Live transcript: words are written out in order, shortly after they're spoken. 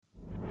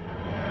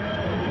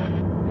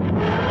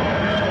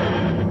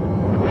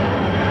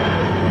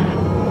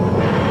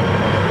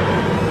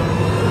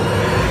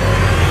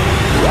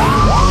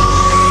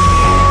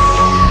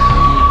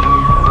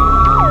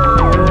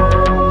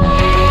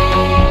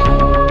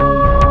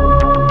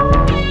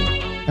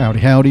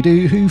Howdy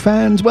do, Who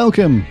fans,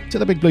 welcome to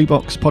the Big Blue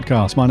Box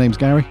podcast. My name's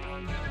Gary.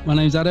 My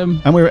name's Adam.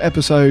 And we're at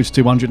episode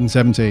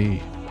 270.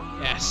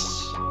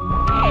 Yes.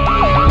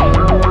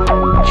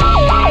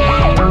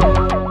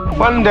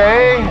 One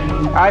day,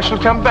 I shall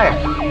come back.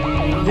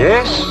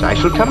 Yes, I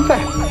shall come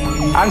back.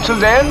 Until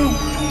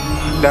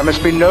then, there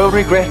must be no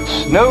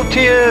regrets, no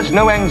tears,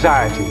 no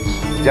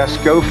anxieties.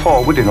 Just go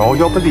forward in all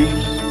your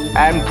beliefs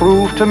and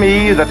prove to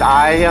me that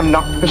I am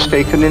not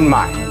mistaken in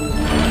mine.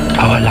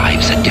 Our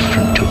lives are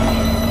different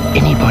to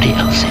anybody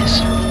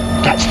else's.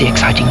 That's the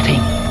exciting thing.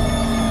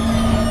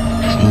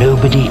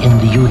 Nobody in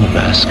the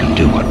universe can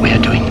do what we're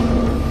doing.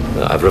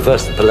 I've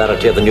reversed the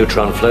polarity of the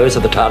neutron flow, so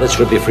the TARDIS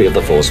should be free of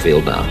the force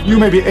field now. You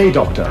may be a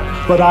doctor,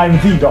 but I'm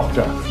the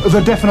doctor. The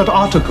definite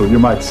article, you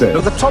might say.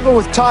 The trouble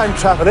with time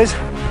travel is,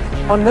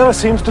 one never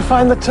seems to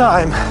find the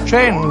time.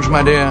 Change,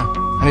 my dear,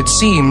 and it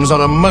seems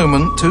not a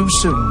moment too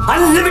soon.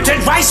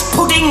 Unlimited rice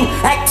pudding,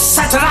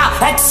 etc.,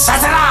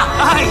 etc.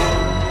 I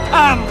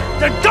am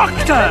the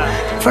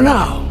Doctor! For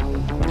now,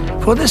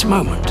 for this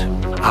moment,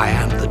 I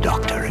am the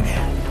Doctor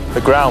again.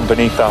 The ground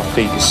beneath our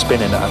feet is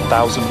spinning at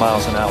 1,000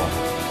 miles an hour.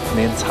 And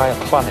the entire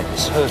planet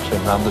is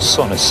hurtling around the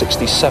sun at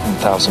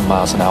 67,000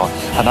 miles an hour,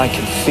 and I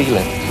can feel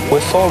it.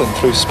 We're falling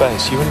through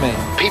space, you and me.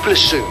 People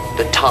assume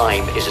that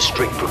time is a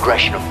strict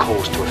progression of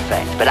cause to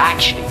effect, but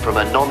actually, from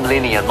a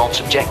non-linear,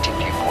 non-subjective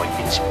viewpoint,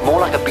 it's more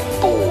like a big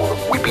ball of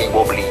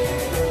wibbly-wobbly,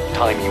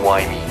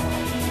 timey-wimey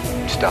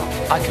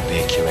stuff. I could be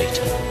a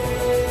curator.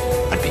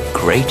 I'd be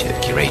great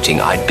at curating.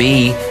 I'd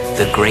be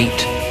the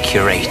great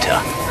curator.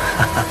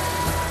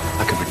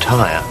 I could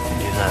retire and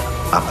do that.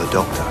 I'm the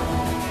Doctor.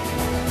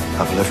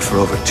 I've lived for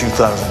over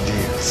 2,000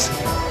 years,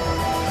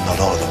 and not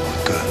all of them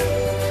were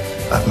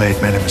good. I've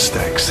made many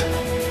mistakes,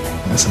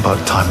 and it's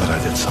about time that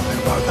I did something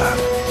about that.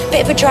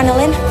 Bit of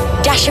adrenaline,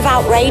 dash of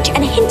outrage,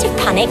 and a hint of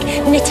panic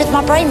knitted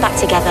my brain back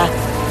together.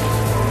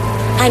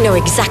 I know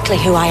exactly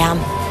who I am.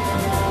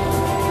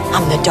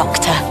 I'm the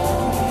Doctor.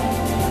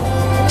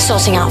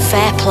 Sorting out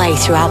fair play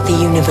throughout the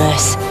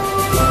universe.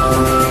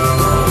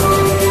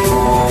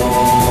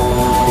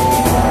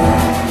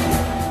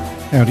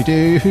 Howdy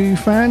do, Who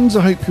fans.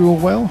 I hope you're all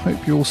well.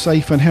 Hope you're all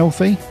safe and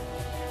healthy.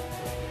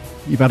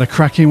 You've had a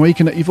cracking week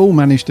and that you've all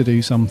managed to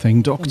do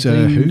something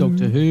Doctor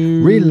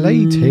Who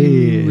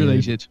related.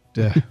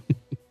 A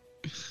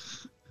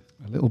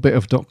little bit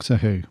of Doctor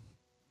Who.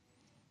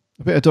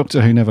 A bit of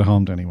Doctor Who never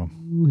harmed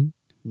anyone.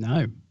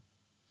 No.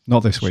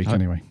 Not this week,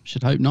 anyway.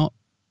 Should hope not.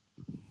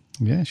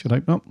 Yeah, should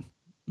hope not.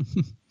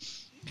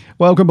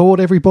 Welcome aboard,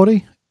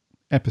 everybody.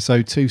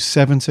 Episode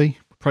 270.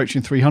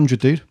 Approaching 300,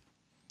 dude.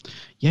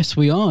 Yes,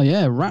 we are.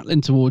 Yeah, rattling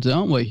towards it,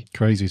 aren't we?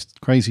 Crazy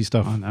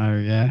stuff. I know.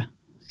 Yeah,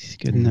 it's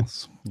good,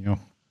 isn't it?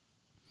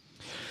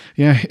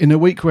 Yeah. In a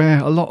week where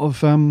a lot of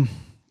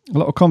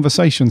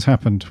conversations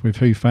happened with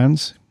Who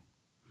fans.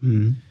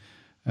 You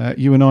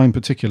and I in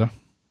particular.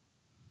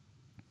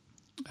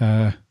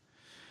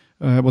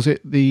 Was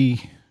it the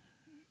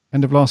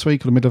end of last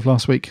week or the middle of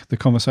last week? The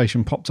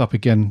conversation popped up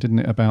again, didn't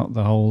it, about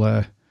the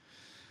whole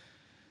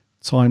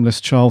timeless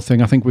child thing.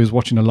 I think we was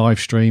watching a live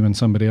stream and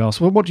somebody asked,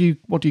 well, what do you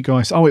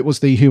guys, it was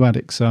the Who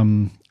Addicts,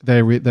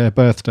 their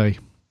birthday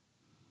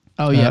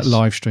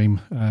live stream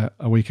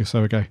a week or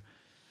so ago,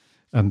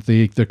 and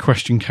the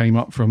question came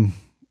up from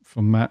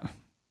Matt,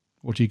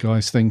 what do you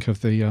guys think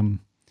of the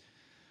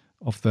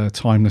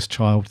timeless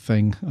child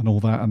thing and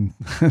all that, and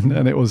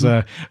it was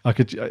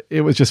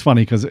it was just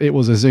funny because it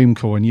was a Zoom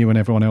call and you and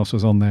everyone else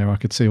was on there. I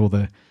could see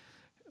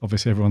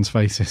obviously everyone's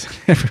faces.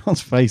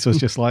 Everyone's face was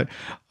just like,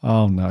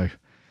 oh no.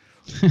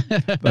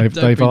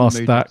 They've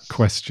asked that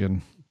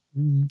question,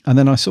 and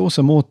then I saw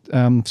some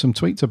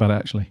tweets about it.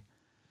 Actually,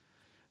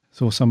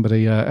 saw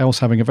somebody else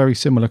having a very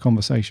similar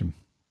conversation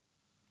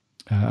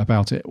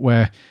about it,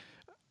 where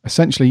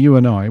essentially you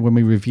and I, when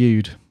we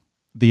reviewed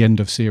the end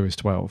of series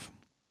 12,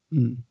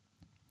 didn't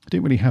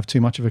really have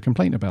too much of a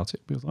complaint about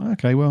it. We was like,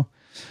 okay, well,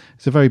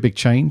 it's a very big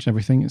change,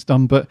 everything it's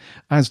done, but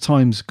as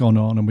time's gone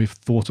on and we've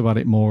thought about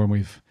it more,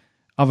 and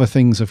other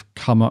things have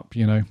come up,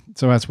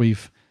 so as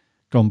we've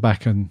gone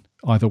back and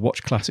either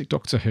watch classic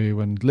Doctor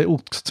Who, and little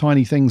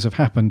tiny things have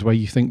happened where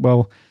you think,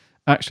 well,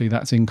 actually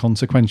that's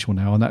inconsequential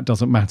now, and that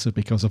doesn't matter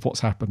because of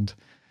what's happened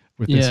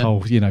with this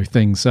whole,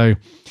 thing. So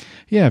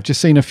yeah, I've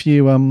just seen a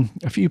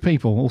few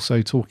people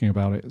also talking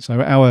about it.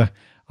 So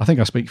I think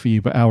I speak for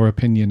you, but our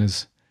opinion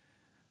is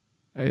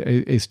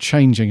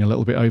changing a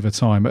little bit over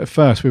time. At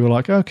first we were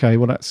like, okay,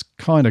 well, that's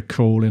kind of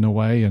cool in a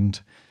way, and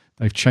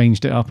they've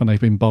changed it up and they've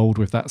been bold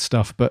with that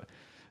stuff, but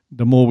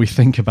the more we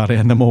think about it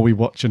and the more we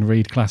watch and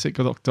read classic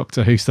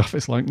Doctor Who stuff,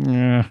 it's like,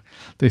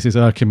 this is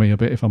irking me a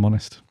bit, if I'm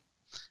honest.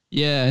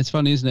 Yeah, it's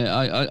funny, isn't it?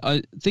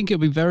 I think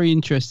it'll be very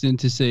interesting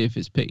to see if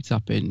it's picked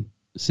up in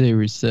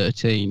series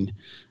 13,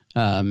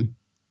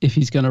 if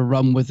he's going to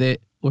run with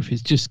it, or if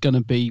it's just going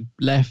to be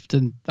left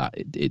and that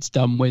it's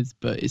done with,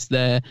 but it's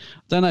there.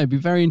 I don't know. It'd be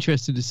very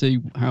interesting to see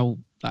how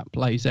that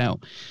plays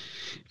out.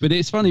 But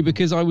it's funny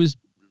because I was,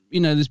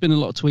 there's been a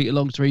lot of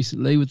tweet-alongs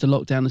recently with the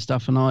lockdown and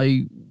stuff, and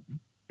I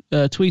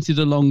tweeted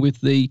along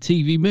with the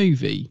TV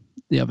movie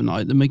the other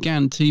night, the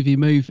McGann TV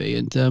movie,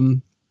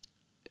 and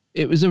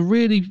it was a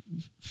really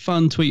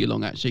fun tweet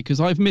along, actually, because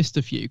I've missed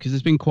a few because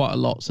there's been quite a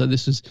lot. So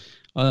this was,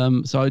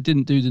 so I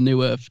didn't do the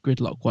New Earth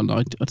Gridlock one.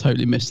 I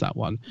totally missed that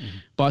one.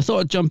 But I thought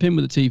I'd jump in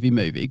with a TV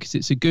movie because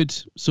it's a good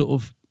sort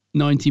of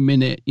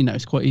 90-minute,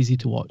 it's quite easy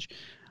to watch.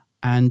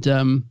 And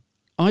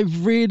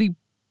I've really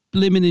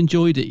blimmin'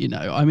 enjoyed it,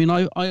 I mean,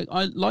 I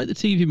like the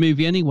TV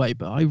movie anyway,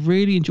 but I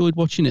really enjoyed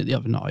watching it the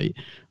other night.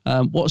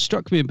 What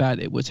struck me about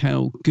it was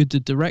how good the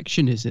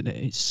direction is in it.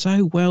 It's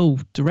so well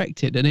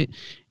directed, and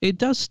it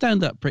does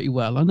stand up pretty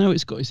well. I know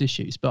it's got its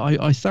issues, but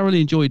I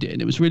thoroughly enjoyed it,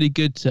 and it was really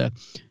good to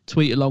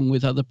tweet along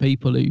with other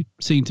people who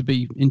seem to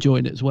be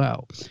enjoying it as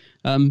well.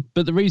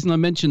 But the reason I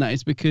mention that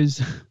is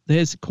because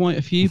there's quite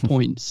a few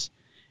points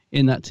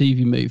in that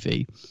TV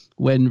movie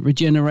when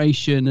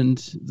regeneration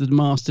and the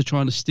Master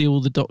trying to steal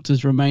the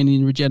Doctor's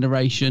remaining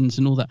regenerations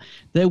and all that.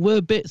 There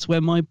were bits where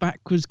my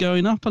back was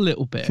going up a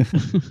little bit.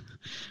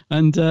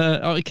 And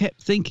I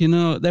kept thinking,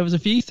 there was a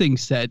few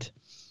things said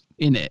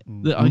in it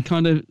that I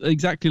kind of,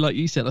 exactly like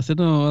you said, I said,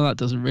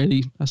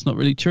 that's not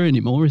really true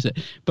anymore, is it?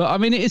 But I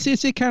mean, it's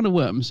a can of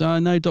worms. I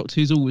know Doctor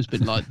Who's always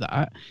been like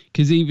that,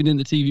 because even in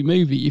the TV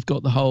movie, you've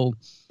got the whole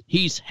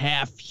he's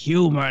half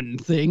human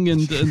thing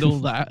and all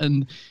that.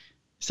 And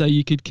so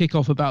you could kick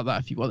off about that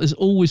if you want. There's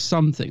always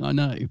something, I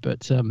know,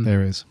 but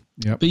there is.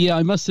 Yep. But yeah,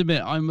 I must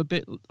admit, I'm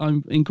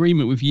in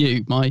agreement with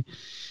you. My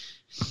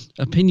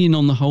opinion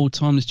on the whole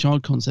timeless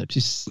child concept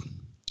is,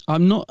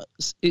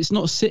 it's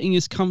not sitting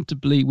as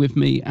comfortably with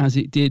me as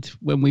it did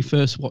when we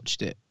first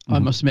watched it. I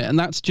must admit, and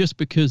that's just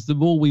because the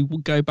more we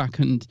go back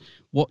and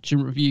watch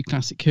and review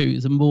Classic Who,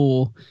 the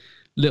more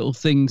little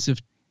things have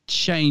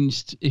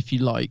changed, if you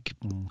like.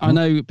 I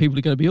know people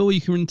are going to be,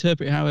 you can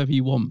interpret it however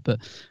you want,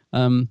 but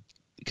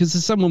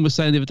because someone was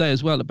saying the other day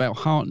as well about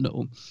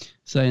Hartnell,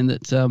 saying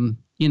that,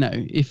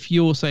 if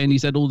you're saying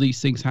he's had all these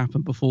things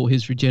happen before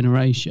his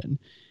regeneration,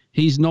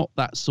 he's not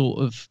that sort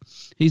of,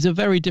 he's a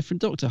very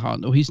different Doctor,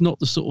 Hartnell. He's not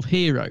the sort of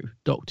hero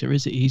Doctor,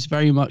 is he? He's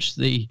very much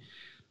the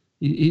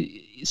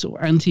sort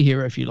of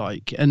anti-hero, if you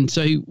like. And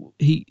so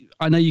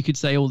I know you could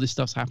say all this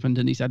stuff's happened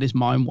and he's had his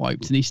mind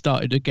wiped and he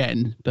started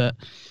again, but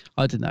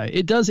I don't know.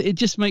 It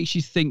just makes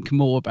you think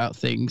more about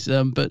things,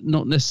 but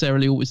not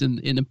necessarily always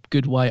in a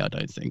good way, I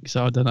don't think.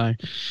 So I don't know.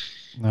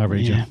 No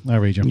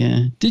region.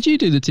 Yeah. Did you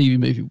do the TV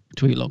movie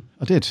tweet along?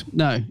 I did.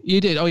 No,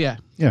 you did. Oh yeah.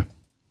 Yeah.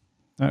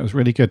 That was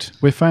really good.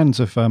 We're fans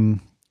of the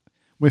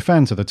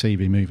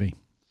TV movie.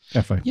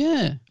 Defo.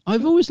 Yeah,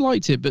 I've always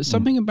liked it, but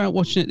something about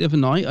watching it the other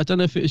night, I don't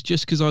know if it was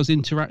just because I was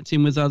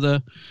interacting with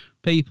other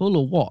people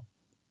or what.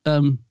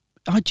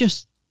 I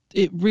just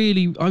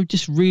really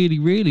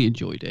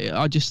enjoyed it.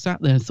 I just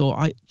sat there and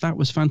thought, that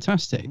was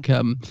fantastic.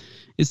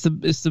 It's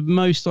the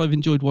most I've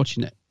enjoyed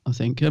watching it, I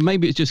think.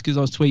 Maybe it's just because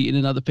I was tweeting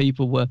and other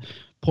people were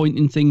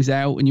pointing things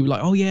out, and you were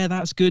like, oh yeah,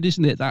 that's good,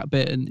 isn't it, that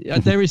bit? And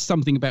there is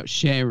something about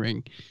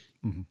sharing,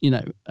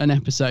 an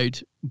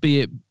episode,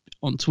 be it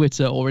on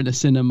Twitter or in a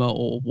cinema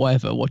or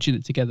whatever, watching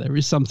it together. There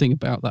is something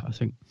about that, I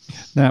think.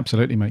 No,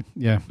 absolutely, mate.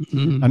 Yeah.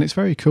 And it's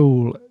very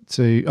cool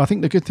I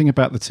think the good thing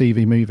about the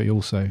TV movie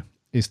also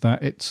is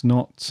that it's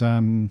not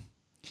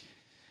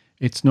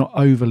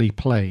overly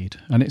played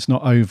and it's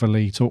not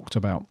overly talked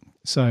about.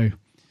 So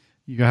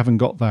you haven't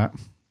got that.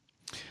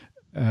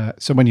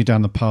 So when you're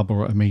down the pub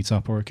or at a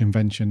meetup or a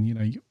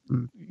convention,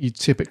 you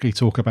typically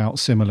talk about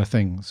similar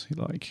things,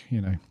 like,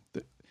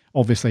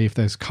 obviously, if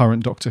there's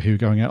current Doctor Who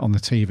going out on the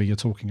TV, you're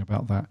talking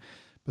about that.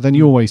 But then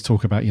you always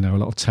talk about, a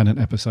lot of Tennant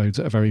episodes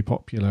that are very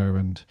popular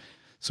and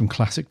some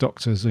classic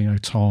Doctors,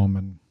 Tom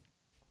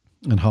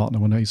and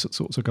Hartnell and those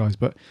sorts of guys.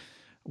 But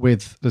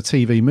with the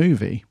TV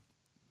movie,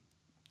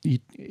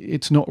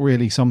 it's not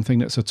really something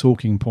that's a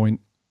talking point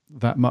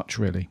that much,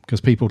 really,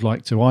 because people would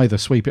like to either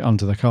sweep it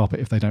under the carpet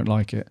if they don't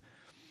like it,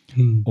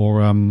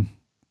 or,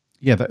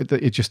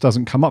 it just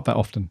doesn't come up that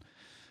often.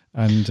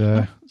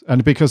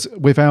 And because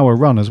with our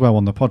run as well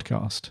on the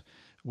podcast,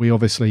 we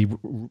obviously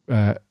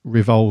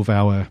revolve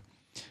our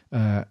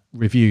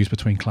reviews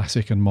between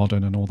classic and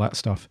modern and all that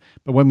stuff.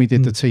 But when we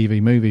did the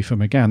TV movie for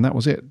McGann, that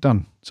was it,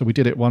 done. So we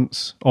did it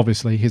once.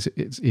 Obviously, his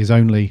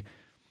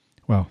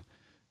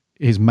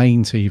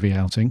main TV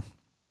outing,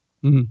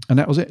 and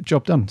that was it,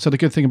 job done. So the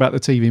good thing about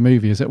the TV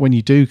movie is that when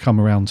you do come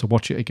around to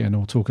watch it again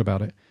or talk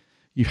about it,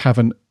 you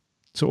haven't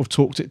sort of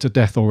talked it to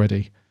death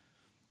already,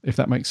 if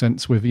that makes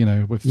sense, with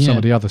some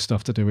of the other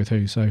stuff to do with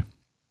Who. So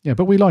yeah,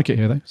 but we like it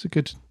here though. It's a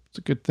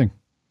good thing.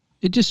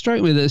 It just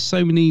struck me there's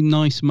so many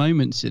nice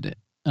moments in it.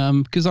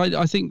 Because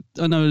I think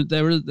I know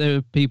there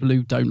are people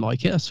who don't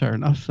like it. That's fair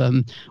enough.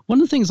 One of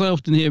the things I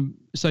often hear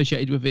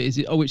associated with it is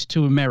it's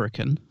too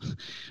American.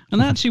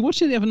 And actually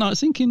watching it the other night, I was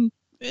thinking,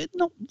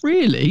 not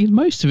really.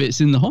 Most of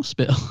it's in the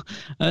hospital.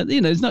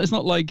 It's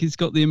not like it's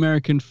got the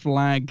American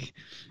flag,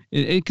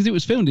 because it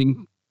was filmed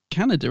in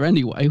Canada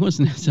anyway,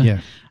 wasn't it? So,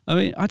 yeah. I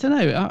mean, I don't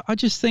know. I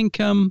just think,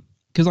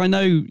 because I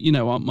know,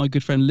 my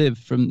good friend Liv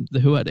from the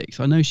Who Addicts,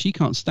 I know she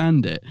can't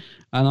stand it,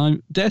 and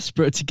I'm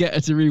desperate to get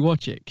her to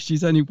rewatch it because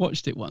she's only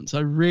watched it once.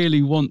 I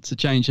really want to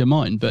change her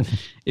mind, but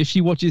if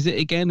she watches it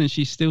again and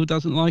she still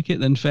doesn't like it,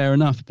 then fair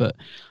enough. But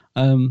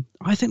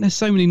I think there's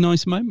so many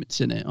nice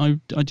moments in it.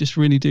 I just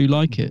really do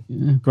like it.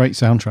 Yeah. Great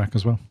soundtrack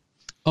as well.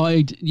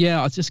 I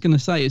was just going to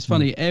say, it's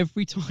funny.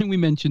 Every time we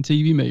mention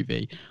TV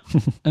movie,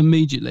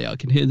 immediately I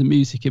can hear the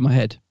music in my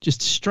head.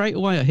 Just straight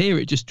away, I hear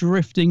it just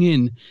drifting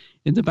in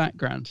the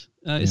background.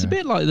 It's a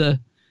bit like the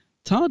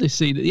TARDIS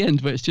scene at the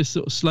end, where it's just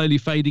sort of slowly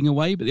fading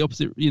away, but the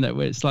opposite,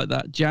 where it's like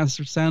that jazz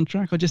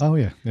soundtrack.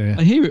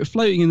 I hear it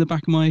floating in the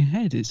back of my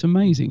head. It's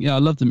amazing. Yeah, I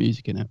love the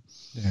music in it.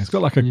 Yeah, it's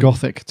got like a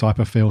gothic type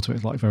of feel to it.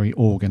 It's like very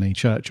organy,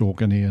 church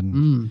organy,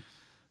 and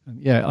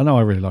yeah, I know,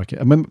 I really like it.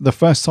 I remember the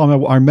first time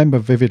I remember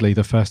vividly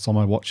the first time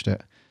I watched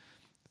it,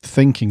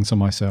 thinking to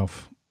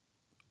myself,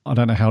 I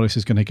don't know how this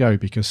is going to go,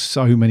 because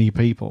so many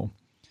people.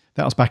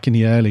 That was back in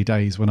the early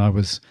days when I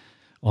was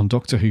on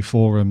Doctor Who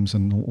forums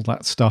and all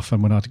that stuff,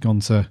 and when I'd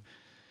gone to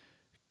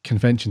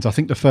conventions. I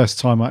think the first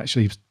time I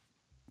actually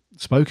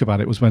spoke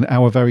about it was when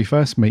our very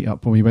first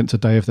meet-up, when we went to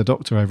Day of the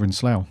Doctor over in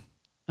Slough.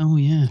 Oh,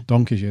 yeah.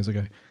 Donkeys years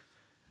ago.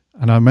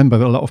 And I remember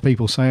a lot of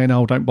people saying,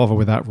 oh, don't bother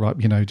with that, right?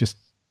 Just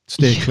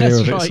steer clear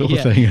of it, sort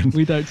of thing. And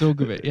we don't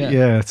talk of it,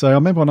 yeah. So I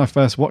remember when I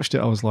first watched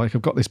it, I was like,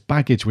 I've got this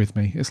baggage with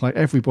me. It's like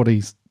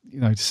everybody's,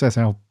 says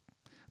how,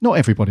 not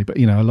everybody, but,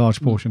 a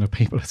large portion of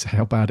people say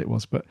how bad it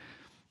was. But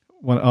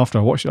after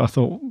I watched it, I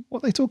thought,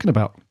 what are they talking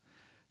about?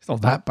 It's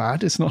not that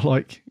bad. It's not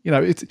like,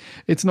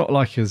 it's not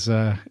like as,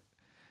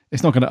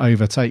 it's not going to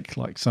overtake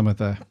like some of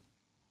the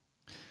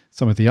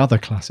other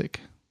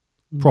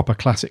proper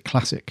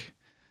classic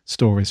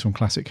stories from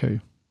Classic Who.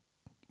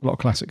 A lot of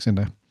classics in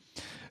there.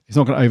 It's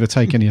not going to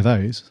overtake any of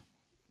those.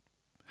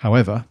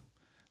 However,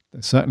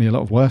 there's certainly a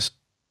lot of worse.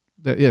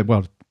 Yeah,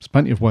 well, there's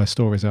plenty of worse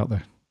stories out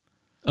there.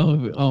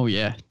 Oh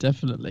yeah,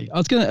 definitely.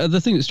 The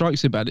thing that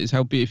strikes me about it is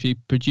how beautifully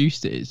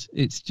produced it is.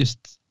 It's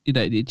just,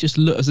 it just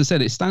looks, as I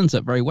said, it stands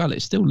up very well.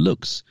 It still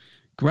looks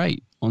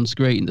great on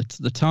screen.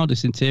 The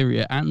TARDIS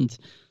interior and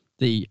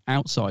the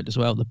outside as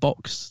well, the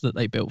box that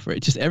they built for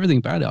it, just everything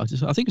about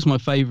it. I think it's my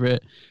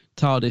favourite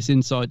TARDIS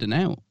inside and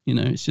out.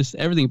 It's just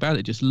everything about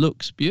it just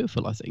looks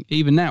beautiful. I think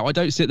even now, I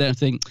don't sit there and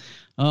think,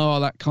 oh,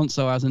 that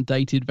console hasn't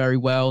dated very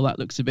well, that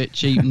looks a bit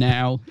cheap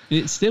now.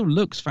 It still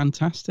looks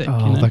fantastic.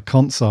 The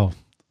console.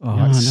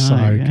 It's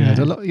so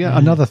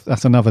good.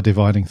 That's another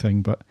dividing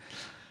thing, but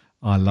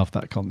I love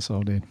that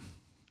console, dude.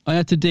 I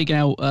had to dig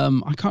out,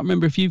 I can't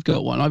remember if you've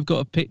got one. I've got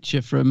a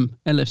picture from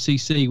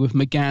LFCC with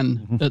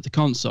McGann at the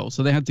console.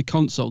 So they had the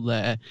console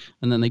there,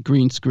 and then they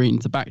green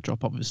screened the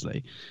backdrop,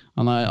 obviously.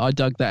 And I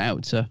dug that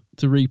out to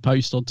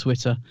repost on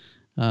Twitter.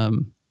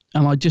 And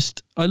I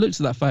looked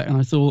at that fact and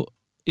I thought,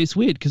 it's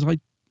weird because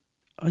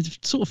I've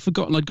sort of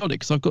forgotten I'd got it,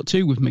 because I've got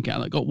two with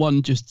McGann. I got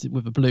one just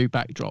with a blue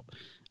backdrop,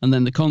 and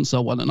then the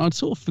console one. And I'd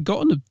sort of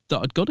forgotten that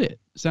I'd got it.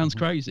 Sounds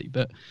crazy,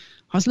 but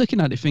I was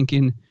looking at it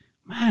thinking,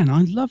 man,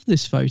 I love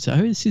this photo.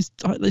 It's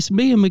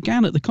me and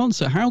McGann at the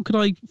concert. How could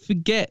I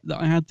forget that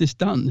I had this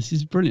done? This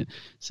is brilliant.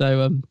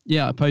 So,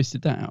 I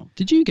posted that out.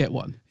 Did you get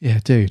one? Yeah,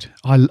 dude.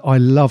 I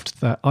loved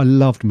that. I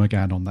loved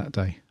McGann on that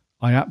day.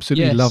 I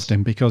absolutely loved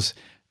him, because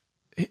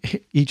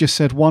he just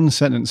said one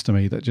sentence to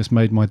me that just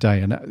made my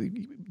day.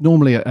 And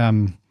normally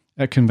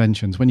at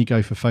conventions, when you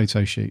go for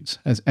photo shoots,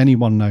 as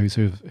anyone knows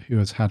who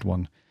has had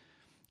one,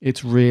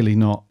 it's really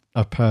not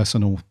a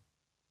personal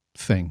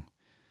thing.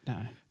 No.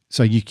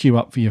 So you queue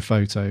up for your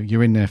photo,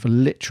 you're in there for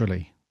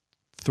literally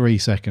 3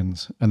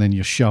 seconds, and then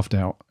you're shoved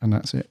out, and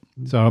that's it.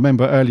 So I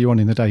remember earlier on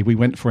in the day, we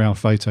went for our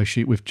photo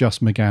shoot with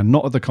just McGann,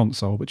 not at the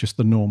console, but just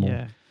the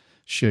normal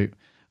shoot.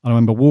 And I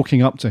remember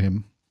walking up to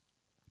him,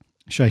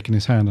 shaking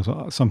his hand,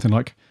 something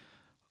like,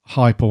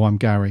 "Hi, Paul, I'm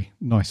Gary.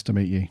 Nice to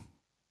meet you.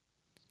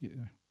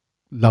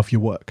 Love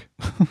your work."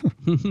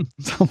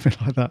 Something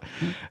like that.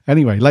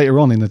 Anyway, later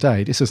on in the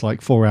day, this is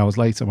like 4 hours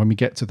later, when we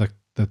get to the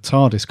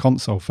TARDIS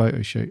console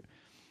photo shoot,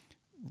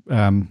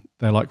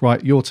 they're like,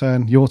 right, your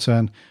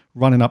turn.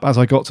 Running up, as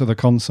I got to the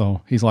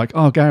console, he's like,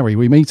 "Oh, Gary,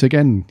 we meet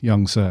again,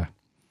 young sir."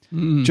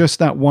 Just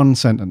that one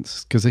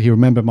sentence, because he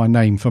remembered my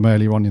name from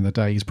earlier on in the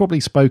day. He's probably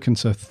spoken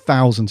to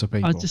thousands of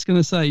people. I was just going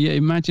to say,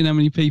 imagine how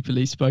many people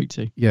he spoke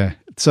to. Yeah,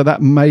 so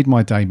that made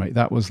my day, mate.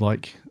 That was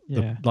like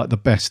the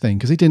best thing,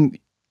 because he didn't.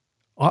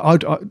 I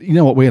you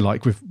know what we're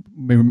like with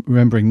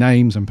remembering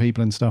names and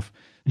people and stuff.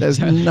 There's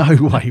no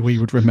way we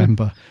would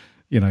remember,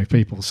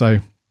 people. So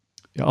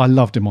I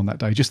loved him on that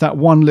day. Just that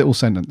one little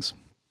sentence.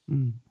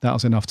 That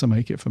was enough to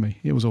make it for me.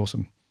 It was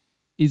awesome.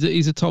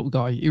 He's a top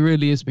guy. He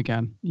really is,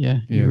 McGann. Yeah,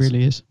 he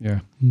really is. Yeah.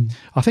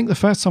 I think the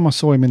first time I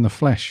saw him in the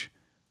flesh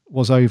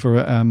was over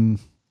at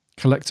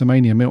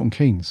Collectomania Milton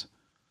Keynes.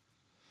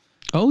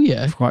 Oh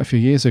yeah, quite a few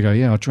years ago.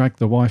 Yeah, I dragged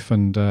the wife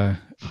and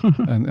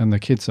and the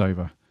kids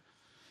over,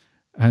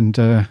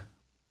 and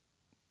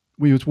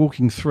we was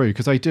walking through,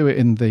 because they do it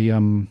in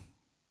the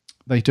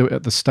they do it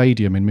at the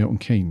stadium in Milton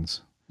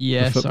Keynes.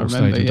 Yes, the football I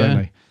remember. Stadium, don't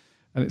they?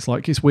 And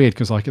it's weird,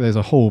 because there's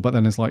a hall, but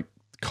then there's like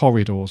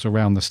corridors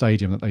around the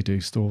stadium that they do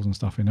stores and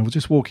stuff in. I was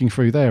just walking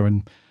through there,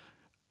 and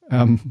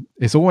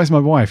it's always my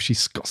wife.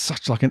 She's got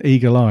such like an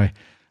eagle eye.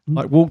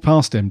 Like, walked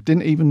past him,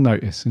 didn't even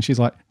notice, and she's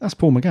like, "That's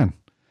Paul McGann."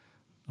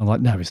 I'm like,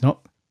 "No, it's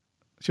not."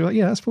 She was like,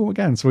 "Yeah, that's Paul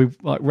McGann." So we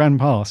like ran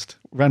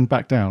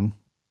back down,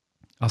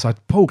 I was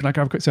like, Paul, can I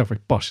grab a quick selfie?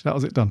 Bosh, that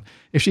was it done.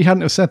 If she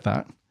hadn't have said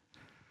that,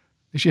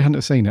 if she hadn't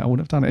have seen it, I wouldn't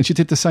have done it. And she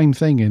did the same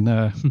thing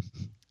in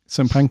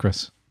St.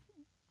 Pancras.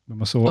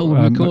 When I saw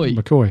McCoy.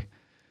 McCoy.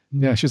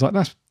 Yeah, she was like,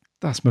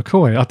 that's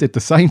McCoy. I did the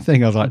same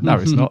thing. I was like, no,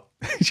 it's not.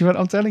 She went,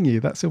 I'm telling you,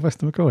 that's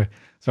Sylvester McCoy.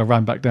 So I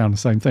ran back down, the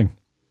same thing.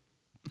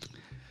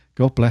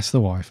 God bless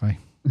the wife, eh?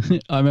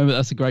 I remember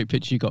that's a great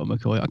picture you got of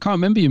McCoy. I can't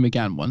remember your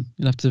McGann one.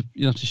 You'll have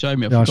to show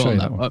me. I'll show you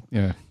that one.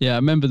 Yeah, I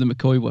remember the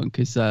McCoy one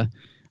because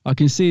I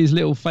can see his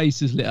little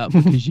face is lit up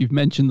because you've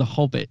mentioned The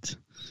Hobbit.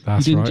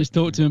 That's you didn't right. just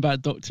talk to him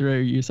about Doctor Who.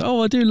 You said,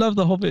 "Oh, I do love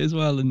The Hobbit as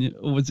well,"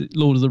 or was it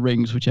Lord of the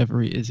Rings,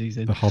 whichever it is he's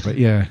in. The Hobbit,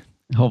 yeah.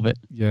 Hobbit.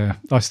 Yeah.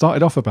 I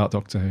started off about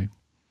Doctor Who.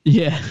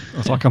 Yeah. I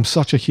was like, I'm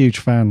such a huge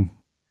fan,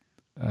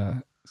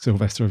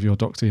 Sylvester, of your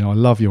Doctor. I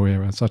love your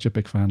era. Such a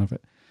big fan of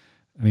it.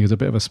 And he was a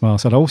bit of a smile.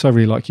 So I also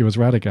really like you as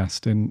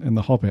Radagast in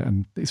The Hobbit.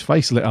 And his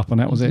face lit up,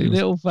 and that was it. He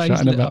little was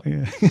face lit up.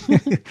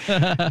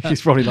 Yeah.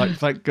 He's probably like,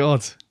 thank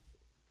God,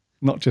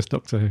 not just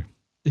Doctor Who.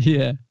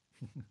 Yeah.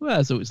 Well,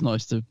 it's always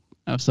nice to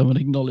have someone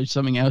acknowledge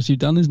something else you've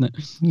done, isn't it?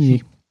 Yeah.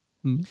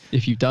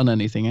 If you've done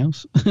anything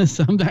else.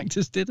 Some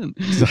actors didn't.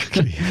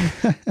 Exactly.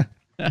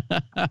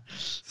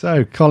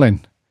 So,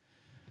 Colin,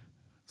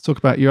 let's talk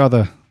about your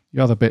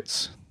other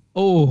bits.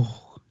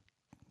 Oh,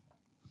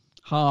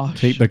 harsh.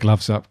 Keep the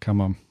gloves up.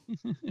 Come on.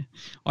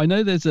 I know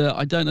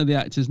I don't know the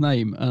actor's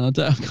name, and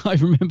I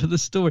can't remember the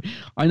story.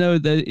 I know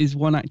there is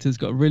one actor who's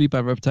got a really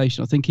bad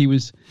reputation. I think he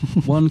was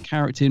one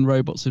character in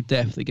Robots of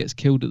Death that gets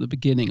killed at the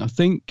beginning. I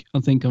think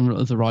I'm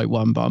the right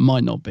one, but I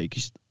might not be,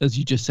 because as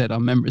you just said, I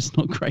remember it's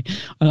not great.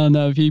 And I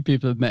know a few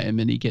people have met him,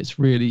 and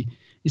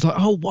he's like,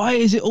 oh, why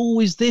is it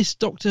always this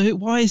Doctor Who?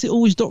 Why is it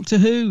always Doctor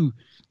Who?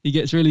 He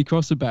gets really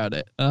cross about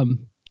it.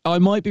 I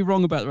might be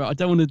wrong about that. I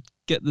don't want to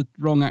get the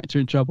wrong actor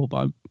in trouble, but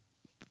I'm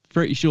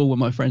pretty sure when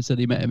my friend said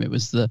he met him, it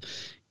was the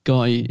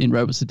guy in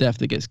Robots of Death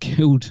that gets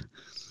killed.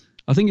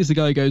 I think it's the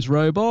guy who goes,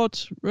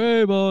 robot.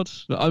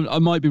 I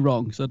might be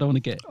wrong, so I don't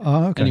want to get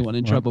anyone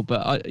in trouble.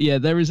 But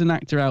there is an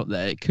actor out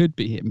there. It could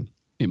be him.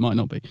 It might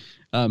not be.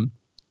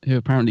 Who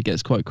apparently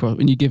gets quite cross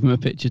when you give him a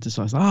picture to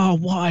say, oh,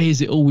 why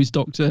is it always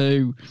Doctor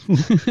Who?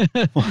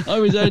 I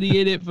was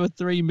only in it for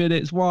 3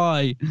 minutes.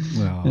 Why?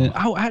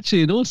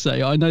 Actually, and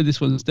also, I know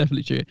this one's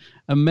definitely true.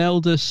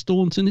 Imelda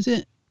Staunton, is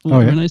it?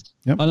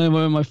 Yep. I know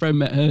when my friend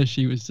met her,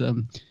 she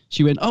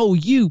went, oh,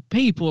 you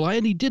people, I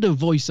only did a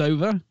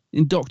voiceover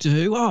in Doctor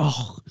Who.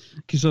 Oh,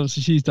 because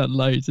obviously she's done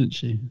loads, hasn't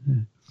she?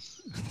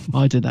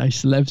 I don't know,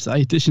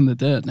 celebs, dish in the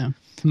dirt now.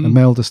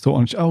 Imelda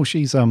Staunton. Oh,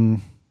 she's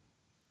in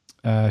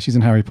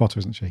Harry Potter,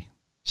 isn't she?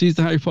 She's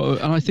the Harry Potter,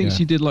 and I think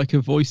she did like a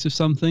voice of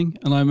something.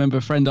 And I remember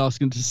a friend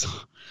asking to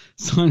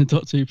sign a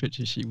Doctor Who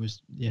picture. She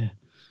was,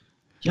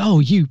 oh,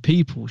 you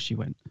people, she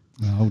went.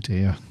 Oh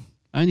dear.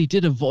 I only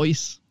did a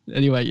voice.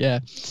 Anyway, yeah.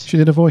 She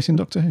did a voice in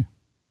Doctor Who?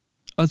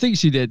 I think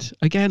she did.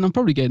 Again, I'm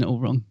probably getting it all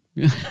wrong.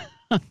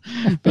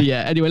 But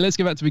yeah, anyway, let's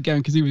go back to McGann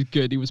because he was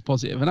good. He was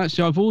positive. And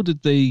actually, I've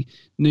ordered the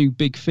new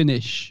Big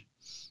Finish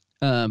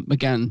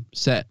McGann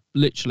set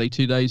literally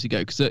 2 days ago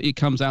because it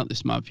comes out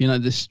this month. You know,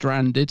 the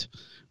Stranded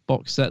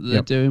box set that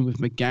they're doing with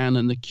McGann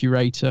and the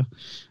Curator.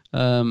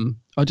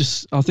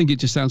 I think it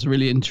just sounds a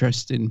really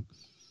interesting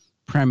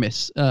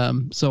premise.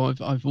 So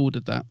I've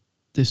ordered that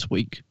this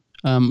week.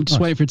 Just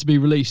waiting for it to be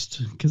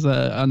released because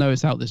I know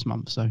it's out this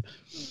month, so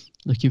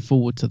looking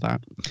forward to that.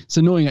 It's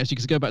annoying actually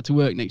because I go back to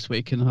work next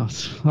week and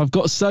I've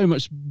got so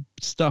much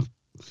stuff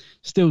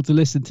still to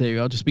listen to.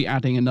 I'll just be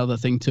adding another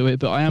thing to it,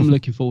 but I am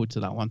looking forward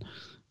to that one.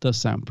 Does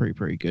sound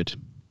pretty good.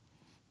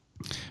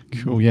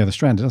 Cool. Yeah, the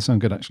Stranded does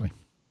sound good actually.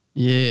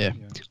 Yeah.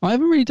 I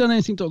haven't really done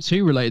anything Doctor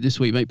Who related this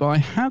week, mate, but I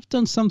have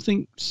done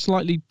something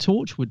slightly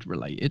Torchwood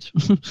related.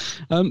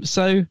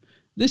 So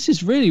this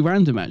is really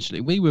random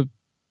actually. We were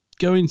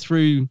going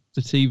through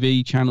the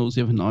TV channels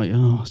the other night,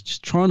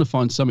 just trying to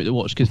find something to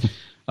watch because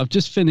I've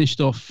just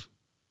finished off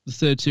the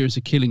 3rd series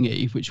of Killing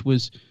Eve, which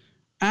was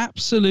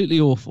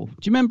absolutely awful. Do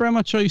you remember how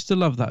much I used to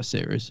love that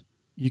series?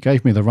 You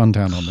gave me the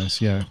rundown on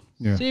this, yeah.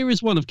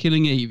 Series 1 of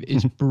Killing Eve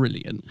is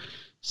brilliant.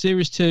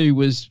 Series 2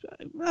 was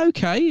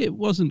okay. It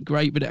wasn't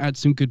great, but it had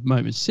some good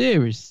moments.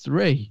 Series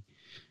 3,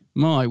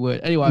 my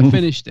word. Anyway, I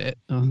finished it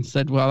and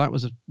said, well, that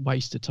was a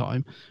waste of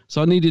time.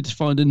 So I needed to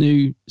find a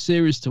new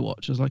series to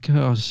watch. I was like,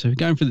 so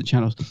going through the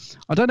channels.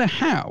 I don't know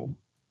how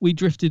we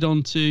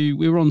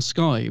were on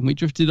Sky and we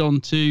drifted on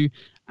to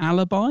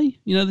Alibi.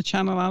 You know the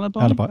channel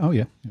Alibi? Alibi, oh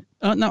yeah.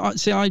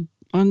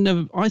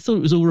 No, I thought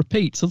it was all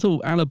repeats. I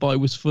thought Alibi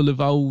was full of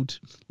old,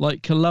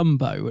 like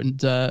Columbo and,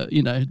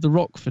 the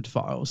Rockford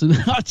Files. And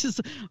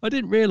I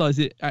didn't realise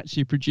it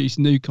actually produced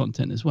new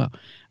content as well.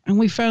 And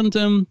we found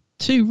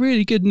 2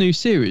 really good new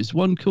series.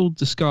 One called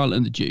The Scarlet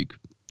and the Duke.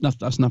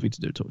 That's nothing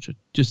to do with torture.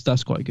 Just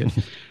that's quite good.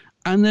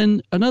 And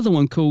then another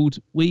one called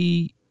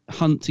We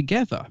Hunt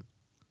Together,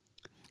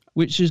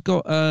 which has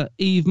got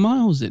Eve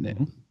Miles in it.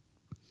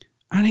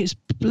 And it's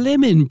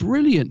blimmin'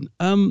 brilliant.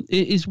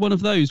 It is one of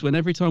those when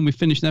every time we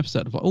finish an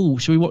episode, I'm like, oh,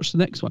 should we watch the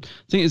next one? I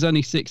think it's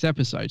only 6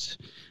 episodes.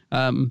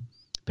 But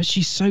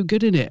she's so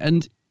good in it.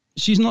 And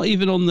she's not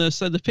even on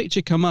the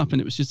picture come up and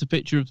it was just a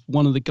picture of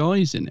one of the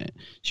guys in it.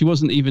 She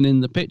wasn't even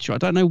in the picture. I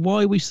don't know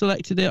why we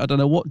selected it. I don't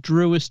know what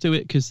drew us to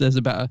it, because there's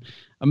about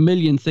a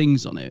million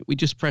things on it. We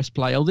just press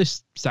play. Oh,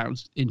 this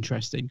sounds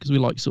interesting, because we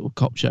like sort of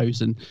cop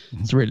shows and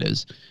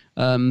thrillers.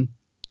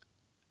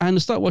 And I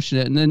start watching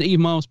it, and then Eve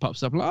Miles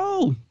pops up. I'm like,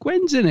 oh,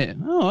 Gwen's in it.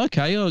 Oh,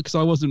 okay. Oh, because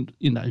I wasn't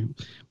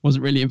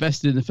really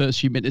invested in the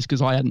first few minutes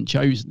because I hadn't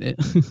chosen it.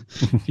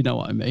 If you know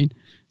what I mean.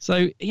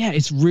 So yeah,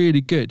 it's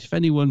really good. If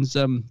anyone's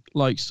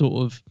like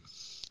sort of,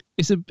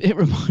 it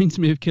reminds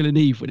me of Killing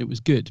Eve when it was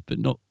good, but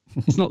not.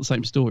 It's not the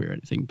same story or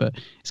anything, but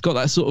it's got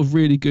that sort of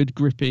really good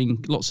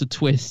gripping, lots of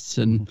twists,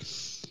 and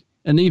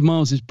Eve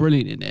Miles is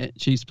brilliant in it.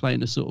 She's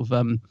playing a sort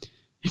of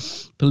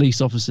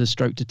police officer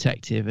stroke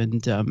detective,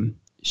 and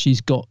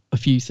she's got a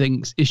few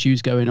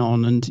issues going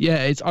on, and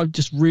yeah, I'm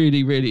just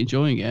really, really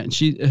enjoying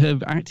it. And her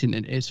acting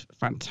in it is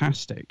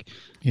fantastic.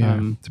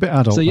 Yeah, it's a bit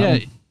adult. So yeah,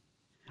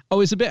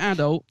 it's a bit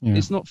adult. Yeah.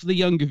 It's not for the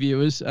younger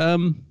viewers.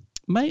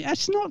 Mate,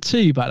 it's not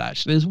too bad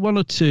actually. There's one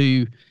or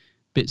two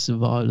bits of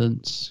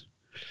violence.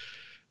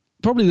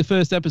 Probably the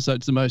first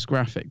episode's the most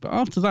graphic, but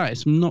after that,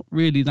 it's not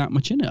really that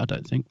much in it, I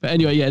don't think. But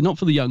anyway, yeah, not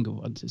for the younger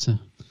ones. It's a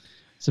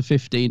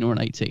 15 or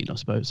an 18, I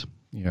suppose.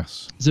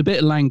 Yes. There's a bit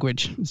of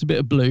language. It's a bit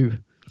of blue.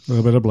 A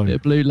little bit of blue. A bit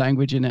of blue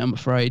language in it, I'm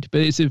afraid.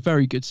 But it's a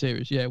very good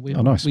series. Yeah,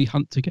 nice. We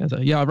hunt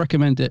together. Yeah, I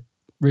recommend it.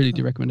 Really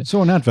do recommend it.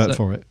 Saw an advert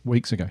for it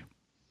weeks ago.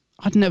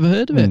 I'd never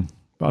heard of it.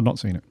 But I'd not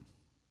seen it.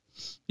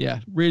 Yeah,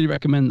 really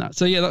recommend that.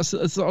 So yeah, that's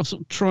I'm sort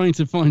of trying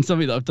to find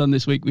something that I've done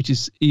this week which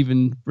is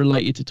even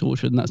related to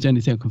Torchwood, and that's the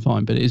only thing I can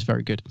find, but it is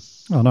very good.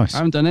 Oh, nice. I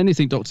haven't done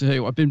anything Doctor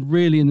Who. I've been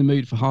really in the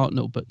mood for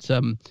Hartnell, but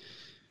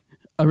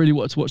I really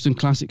wanted to watch some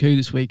classic Who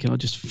this week, and I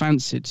just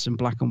fancied some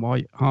black and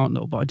white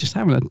Hartnell, but I just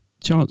haven't had a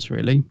chance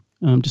really.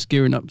 I'm just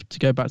gearing up to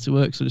go back to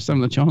work, so just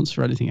haven't had a chance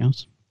for anything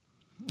else.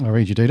 I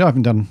read you, dude. I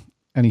haven't done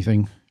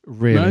anything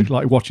really,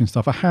 like watching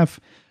stuff. I have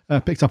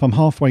picked up, I'm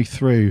halfway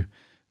through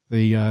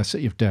the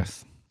City of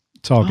Death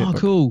Target book.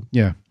 Cool.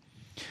 Yeah.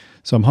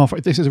 So I'm halfway.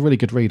 This is a really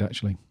good read,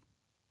 actually.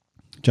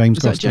 James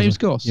Goss. James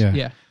Goss?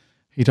 Yeah.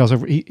 He does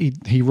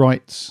he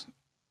writes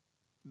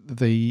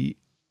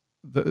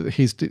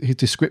his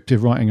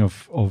descriptive writing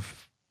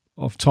of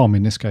Tom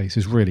in this case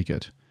is really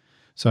good.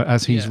 So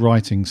as he's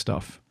writing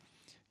stuff,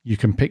 you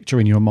can picture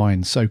in your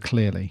mind so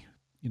clearly,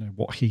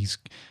 what he's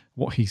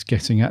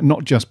getting at,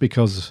 not just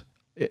because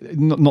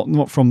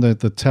not from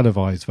the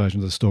televised version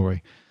of the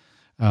story,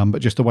 but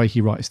just the way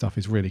he writes stuff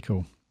is really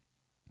cool.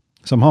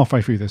 So I'm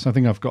halfway through this. I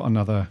think I've got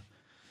another,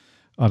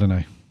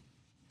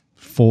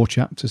 4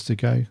 chapters to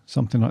go,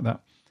 something like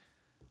that.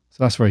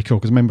 So that's very cool,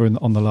 because remember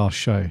on the last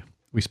show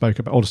we spoke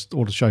about,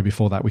 or the show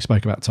before that, we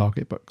spoke about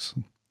Target books.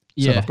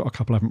 So I've got a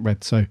couple I haven't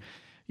read. So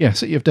yeah,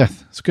 City of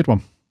Death, it's a good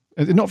one.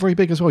 It's not very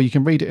big as well. You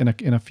can read it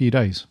in a few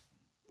days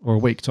or a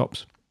week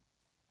tops.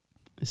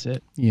 That's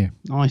it. Yeah.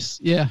 Nice.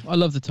 Yeah, I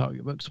love the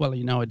Target books. Well,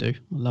 I do. I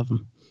love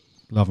them.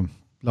 Love them.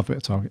 Love a bit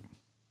of Target.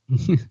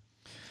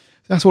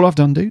 That's all I've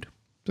done, dude.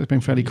 It's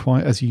been fairly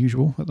quiet as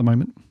usual at the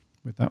moment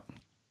with that.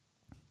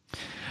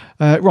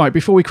 Right,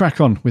 before we crack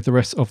on with the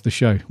rest of the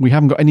show, we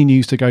haven't got any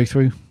news to go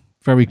through.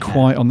 Very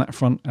quiet on that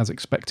front as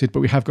expected,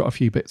 but we have got a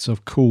few bits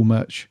of cool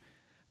merch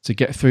to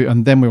get through,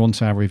 and then we're on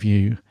to our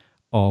review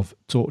of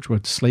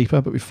Torchwood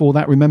Sleeper. But before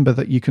that, remember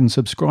that you can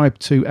subscribe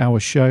to our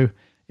show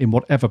in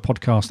whatever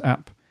podcast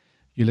app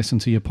you listen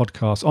to your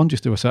podcast on.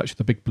 Just do a search for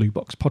the Big Blue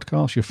Box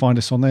Podcast. You'll find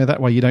us on there.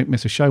 That way you don't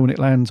miss a show when it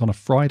lands on a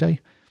Friday.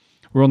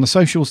 We're on the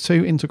socials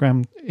too.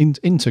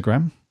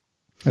 Instagram.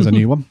 There's a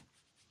new one.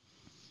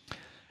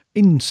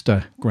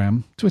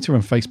 Instagram, Twitter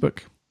and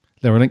Facebook.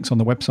 There are links on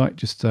the website.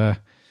 Just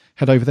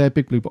head over there,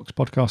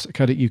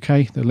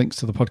 bigblueboxpodcast.co.uk. There are links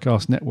to the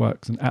podcast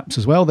networks and apps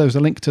as well. There's a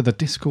link to the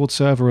Discord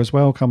server as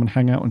well. Come and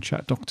hang out and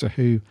chat Doctor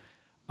Who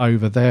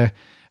over there.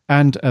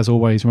 And as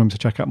always, remember to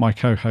check out my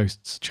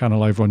co-host's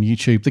channel over on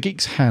YouTube, The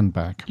Geek's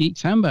Handbag.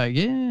 Geek's Handbag,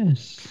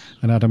 yes.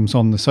 And Adam's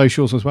on the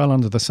socials as well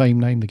under the same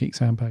name, The Geek's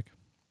Handbag.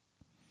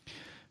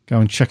 Go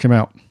and check him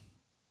out.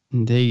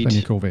 Indeed. Plenty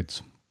of cool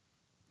vids.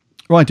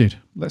 Right, dude.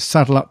 Let's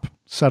saddle up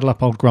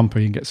old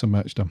Grumpy and get some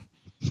merch done.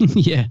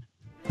 Yeah.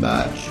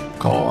 Merch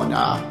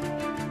corner.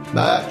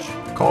 Merch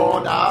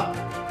corner.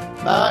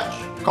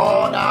 Merch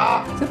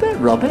corner. It's a bit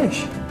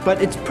rubbish,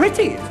 but it's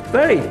pretty. It's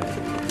very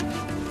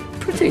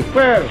pretty.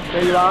 Well,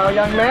 there you are,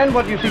 young man.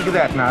 What do you think of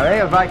that now,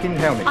 eh? A Viking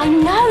helmet. I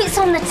know, it's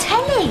on the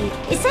telly.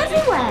 It's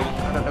everywhere.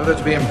 I don't know whether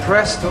to be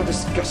impressed or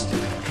disgusted.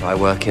 I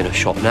work in a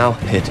shop now,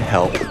 here to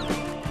help.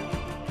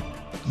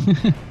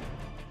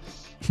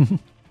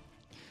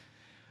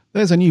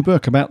 There's a new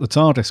book about the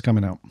TARDIS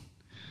coming out.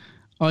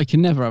 I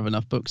can never have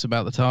enough books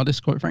about the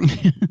TARDIS, quite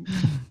frankly.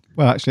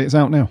 Well, actually, it's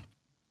out now.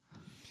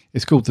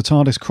 It's called The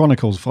TARDIS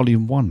Chronicles,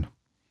 Volume 1.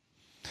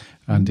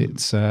 And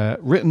it's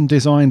written,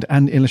 designed,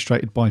 and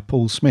illustrated by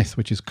Paul Smith,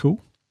 which is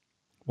cool.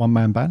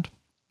 One-man band.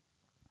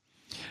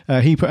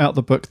 He put out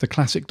the book, The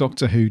Classic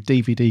Doctor Who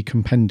DVD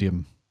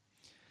Compendium,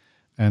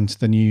 and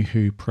the New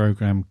Who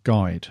Programme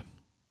Guide.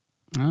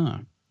 Ah.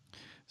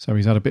 So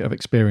he's had a bit of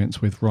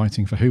experience with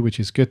writing for Who, which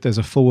is good. There's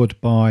a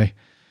foreword by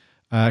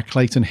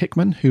Clayton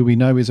Hickman, who we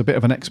know is a bit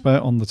of an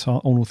expert on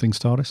on all things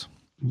TARDIS.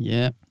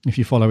 Yeah. If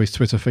you follow his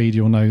Twitter feed,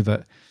 you'll know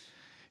that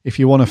if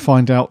you want to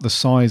find out the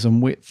size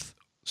and width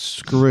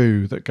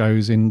screw that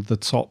goes in the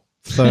top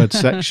third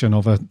section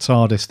of a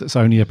TARDIS that's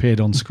only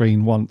appeared on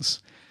screen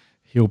once,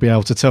 he'll be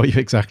able to tell you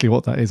exactly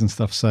what that is and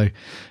stuff. So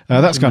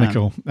that's kind of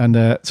cool. And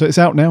so it's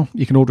out now.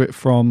 You can order it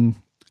from,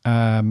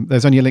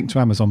 there's only a link to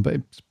Amazon, but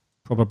it's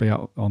probably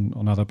out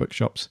on other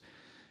bookshops.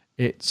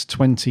 It's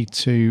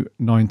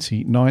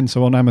 $22.99.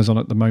 So on Amazon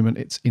at the moment,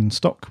 it's in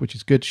stock, which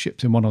is good,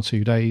 shipped in 1 or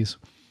 2 days.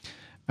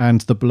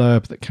 And the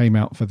blurb that came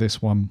out for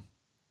this one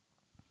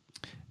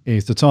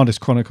is the TARDIS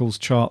Chronicles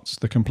charts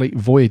the complete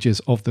voyages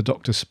of the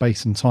Doctor's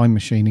space and time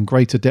machine in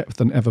greater depth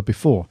than ever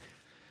before,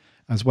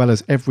 as well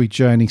as every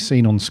journey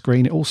seen on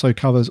screen. It also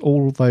covers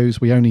all those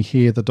we only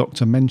hear the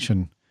Doctor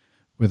mention,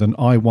 with an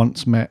I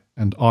once met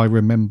and I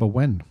remember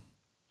when.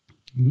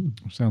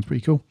 Sounds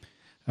pretty cool.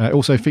 It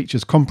also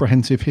features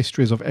comprehensive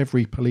histories of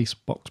every police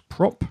box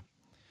prop,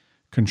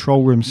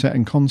 control room set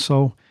and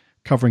console,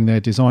 covering their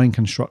design,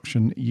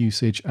 construction,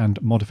 usage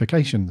and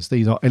modifications.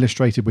 These are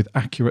illustrated with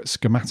accurate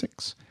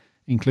schematics,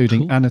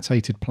 including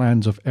annotated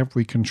plans of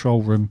every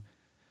control room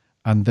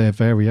and their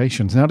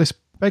variations. Now this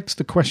begs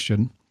the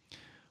question,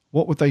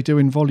 what would they do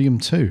in volume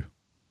 2?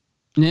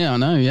 Yeah, I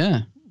know,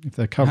 yeah. If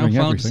they're covering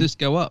How far everything. does this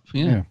go up?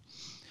 Yeah.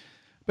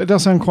 But it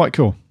does sound quite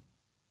cool.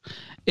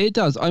 It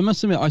does. I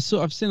must admit, I've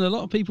seen a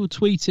lot of people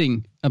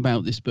tweeting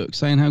about this book,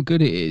 saying how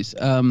good it is.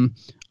 And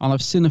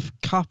I've seen a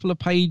couple of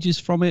pages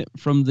from it,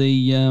 from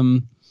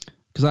the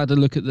because I had to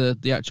look at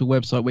the actual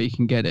website where you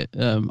can get it.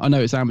 I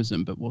know it's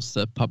Amazon, but what's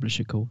the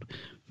publisher called?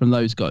 From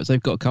those guys,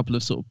 they've got a couple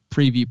of sort of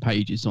preview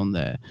pages on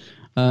there.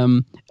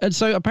 And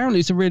so apparently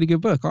it's a really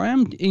good book. I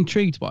am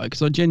intrigued by it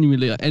because I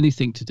genuinely like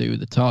anything to do with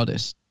the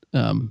TARDIS.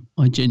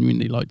 I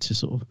genuinely like to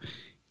sort of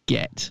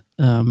get.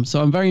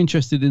 So I'm very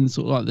interested in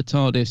sort of like the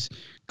TARDIS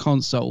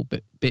console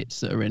bits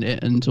that are in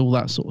it and all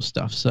that sort of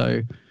stuff.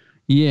 So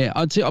yeah,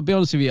 I'll be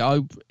honest with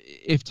you.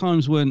 If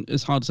times weren't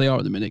as hard as they are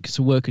at the minute because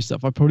of work and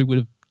stuff, I probably would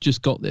have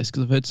just got this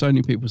because I've heard so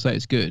many people say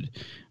it's good,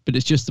 but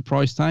it's just the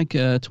price tag,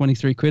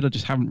 £23. I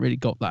just haven't really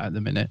got that at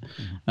the minute.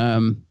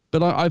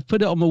 But I've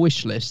put it on my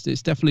wish list.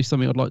 It's definitely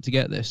something I'd like to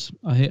get this.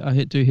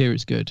 I do hear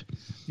it's good.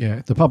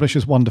 Yeah, the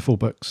publisher's Wonderful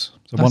Books.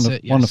 So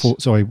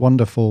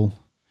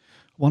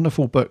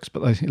wonderful books,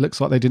 but it looks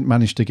like they didn't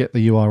manage to get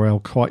the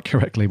URL quite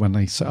correctly when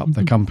they set up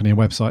their company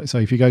website. So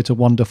if you go to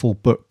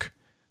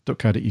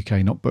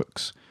wonderfulbook.co.uk, not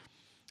books,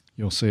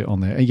 you'll see it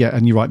on there. Yeah,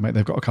 and you're right, mate.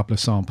 They've got a couple of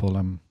sample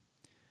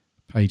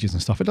pages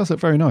and stuff. It does look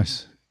very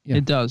nice. Yeah.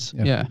 It does,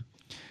 yeah.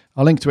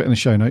 I'll link to it in the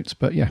show notes.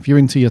 But yeah, if you're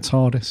into your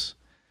TARDIS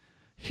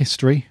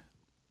history,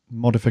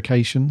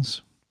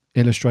 modifications,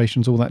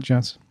 illustrations, all that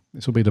jazz,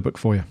 this will be the book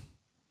for you.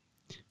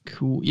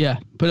 Cool. Yeah,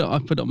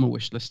 I've put it on my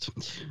wish list.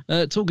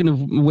 Talking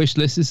of wish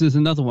list, this is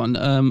another one.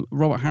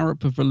 Robert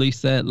Harrop have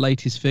released their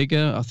latest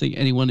figure. I think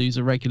anyone who's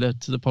a regular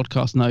to the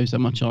podcast knows how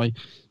much I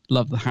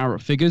love the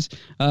Harrop figures.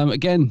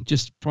 Again,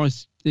 just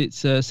price, it's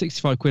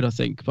 65 quid, I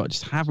think, but I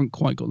just haven't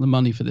quite got the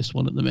money for this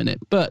one at the minute.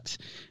 But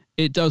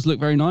it does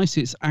look very nice.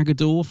 It's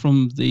Agador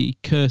from the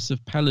Curse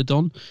of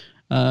Peladon.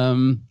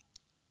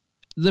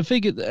 The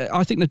figure,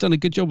 I think they've done a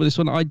good job with this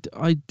one. I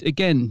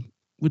again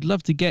would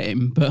love to get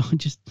him, but I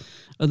just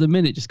at the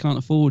minute just can't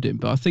afford him.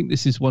 But I think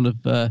this is one of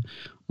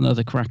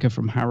another cracker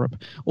from Harrop.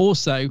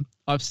 Also,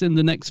 I've seen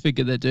the next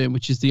figure they're doing,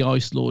 which is the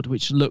Ice Lord,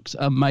 which looks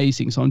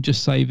amazing. So I'm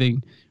just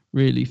saving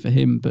really for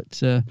him.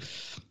 But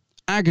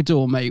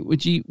Agador, mate,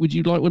 would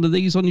you like one of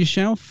these on your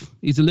shelf?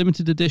 He's a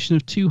limited edition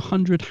of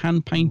 200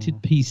 hand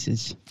painted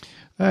pieces.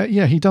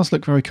 Yeah, he does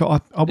look very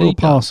cool. I will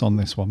pass on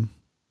this one.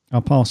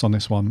 I'll pass on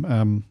this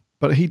one.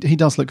 But he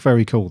does look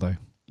very cool though.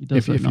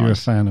 If you're a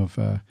fan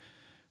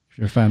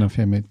of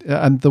him,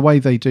 and the way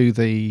they do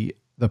the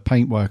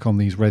paintwork on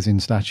these resin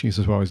statues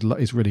as well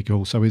is really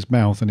cool. So his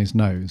mouth and his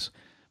nose,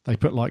 they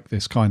put like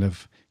this kind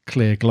of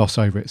clear gloss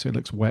over it, so it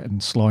looks wet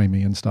and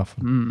slimy and stuff.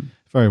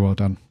 Very well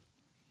done.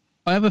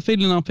 I have a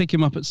feeling I'll pick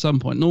him up at some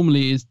point.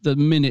 Normally, is the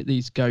minute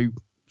these go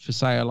for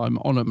sale, I'm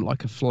on them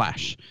like a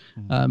flash.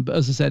 But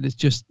as I said, it's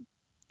just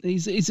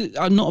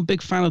I'm not a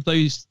big fan of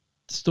those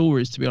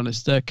stories, to be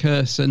honest.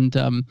 Curse and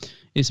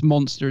it's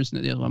Monster, isn't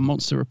it? The other one,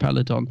 Monster of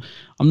Peladon.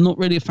 I'm not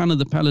really a fan of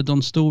the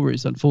Peladon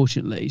stories,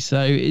 unfortunately.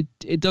 So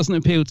it doesn't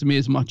appeal to me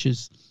as much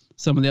as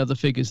some of the other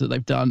figures that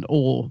they've done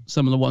or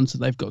some of the ones that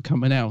they've got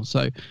coming out.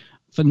 So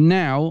for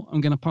now, I'm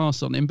going to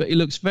pass on him. But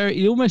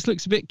he almost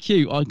looks a bit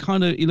cute.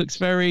 He looks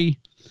very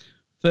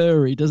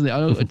furry, doesn't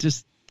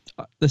it?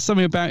 There's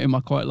something about him I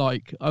quite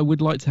like. I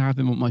would like to have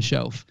him on my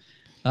shelf.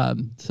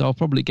 So I'll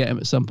probably get him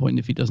at some point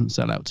if he doesn't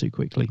sell out too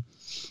quickly.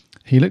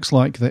 He looks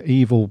like the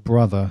evil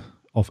brother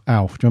of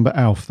Alf. Do you remember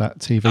Alf, that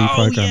TV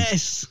program?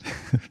 Yes.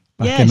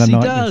 Back in the 90s. He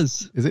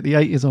does. Is it the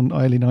 80s or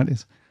early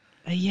 90s?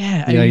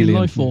 Yeah, Alien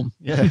Life Form.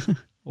 Yeah.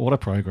 What a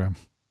program.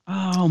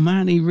 Oh,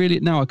 man, he really...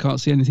 Now I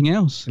can't see anything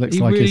else. He looks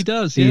he like really his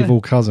does,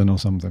 evil cousin or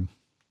something.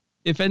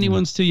 If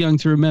anyone's too young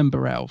to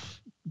remember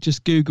Alf,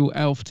 just Google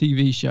Alf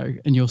TV show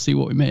and you'll see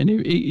what we mean.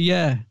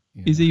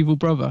 his evil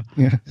brother.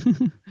 Yeah.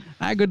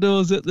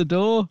 Agador's at the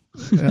door.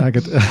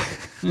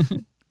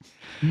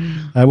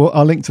 Well,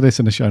 I'll link to this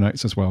in the show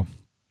notes as well.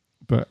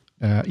 But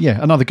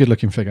another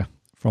good-looking figure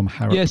from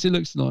Harrop. Yes, it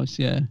looks nice.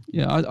 Yeah.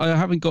 I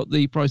haven't got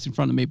the price in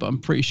front of me, but I'm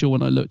pretty sure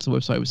when I looked at the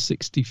website, it was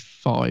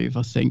 65,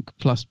 I think,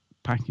 plus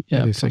packing.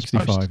 Yeah, it is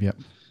 65. Post. Yep.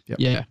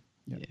 Yeah.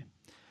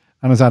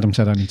 And as Adam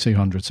said, only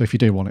 200. So if you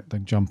do want it,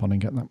 then jump on and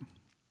get that.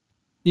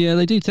 Yeah,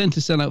 they do tend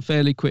to sell out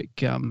fairly quick,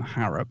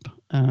 Harrop.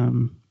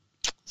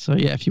 So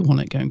yeah, if you want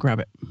it, go and grab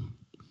it.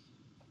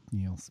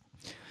 Yes.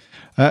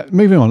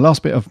 Moving on,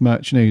 last bit of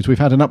merch news. We've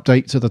had an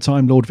update to the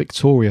Time Lord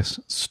Victorious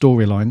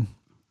storyline.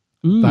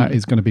 That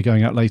is going to be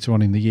going out later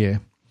on in the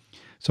year.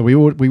 So we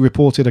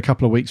reported a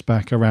couple of weeks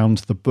back around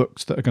the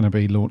books that are going to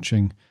be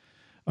launching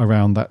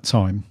around that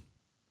time.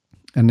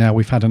 And now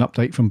we've had an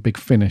update from Big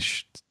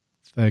Finish.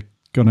 They're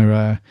going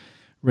to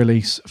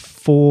release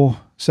 4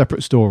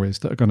 separate stories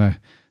that are going to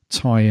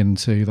tie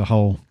into the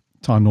whole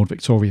Time Lord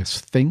Victorious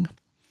thing.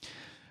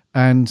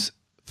 And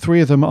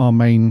 3 of them are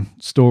main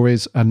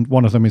stories, and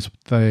one of them is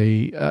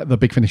the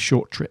Big Finish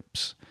short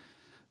trips.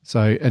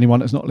 So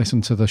anyone that's not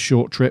listened to the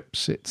short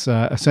trips, it's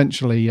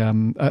essentially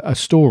a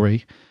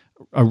story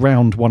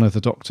around one of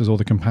the Doctors or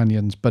the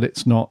companions, but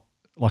it's not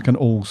like an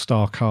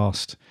all-star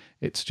cast.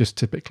 It's just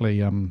typically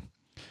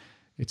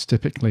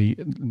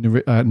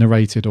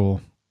narrated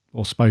or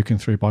spoken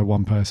through by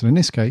one person. In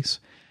this case,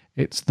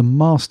 it's the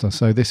Master.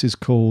 So this is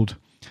called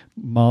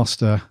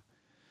Master.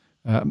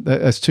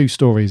 There's 2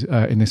 stories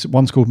in this.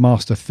 One's called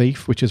Master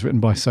Thief, which is written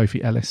by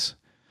Sophie Ellis.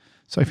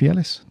 Sophie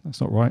Ellis? That's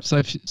not right.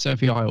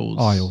 Sophie Isles.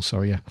 Isles,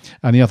 sorry, yeah.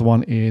 And the other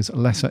one is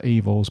Lesser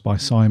Evils by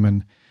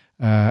Simon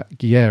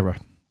Guerra.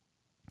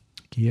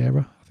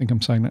 Guerra? I think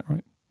I'm saying that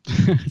right.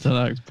 I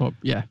don't know.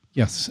 Yeah.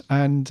 Yes.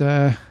 And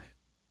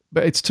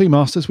but it's 2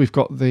 masters. We've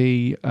got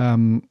the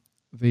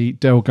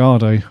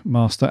Delgado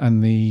Master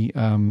and the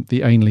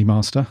Ainley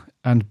Master,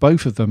 and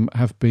both of them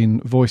have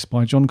been voiced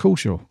by John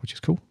Culshaw, which is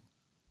cool.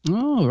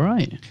 Oh,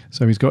 right.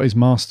 So he's got his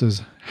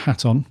master's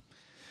hat on.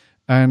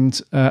 And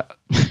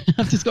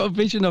I've just got a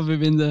vision of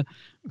him in the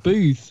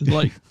booth,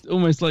 like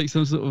almost like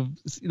some sort of,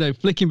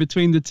 flicking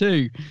between the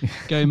 2,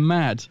 going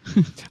mad.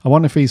 I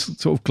wonder if he's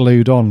sort of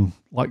glued on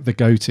like the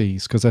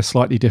goatees, because they're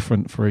slightly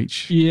different for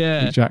each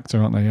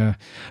actor, aren't they? Yeah.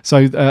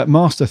 So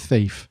Master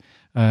Thief,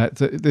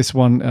 this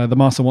one, the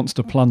Master wants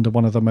to plunder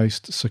one of the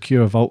most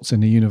secure vaults in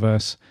the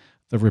universe,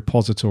 the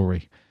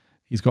repository.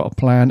 He's got a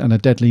plan and a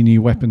deadly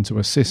new weapon to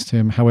assist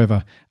him.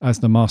 However, as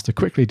the Master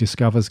quickly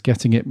discovers,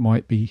 getting it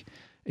might be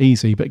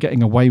easy, but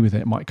getting away with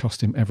it might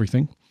cost him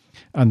everything.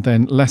 And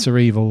then Lesser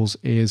Evils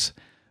is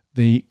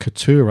the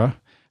Keturah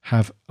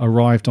have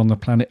arrived on the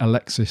planet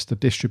Alexis to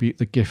distribute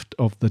the gift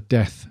of the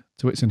death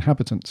to its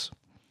inhabitants.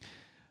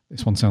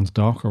 This one sounds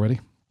dark already.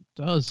 It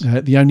does.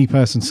 The only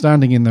person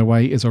standing in their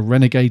way is a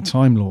renegade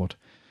Time Lord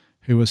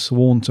who has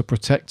sworn to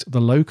protect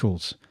the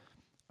locals,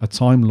 a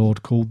Time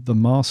Lord called the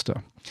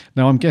Master.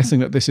 Now, I'm guessing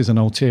that this is an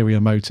ulterior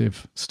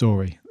motive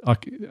story.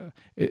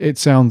 It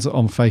sounds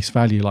on face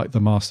value like the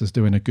Master's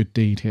doing a good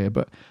deed here,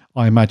 but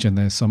I imagine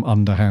there's some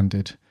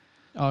underhanded,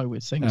 I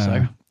would think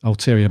so,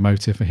 ulterior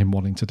motive for him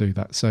wanting to do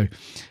that. So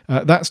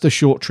that's the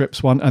short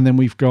trips one. And then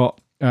we've got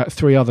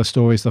 3 other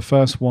stories. The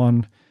first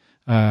one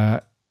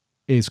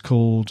is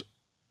called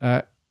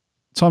Time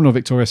Lord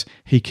Victorious,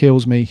 He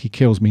Kills Me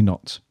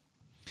Not.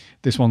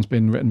 This one's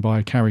been written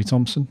by Carrie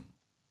Thompson.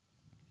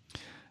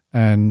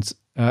 And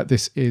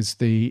this is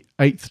the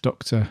 8th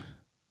Doctor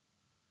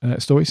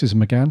story. This is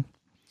McGann.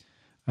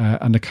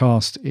 And the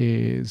cast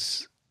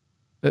is...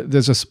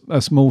 there's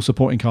a small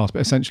supporting cast, but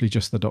essentially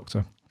just the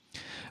Doctor.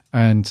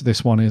 And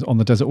this one is on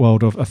the desert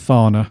world of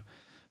Athana.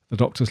 The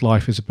Doctor's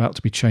life is about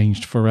to be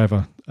changed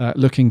forever.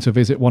 Looking to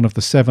visit one of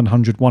the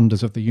 700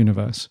 wonders of the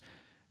universe,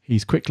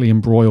 he's quickly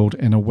embroiled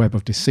in a web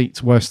of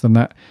deceit. Worse than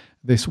that,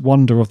 this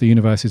wonder of the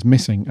universe is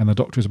missing, and the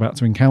Doctor is about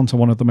to encounter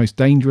one of the most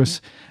dangerous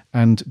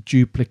and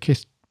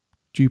duplicitous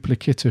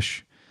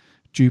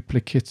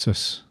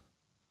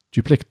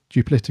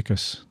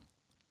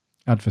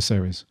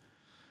adversaries.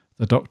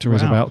 The Doctor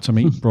is about to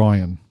meet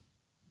Brian.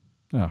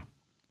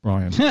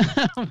 Brian.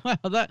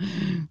 Wow,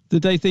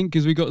 did they think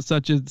because we got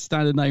such a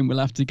standard name, we'll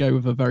have to go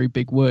with a very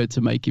big word to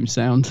make him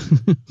sound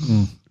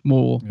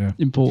more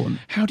important?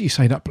 How do you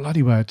say that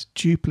bloody word?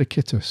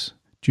 Duplicitous,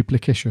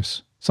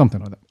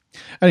 something like that.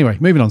 Anyway,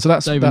 moving on. So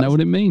that's... Don't even know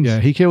what it means. Yeah,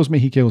 He Kills Me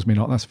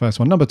Not. That's the first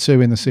one. Number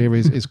 2 in the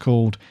series is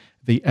called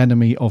The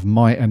Enemy of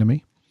My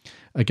Enemy.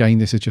 Again,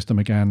 this is just a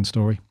McGann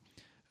story.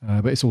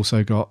 But it's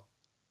also got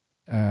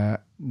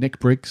Nick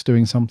Briggs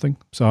doing something.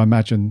 So I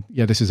imagine,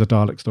 this is a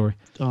Dalek story.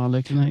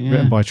 Dalek, yeah.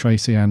 Written by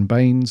Tracy Ann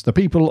Baines. The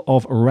people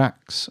of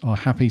Arax are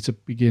happy to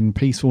begin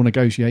peaceful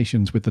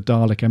negotiations with the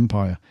Dalek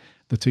Empire.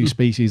 The 2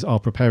 species are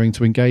preparing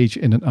to engage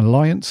in an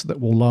alliance that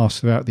will last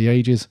throughout the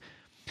ages.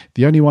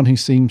 The only one who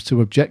seems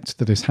to object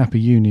to this happy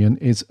union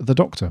is the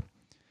Doctor.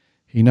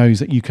 He knows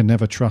that you can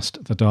never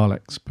trust the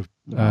Daleks,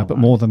 but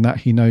more than that,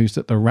 he knows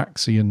that the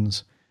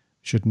Raxians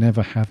should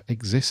never have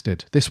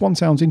existed. This one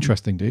sounds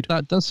interesting, dude.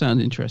 That does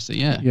sound interesting,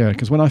 yeah. Yeah,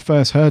 because when I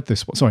first heard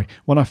this,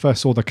 when I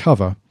first saw the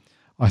cover,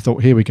 I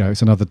thought, here we go,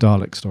 it's another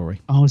Dalek story.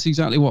 Oh, it's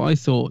exactly what I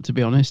thought, to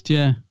be honest.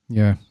 Yeah.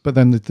 Yeah, but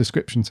then the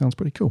description sounds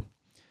pretty cool.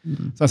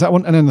 So that's that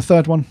one. And then the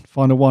third one,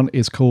 final one,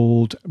 is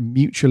called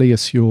Mutually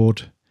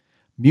Assured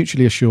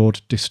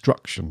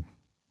Destruction.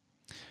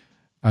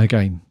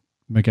 Again,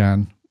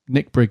 McGann.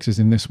 Nick Briggs is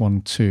in this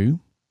one too.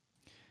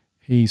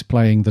 He's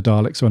playing the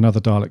Dalek, so another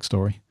Dalek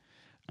story.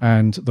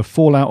 And the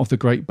fallout of the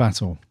Great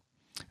Battle.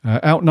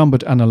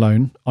 Outnumbered and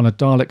alone, on a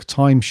Dalek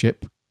time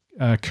ship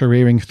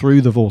careering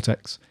through the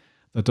vortex,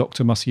 the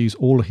Doctor must use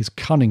all his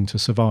cunning to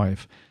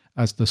survive.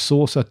 As the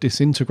saucer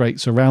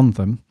disintegrates around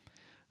them,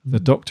 the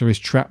Doctor is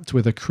trapped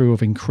with a crew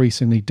of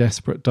increasingly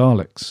desperate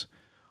Daleks.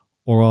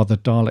 Or are the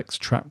Daleks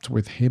trapped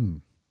with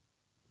him?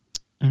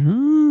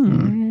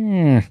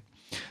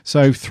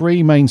 So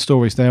 3 main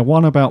stories there.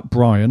 1 about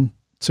Brian,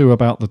 2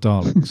 about the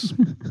Daleks.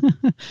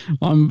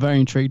 I'm very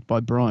intrigued by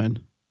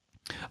Brian.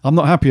 I'm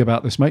not happy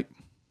about this, mate.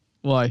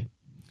 Why?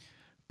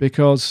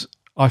 Because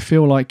I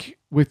feel like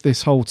with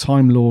this whole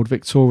Time Lord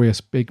victorious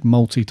big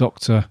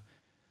multi-Doctor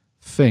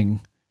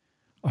thing,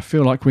 I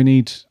feel like we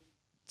need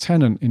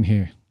Tennant in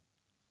here.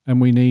 And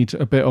we need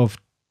a bit of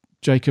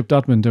Jacob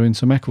Dudman doing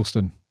some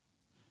Eccleston.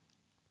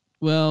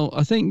 Well,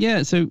 I think,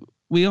 so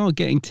we are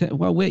getting...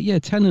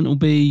 Tennant will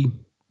be...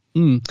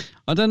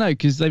 I don't know,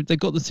 because they've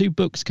got the 2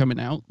 books coming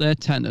out. They're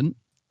Tennant.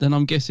 Then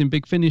I'm guessing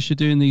Big Finish are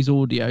doing these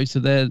audio, so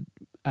they're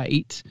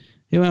 8.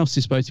 Who else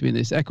is supposed to be in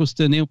this?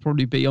 Eccleston, he'll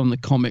probably be on the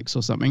comics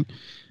or something.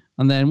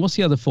 And then what's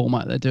the other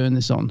format they're doing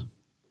this on?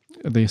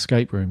 The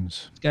escape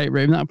rooms. Escape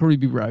room, that'll probably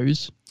be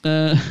Rose.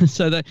 Because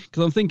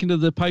I'm thinking of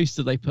the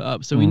poster they put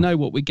up, so we know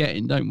what we're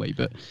getting, don't we?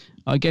 But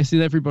I guess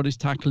everybody's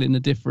tackling a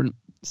different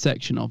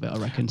section of it, I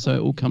reckon. So it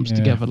all comes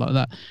together like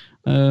that.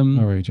 I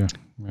read you.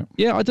 Yep.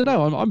 Yeah, I don't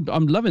know.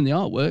 I'm loving the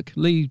artwork.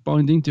 Lee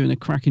Binding doing a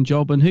cracking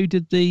job. And who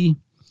did the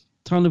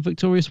Time of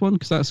Victorious one?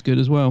 Because that's good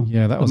as well.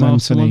 Yeah, that was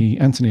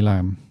Anthony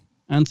Lamb.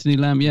 Anthony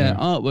Lamb, yeah.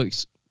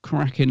 Artwork's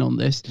cracking on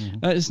this.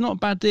 It's not a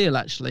bad deal,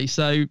 actually.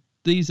 So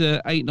these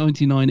are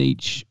 $8.99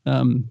 each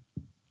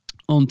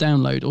on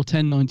download, or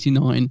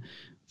 $10.99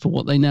 for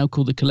what they now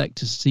call the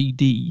collector's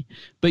CD.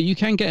 But you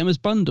can get them as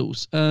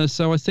bundles.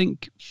 So I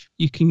think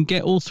you can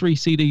get all 3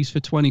 CDs for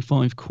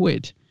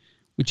 £25,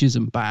 which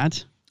isn't bad.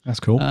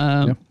 That's cool.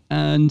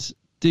 And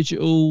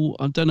digital,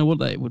 I don't know what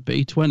that would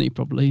be, 20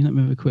 probably. Let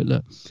me have a quick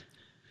look.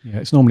 Yeah,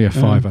 it's normally a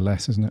 5 or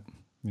less, isn't it?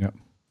 Yeah.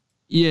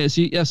 Yeah,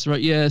 so that's right.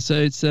 Yeah, so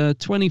it's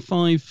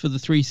 25 for the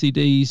 3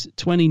 CDs,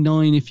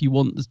 29 if you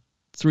want the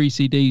 3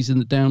 CDs in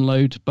the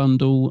download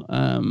bundle,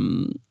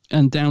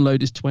 and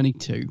download is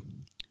 22.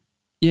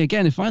 Yeah,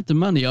 again, if I had the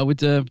money, I would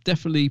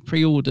definitely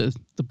pre-order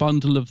the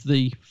bundle of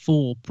the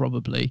 4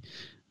 probably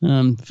for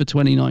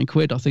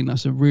 £29. I think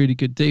that's a really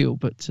good deal,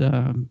 but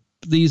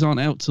these aren't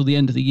out till the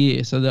end of the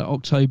year, so they're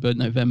October,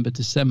 November,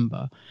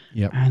 December.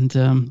 Yeah.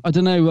 And I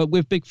don't know,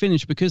 with Big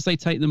Finish, because they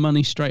take the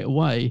money straight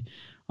away,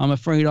 I'm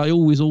afraid I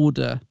always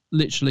order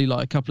literally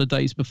like a couple of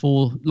days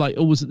before, like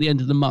always at the end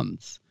of the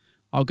month.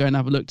 I'll go and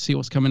have a look to see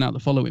what's coming out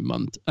the following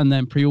month and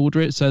then pre-order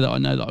it so that I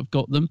know that I've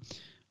got them.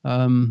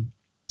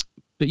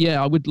 But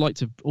yeah, I would like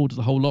to order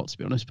the whole lot, to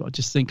be honest, but I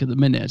just think at the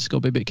minute I just got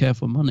to be a bit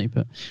careful on money.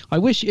 But I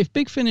wish, if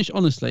Big Finish,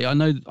 honestly, I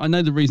know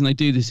the reason they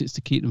do this is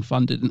to keep them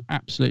funded, and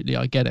absolutely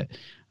I get it.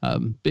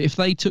 But if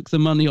they took the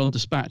money on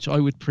dispatch, I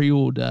would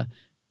pre-order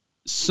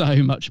so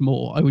much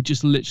more. I would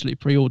just literally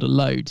pre-order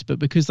loads, but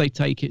because they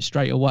take it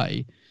straight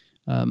away,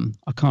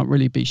 I can't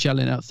really be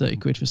shelling out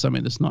 £30 for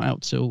something that's not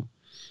out till...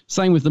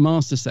 Same with the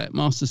Master Set.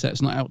 Master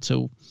Set's not out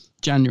till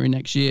January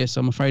next year,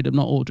 so I'm afraid I'm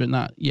not ordering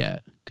that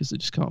yet because I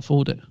just can't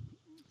afford it.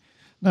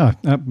 No,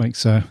 that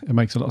makes it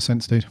makes a lot of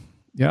sense, dude.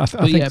 Yeah, I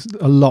think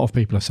a lot of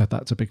people have said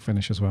that to Big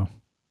Finish as well.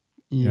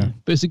 Yeah,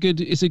 but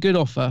it's a good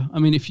offer. I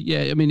mean, it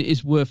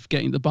is worth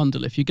getting the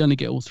bundle. If you're going to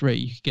get all 3,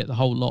 you can get the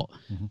whole lot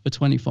for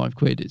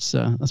 £25. It's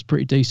that's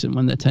pretty decent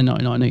when they're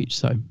 $10.99 each.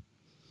 So,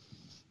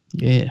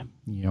 yeah.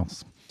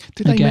 Yes.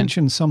 Did they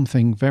mention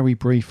something very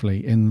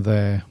briefly in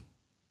their?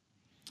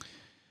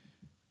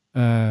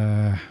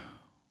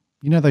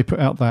 They put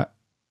out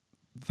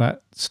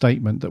that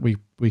statement that we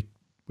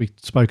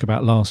spoke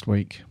about last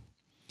week.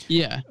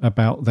 Yeah.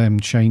 About them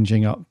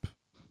changing up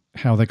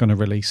how they're going to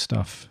release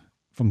stuff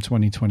from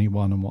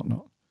 2021 and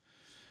whatnot.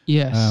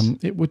 Yes.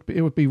 It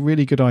would be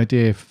really good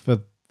idea for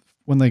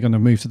when they're going to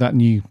move to that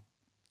new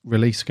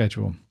release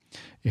schedule,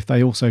 if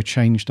they also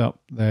changed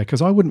up there,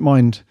 because I wouldn't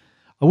mind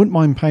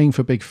paying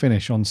for Big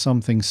Finish on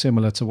something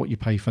similar to what you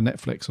pay for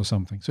Netflix or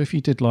something. So if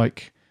you did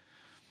like,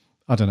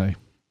 I don't know,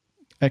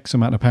 X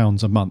amount of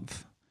pounds a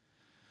month,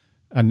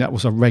 and that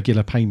was a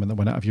regular payment that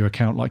went out of your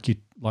account, like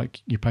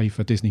you pay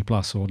for Disney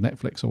Plus or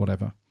Netflix or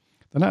whatever,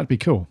 then that'd be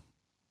cool.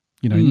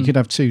 You could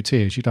have 2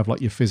 tiers. You'd have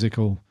like your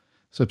physical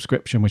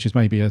subscription, which is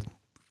maybe a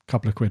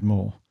couple of quid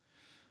more,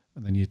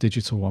 and then your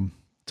digital one.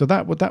 So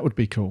that would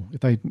be cool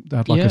if they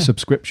had like a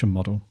subscription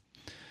model.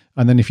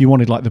 And then if you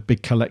wanted like the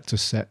big collector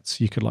sets,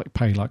 you could like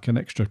pay like a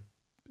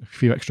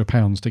few extra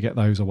pounds to get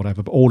those or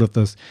whatever. But all of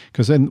those,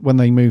 because then when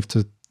they move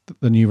to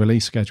the new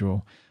release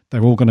schedule,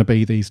 they're all going to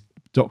be these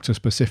Doctor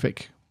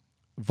specific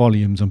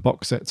volumes and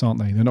box sets, aren't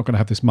they? They're not going to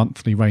have this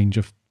monthly range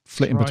of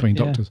flitting right, between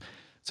yeah. doctors.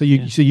 So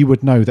you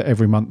would know that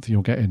every month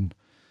you're getting,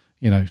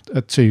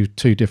 two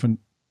different,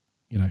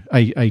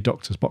 a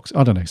doctor's box.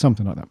 I don't know,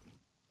 something like that.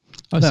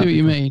 I see what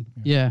you mean.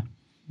 Yeah.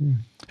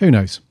 Who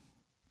knows?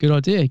 Good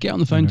idea. Get on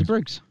the phone to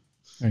Briggs.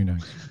 Who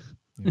knows?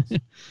 Yes.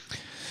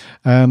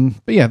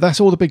 But yeah, that's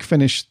all the Big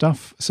Finish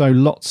stuff. So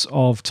lots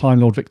of Time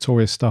Lord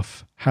Victorious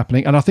stuff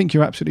happening. And I think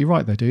you're absolutely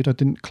right there, dude. I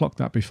didn't clock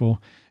that before.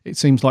 It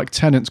seems like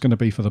Tennant's going to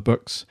be for the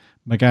books.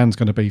 McGann's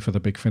going to be for the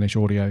Big Finish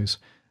audios.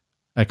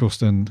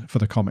 Eccleston for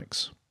the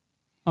comics.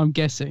 I'm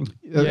guessing.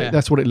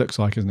 That's what it looks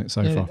like, isn't it,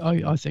 so far?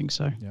 I think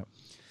so. Yeah.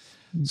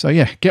 So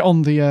yeah, get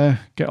on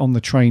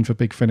the train for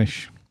Big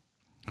Finish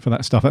for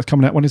that stuff. That's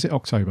coming out. When is it?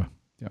 October.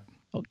 Yeah.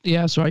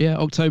 Yeah, that's right. Yeah,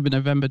 October,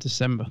 November,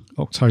 December.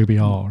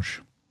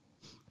 Octoberage.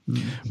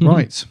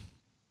 Right.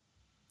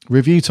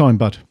 Review time,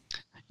 bud.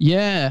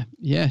 Yeah.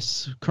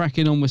 Yes.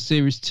 Cracking on with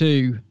series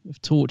 2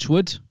 of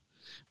Torchwood,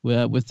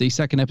 with the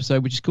second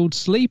episode, which is called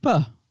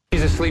Sleeper.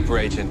 He's a sleeper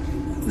agent.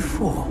 Who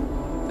for?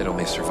 They're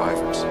only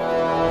survivors.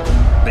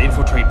 They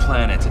infiltrate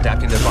planets,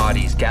 adapting their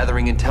bodies,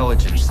 gathering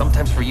intelligence,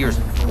 sometimes for years,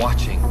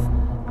 watching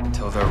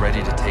until they're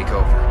ready to take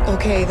over.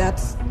 Okay,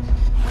 that's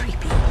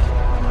creepy.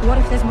 What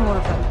if there's more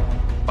of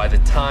them? By the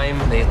time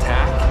they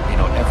attack, they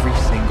know every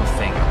single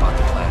thing about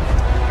the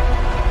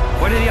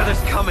planet. When are the others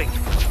coming?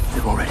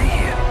 They're already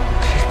here.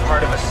 She's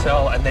part of a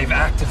cell and they've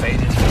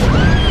activated.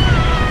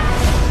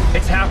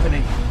 It's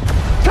happening.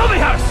 Tell me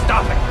how to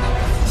stop it!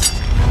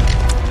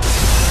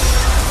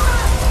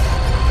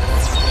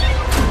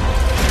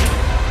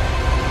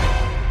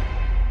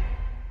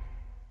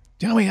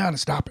 Tell me how to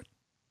stop it.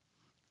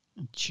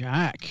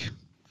 Jack.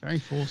 Very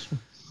forceful.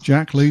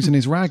 Jack losing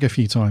his rag a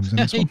few times in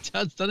this one. He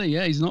does, doesn't he?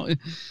 Yeah, he's not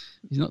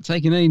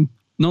taking any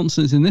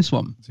nonsense in this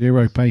one.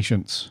 Zero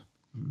patience.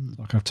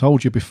 Like I've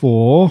told you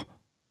before.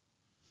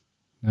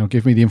 Now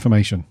give me the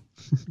information.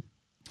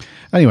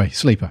 Anyway,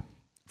 Sleeper.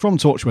 From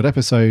Torchwood,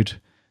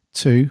 episode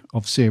 2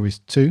 of series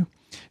 2.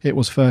 It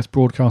was first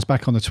broadcast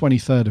back on the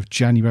 23rd of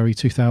January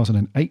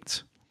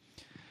 2008.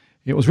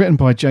 It was written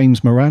by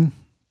James Moran,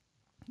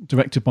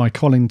 directed by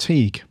Colin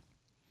Teague.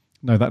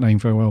 Know that name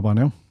very well by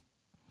now.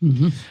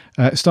 Mm-hmm.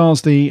 It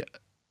stars the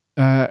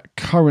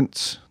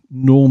current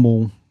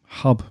normal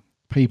hub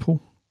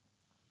people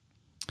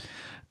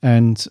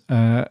and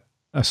a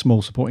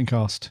small supporting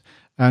cast.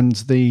 And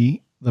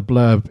the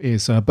blurb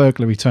is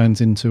burglary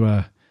turns into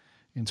a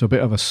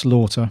bit of a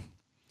slaughter,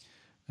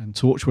 and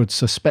Torchwood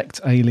suspect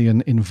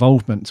alien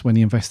involvement when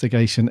the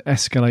investigation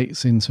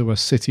escalates into a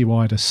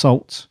citywide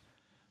assault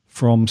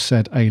from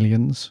said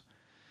aliens.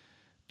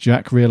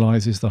 Jack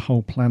realises the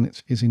whole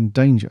planet is in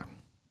danger.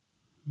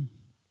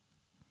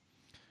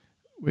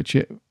 Which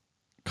it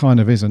kind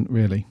of isn't,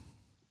 really.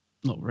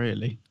 Not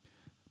really.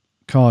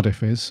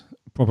 Cardiff is.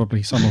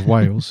 Probably some of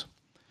Wales.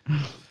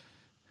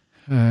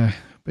 But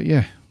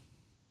yeah.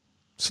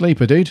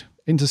 Sleeper, dude.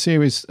 Into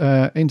series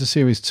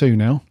 2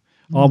 now.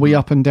 Are we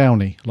up and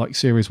downy like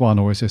series 1,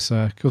 or is this...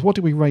 Because what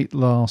did we rate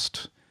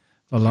last?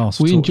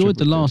 We enjoyed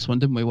the last one,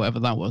 didn't we? Whatever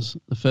that was.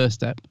 The first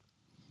step.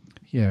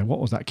 Yeah, what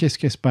was that? Kiss,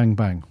 Kiss, Bang,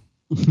 Bang.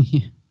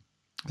 Yeah.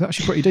 It's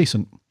actually pretty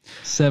decent.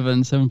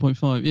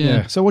 7.5,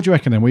 yeah. So what do you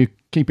reckon then? Were you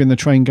keeping the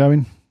train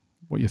going?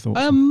 What are your thoughts?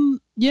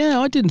 Yeah,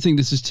 I didn't think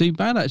this was too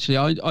bad, actually.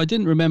 I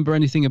didn't remember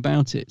anything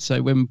about it.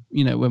 So when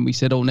we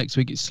said, next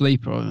week it's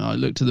Sleeper, I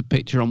looked at the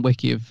picture on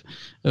Wiki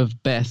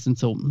of Beth and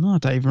thought, I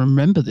don't even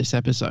remember this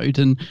episode.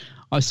 And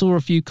I saw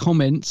a few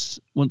comments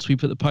once we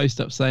put the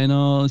post up saying,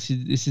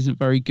 this isn't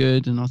very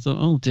good. And I thought,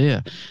 oh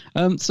dear.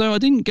 So I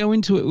didn't go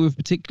into it with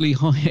particularly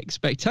high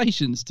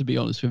expectations, to be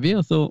honest with you.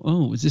 I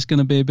thought, is this going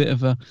to be a bit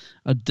of a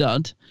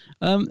dud?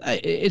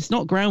 It's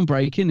not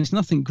groundbreaking. It's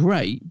nothing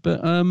great,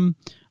 but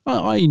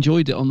I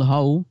enjoyed it on the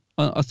whole.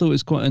 I thought it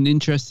was quite an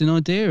interesting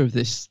idea of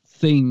this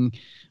thing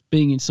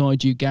being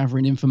inside you,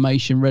 gathering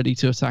information, ready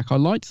to attack. I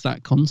liked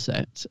that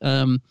concept.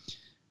 And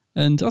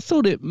I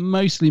thought it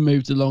mostly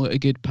moved along at a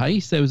good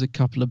pace. There was a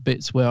couple of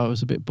bits where I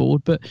was a bit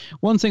bored. But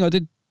one thing I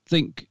did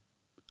think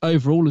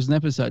overall as an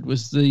episode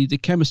was the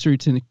chemistry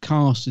between the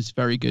cast is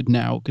very good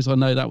now, because I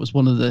know that was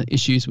one of the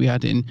issues we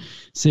had in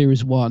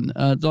series 1.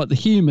 Like the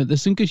humour,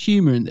 there's some good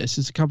humour in this.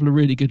 There's a couple of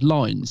really good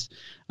lines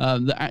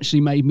that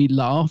actually made me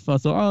laugh. I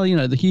thought,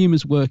 the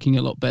humour's working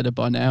a lot better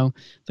by now.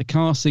 The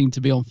cast seemed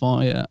to be on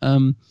fire.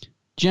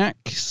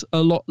 Jack's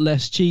a lot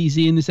less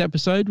cheesy in this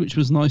episode, which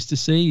was nice to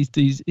see.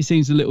 He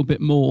seems a little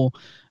bit more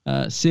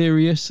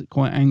serious,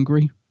 quite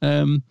angry.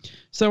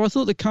 So I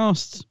thought the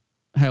cast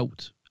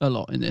helped a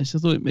lot in this. I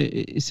thought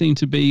it seemed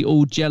to be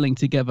all gelling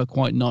together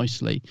quite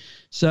nicely.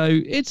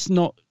 So it's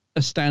not a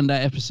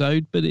standout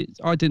episode, but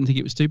I didn't think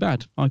it was too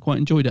bad. I quite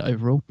enjoyed it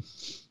overall.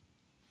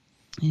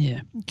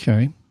 Yeah.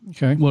 Okay.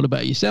 What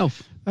about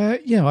yourself?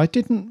 Yeah, I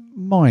didn't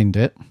mind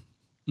it.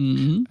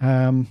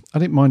 Mm-hmm. I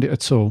didn't mind it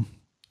at all.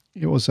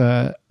 It was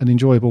an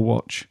enjoyable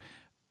watch.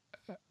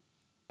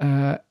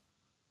 I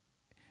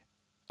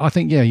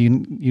think, yeah, you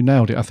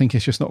nailed it. I think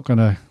it's just not going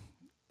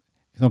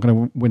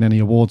to win any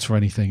awards for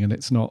anything, and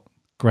it's not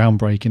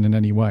groundbreaking in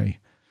any way.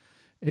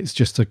 It's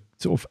just a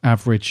sort of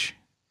average,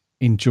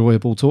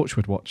 enjoyable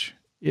Torchwood watch.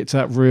 It's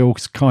that real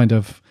kind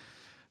of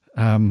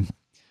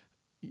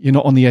You're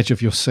not on the edge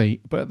of your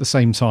seat, but at the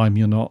same time,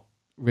 you're not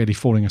really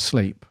falling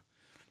asleep.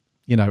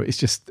 You know, it's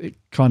just, it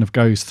kind of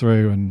goes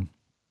through and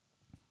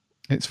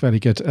it's fairly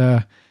good.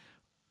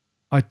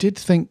 I did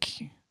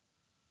think,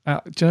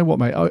 do you know what,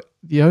 mate?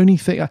 The only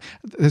thing,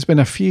 there's been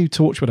a few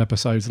Torchwood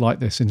episodes like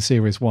this in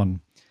series 1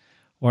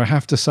 where I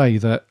have to say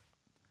that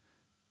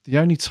the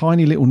only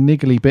tiny little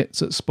niggly bits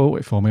that spoil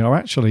it for me are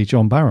actually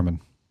John Barrowman.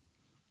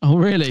 Oh,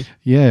 really?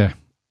 Yeah.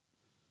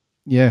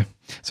 Yeah.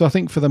 So I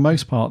think for the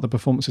most part, the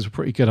performances were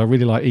pretty good. I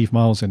really like Eve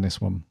Miles in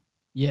this one.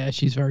 Yeah,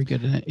 she's very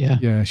good in it. Yeah.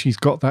 Yeah, she's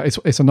got that.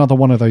 It's another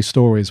one of those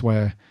stories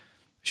where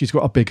she's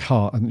got a big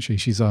heart, hasn't she?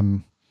 She's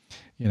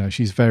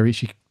she's very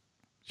she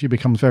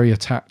becomes very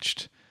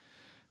attached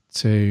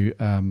to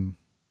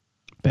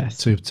Beth.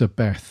 To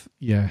Beth,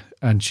 yeah,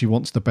 and she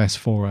wants the best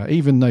for her,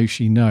 even though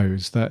she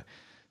knows that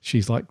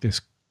she's like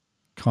this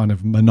kind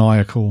of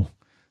maniacal,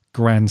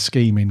 grand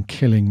scheming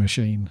killing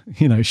machine.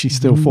 You know, she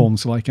still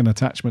forms like an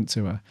attachment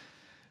to her.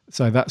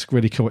 So that's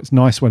really cool. It's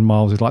nice when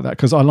Miles is like that,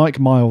 because I like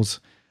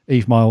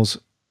Eve Miles,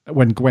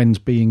 when Gwen's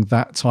being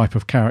that type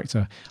of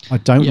character. I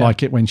don't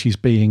like it when she's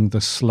being the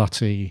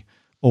slutty,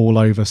 all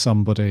over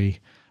somebody.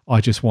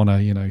 I just want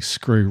to,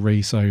 screw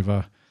Reese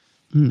over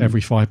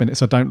every 5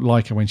 minutes. I don't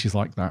like her when she's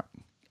like that.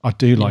 I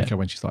do like her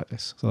when she's like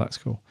this. So that's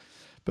cool.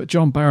 But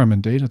John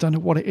Barrowman, dude, I don't know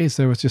what it is.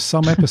 There was just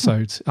some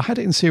episodes. I had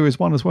it in series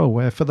 1 as well,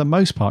 where for the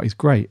most part he's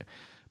great.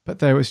 But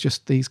there was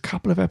just these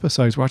couple of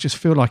episodes where I just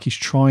feel like he's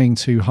trying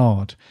too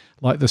hard.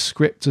 Like the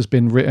script has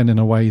been written in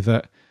a way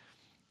that,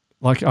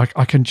 like,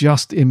 I can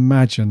just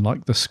imagine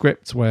like the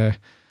script where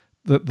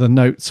the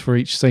notes for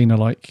each scene are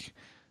like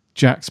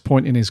Jack's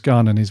pointing his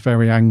gun and is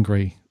very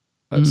angry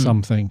at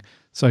something.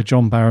 So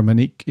John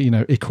Barrowman,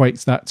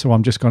 equates that to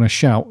I'm just going to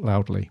shout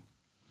loudly.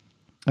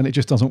 And it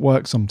just doesn't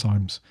work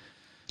sometimes.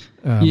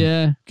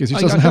 Because it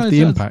doesn't have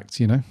the impact,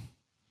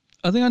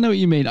 I think I know what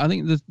you mean. I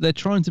think they're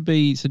trying to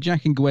be, so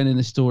Jack and Gwen in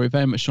this story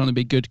very much trying to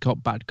be good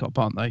cop, bad cop,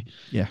 aren't they?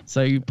 Yeah.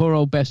 So poor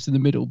old Bess in the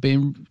middle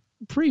being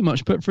pretty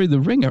much put through the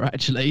ringer,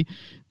 actually.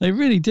 They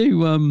really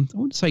do, I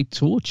wouldn't say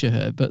torture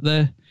her, but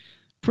they're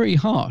pretty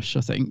harsh,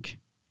 I think,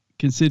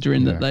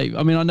 considering that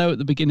I know at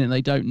the beginning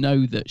they don't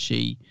know that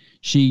she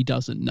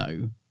doesn't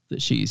know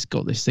that she's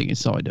got this thing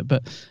inside her,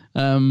 but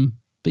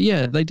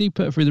yeah, they do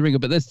put her through the ringer,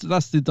 but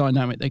that's the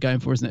dynamic they're going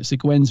for, isn't it? So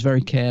Gwen's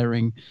very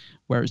caring,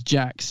 whereas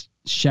Jack's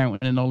shouting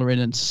and hollering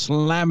and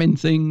slamming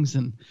things.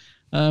 And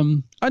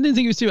I didn't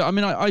think it was too,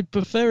 I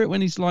prefer it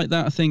when he's like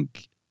that, I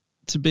think,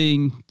 to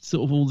being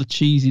sort of all the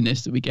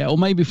cheesiness that we get, or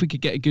maybe if we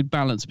could get a good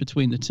balance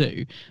between the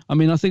two.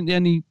 I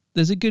think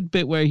there's a good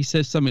bit where he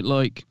says something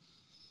like,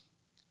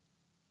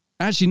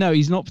 actually, no,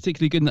 he's not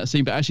particularly good in that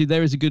scene, but actually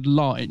there is a good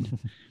line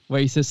where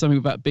he says something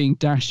about being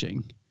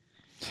dashing.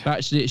 But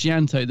actually, it's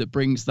Yanto that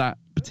brings that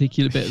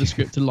particular bit of the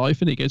script to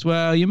life, and he goes,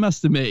 well, you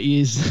must admit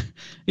he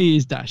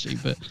is dashing.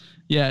 But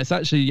yeah, it's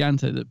actually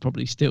Yanto that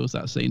probably steals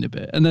that scene a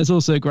bit. And there's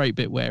also a great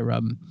bit where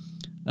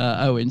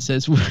Owen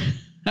says,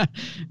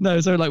 no,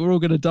 so like we're all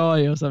going to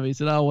die or something. He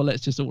said, oh, well,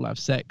 let's just all have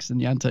sex.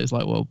 And Yanto's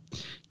like, well,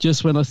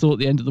 just when I thought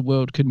the end of the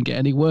world couldn't get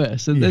any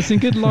worse. And there's some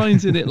good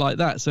lines in it like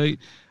that. So,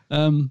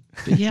 but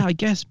yeah, I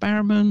guess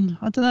Barrowman,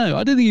 I don't know.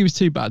 I don't think he was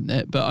too bad in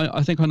it, but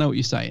I think I know what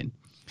you're saying.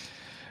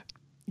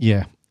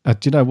 Yeah. Do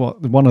you know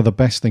what? One of the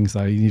best things,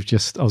 though,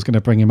 I was going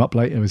to bring him up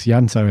later, was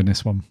Yanto in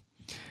this one.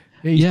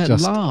 He's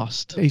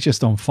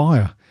just on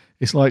fire.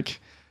 It's like,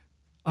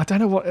 I don't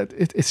know what,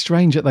 it's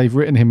strange that they've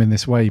written him in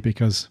this way,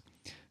 because,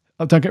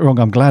 don't get me wrong,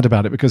 I'm glad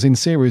about it, because in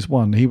series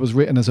 1, he was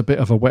written as a bit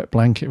of a wet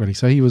blanket, really.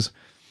 So he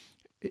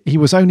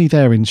was only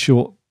there in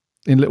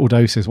little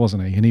doses,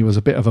 wasn't he? And he was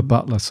a bit of a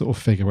butler sort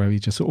of figure, where he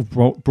just sort of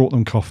brought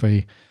them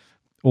coffee,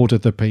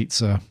 ordered the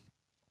pizza.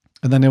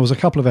 And then there was a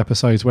couple of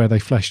episodes where they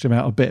fleshed him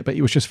out a bit, but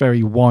he was just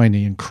very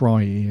whiny and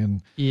cryy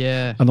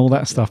and all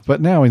that stuff.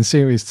 But now in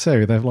series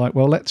 2, they're like,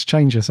 well, let's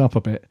change this up a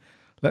bit.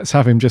 Let's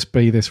have him just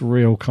be this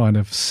real kind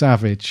of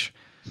savage,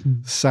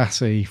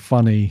 sassy,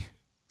 funny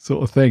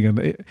sort of thing.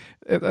 And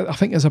I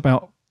think there's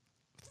about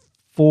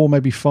 4,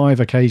 maybe 5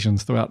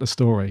 occasions throughout the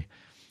story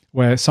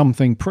where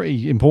something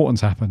pretty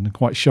important's happened and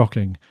quite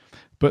shocking.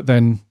 But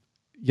then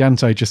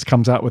Yanto just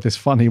comes out with this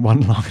funny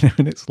one-liner,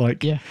 and it's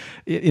like,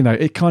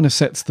 it kind of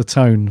sets the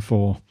tone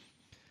for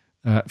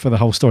the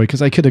whole story, because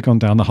they could have gone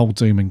down the whole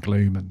doom and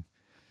gloom and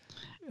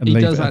he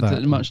leave does it at add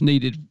that. much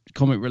needed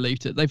comic relief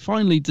to it. They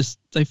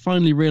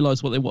finally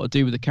realised what they want to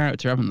do with the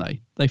character, haven't they?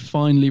 They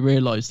finally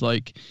realised,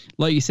 like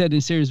you said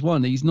in series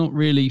 1, he's not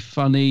really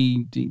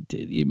funny.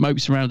 He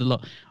mopes around a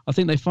lot. I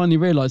think they finally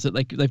realised that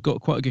they've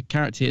got quite a good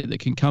character here that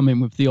can come in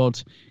with the odd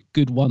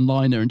good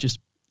one-liner and just,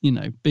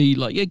 be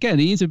like, again,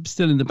 he is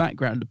still in the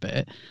background a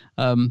bit.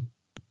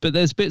 But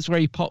there's bits where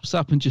he pops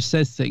up and just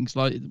says things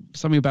like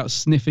something about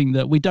sniffing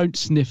we don't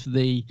sniff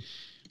the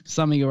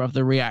something or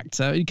other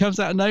reactor. He comes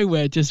out of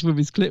nowhere just with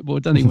his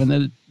clipboard, doesn't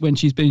he, when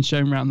she's being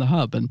shown around the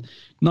hub, and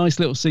nice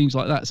little scenes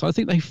like that. So I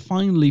think they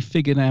finally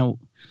figured out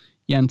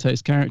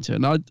Yanto's character.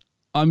 And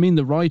I mean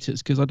the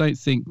writers, because I don't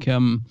think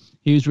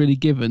he was really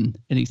given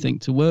anything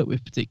to work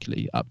with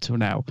particularly up till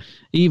now,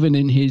 even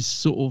in his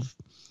sort of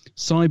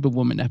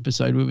Cyberwoman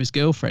episode with his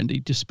girlfriend. He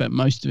just spent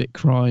most of it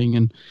crying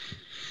and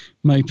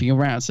moping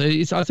around. So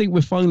I think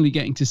we're finally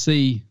getting to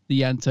see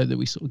the Yanto that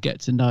we sort of get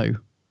to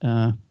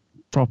know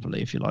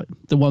properly, if you like,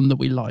 the one that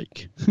we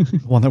like.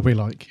 The one that we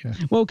like, yeah.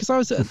 Well,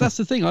 because that's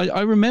the thing.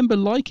 I remember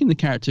liking the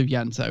character of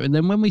Yanto, and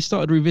then when we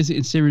started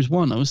revisiting series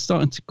 1, I was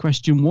starting to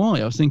question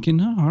why. I was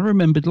thinking, I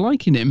remembered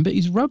liking him, but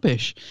he's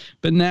rubbish.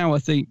 But now I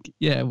think,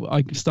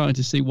 I'm starting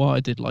to see why I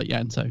did like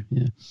Yanto.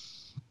 Yeah.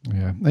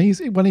 Yeah.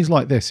 When he's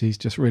like this, he's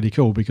just really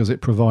cool because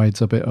it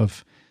provides a bit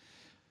of,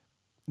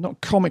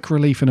 not comic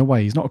relief in a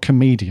way. He's not a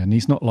comedian.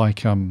 He's not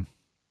like,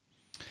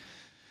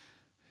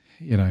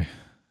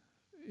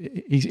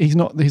 he's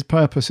not, his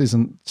purpose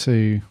isn't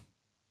to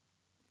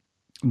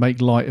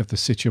make light of the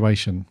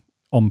situation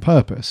on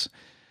purpose.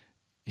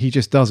 He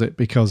just does it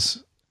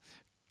because,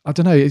 I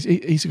don't know,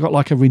 he's got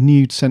like a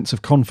renewed sense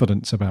of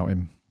confidence about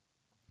him.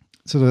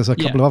 So there's a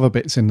couple of other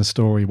bits in the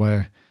story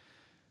where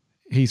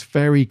he's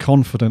very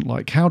confident,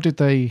 like, how did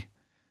they,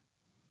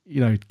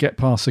 get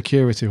past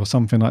security or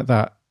something like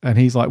that? And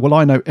he's like, well,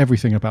 I know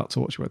everything about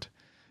Torchwood.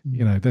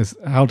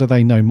 How do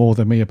they know more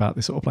than me about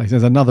this sort of place?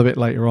 There's another bit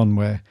later on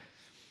where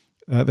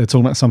they're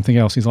talking about something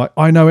else. He's like,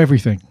 I know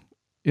everything.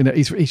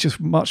 He's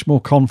just much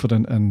more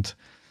confident, and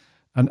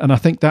I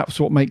think that's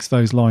what makes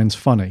those lines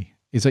funny.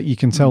 Is that you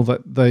can tell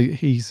that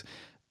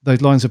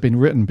those lines have been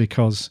written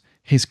because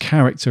his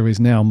character is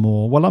now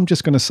more, well, I'm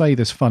just going to say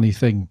this funny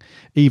thing,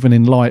 even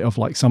in light of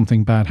like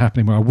something bad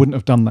happening where I wouldn't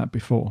have done that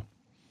before.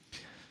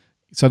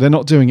 So they're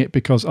not doing it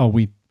because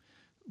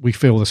we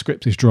feel the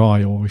script is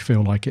dry or we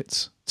feel like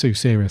it's too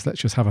serious.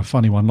 Let's just have a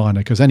funny one-liner,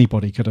 because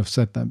anybody could have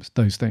said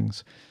those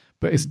things.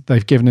 But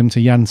they've given him to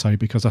Yanto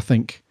because I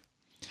think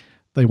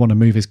they want to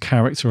move his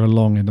character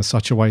along in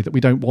such a way that we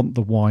don't want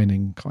the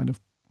whining kind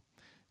of,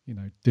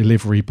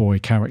 delivery boy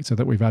character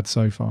that we've had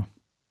so far.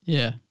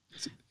 Yeah.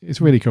 It's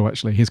really cool,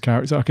 actually, his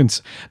character.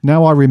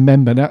 Now I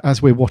remember,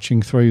 as we're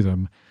watching through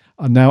them,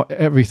 and now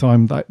every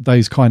time that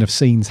those kind of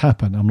scenes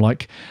happen, I'm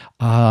like,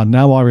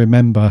 now I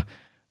remember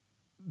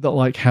that,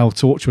 like, how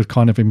Torchwood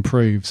kind of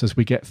improves as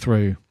we get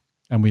through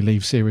and we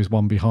leave series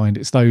 1 behind.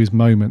 It's those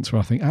moments where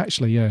I think,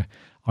 actually, yeah,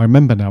 I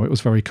remember now. It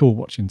was very cool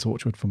watching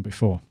Torchwood from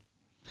before.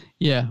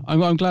 Yeah,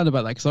 I'm glad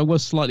about that, because I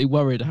was slightly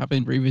worried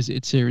having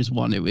revisited series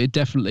 1. It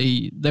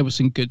definitely, there was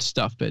some good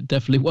stuff, but it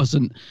definitely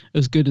wasn't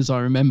as good as I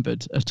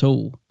remembered at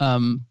all.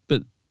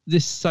 But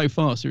this so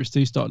far, series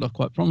 2 started off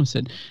quite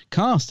promising.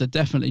 Cast are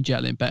definitely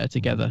gelling better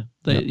together.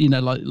 They,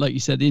 like you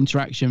said, the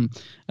interaction,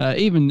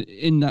 even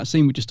in that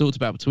scene we just talked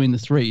about between the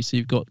three. So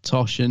you've got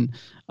Tosh and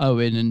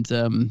Owen and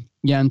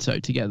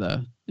Yanto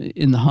together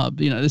in the hub.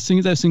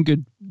 There's some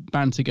good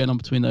banter going on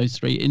between those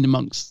three in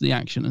amongst the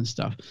action and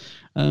stuff.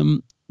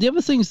 The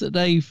other things that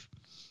they've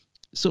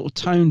sort of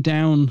toned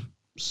down,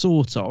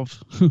 sort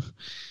of,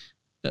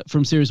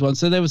 from series 1.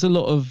 So there was a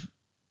lot of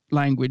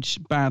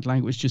bad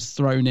language just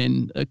thrown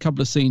in. A couple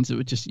of scenes that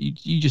were just,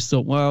 you just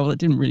thought, well, it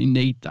didn't really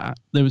need that.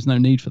 There was no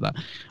need for that.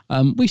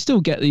 We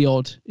still get the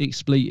odd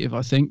expletive,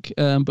 I think,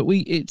 but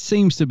it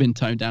seems to have been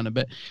toned down a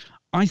bit.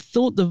 I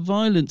thought the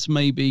violence,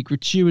 maybe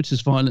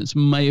gratuitous violence,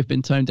 may have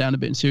been toned down a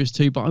bit in series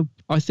 2, but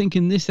I think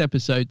in this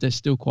episode there's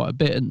still quite a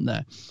bit in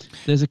there.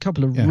 There's a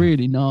couple of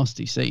really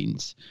nasty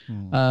scenes.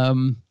 Are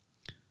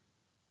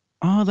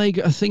they?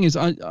 The thing is,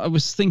 I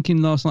was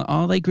thinking last night,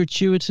 are they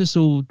gratuitous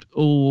or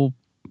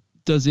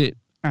does it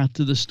add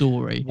to the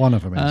story? One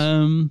of them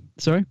is.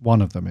 Sorry?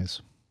 One of them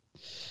is.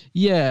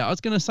 Yeah, I was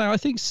going to say, I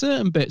think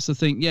certain bits,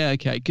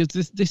 okay,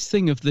 because this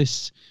thing of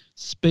this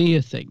spear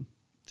thing,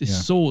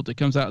 this sword that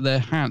comes out of their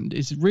hand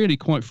is really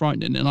quite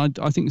frightening, and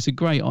I think it's a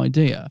great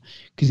idea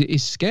because it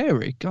is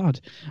scary. God,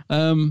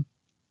 but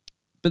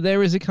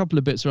there is a couple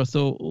of bits where I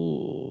thought,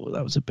 oh,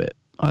 that was a bit,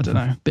 I don't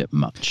know, a bit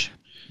much.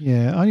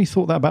 Yeah, I only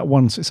thought that about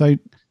once. So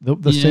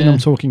the scene I'm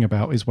talking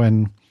about is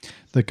when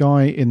the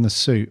guy in the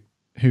suit,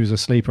 who's a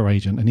sleeper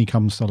agent, and he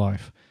comes to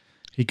life.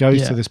 He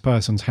goes to this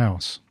person's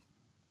house,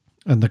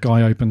 and the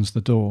guy opens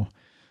the door,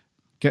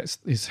 gets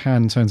his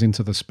hand turns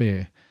into the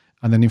spear,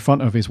 and then in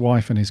front of his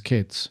wife and his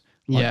kids,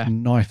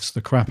 knifes the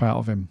crap out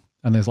of him,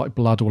 and there's like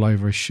blood all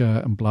over his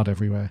shirt and blood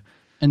everywhere.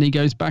 And he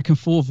goes back and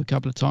forth a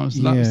couple of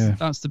times.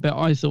 That's the bit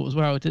I thought as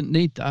well. I didn't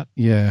need that.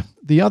 Yeah.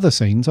 The other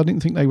scenes, I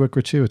didn't think they were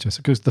gratuitous,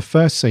 because the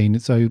first scene,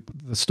 so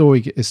the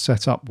story is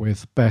set up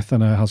with Beth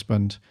and her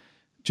husband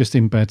just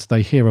in bed.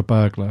 They hear a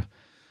burglar.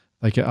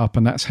 They get up,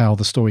 and that's how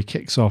the story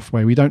kicks off,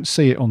 where we don't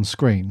see it on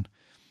screen.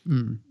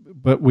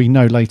 But we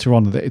know later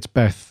on that it's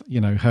Beth,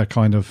 her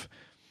kind of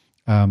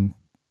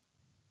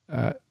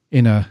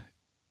inner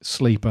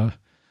sleeper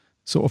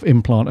sort of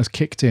implant has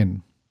kicked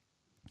in.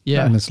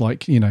 Yeah. And it's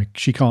like,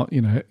 she can't,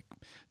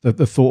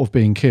 the thought of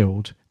being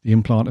killed, the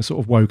implant has sort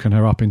of woken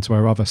her up into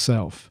her other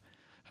self,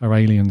 her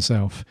alien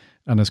self,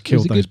 and has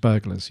killed those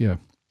burglars. Yeah.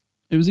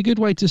 It was a good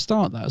way to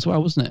start that as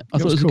well, wasn't it? I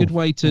thought it was a good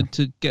way to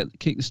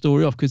kick the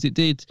story off, because it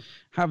did,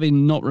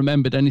 having not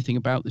remembered anything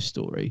about this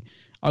story,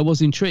 I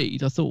was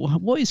intrigued. I thought, well,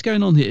 what is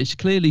going on here?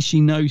 Clearly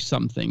she knows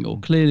something, or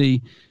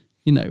clearly,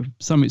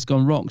 something's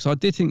gone wrong. So I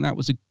did think that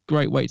was a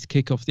great way to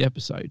kick off the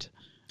episode.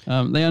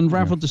 They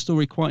unravelled the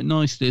story quite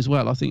nicely as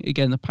well. I think,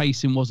 again, the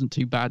pacing wasn't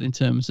too bad in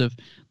terms of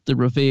the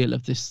reveal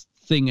of this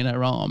thing in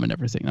her arm and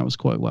everything. That was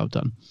quite well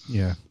done.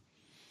 Yeah.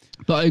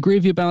 But I agree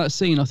with you about that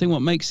scene. I think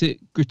what makes it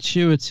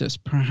gratuitous,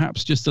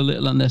 perhaps just a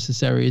little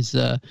unnecessary, is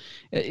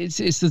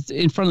it's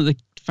in front of the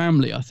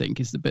family, I think,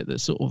 is the bit that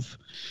sort of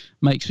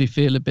makes me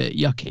feel a bit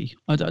yucky.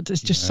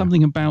 There's just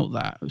something about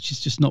that which is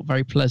just not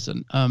very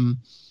pleasant.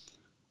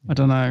 I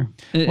don't know.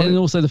 And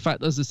also the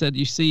fact, as I said,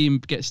 you see him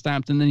get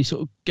stabbed and then he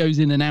sort of goes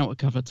in and out a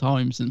couple of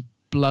times and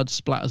blood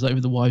splatters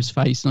over the wife's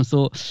face. And I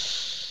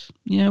thought,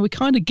 we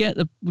kind of get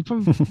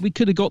we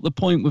could have got the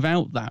point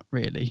without that,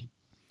 really.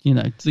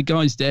 The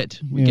guy's dead.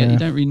 You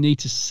don't really need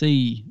to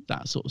see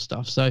that sort of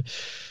stuff. So,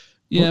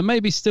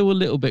 maybe still a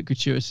little bit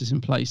gratuitous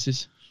in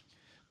places.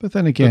 But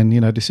then again,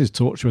 this is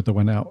Torchwood that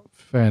went out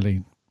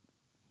fairly,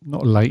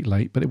 not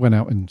late, but it went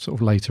out in sort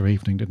of later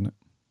evening, didn't it?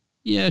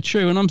 Yeah,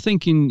 true. And I'm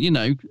thinking,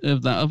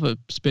 of that other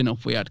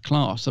spin-off we had,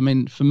 Class. I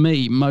mean, for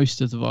me, most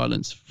of the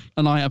violence,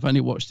 and I have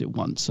only watched it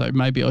once, so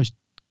maybe I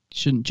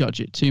shouldn't judge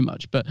it too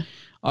much, but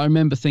I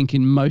remember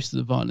thinking most of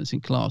the violence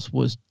in Class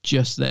was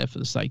just there for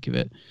the sake of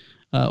it.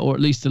 Or at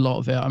least a lot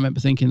of it. I remember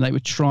thinking they were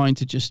trying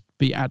to just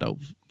be adult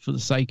for the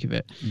sake of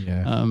it.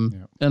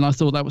 And I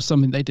thought that was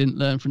something they didn't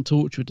learn from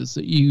Torchwood, is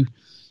that you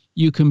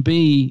can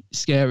be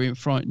scary and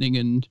frightening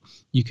and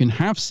you can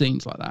have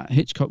scenes like that.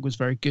 Hitchcock was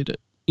very good at,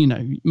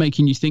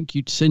 making you think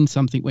you'd seen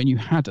something when you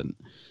hadn't,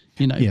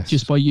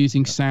 just by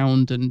using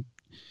sound and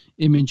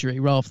imagery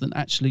rather than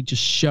actually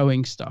just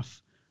showing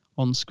stuff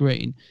on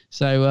screen.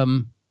 So,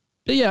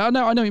 but yeah, I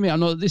know what you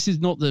mean. This is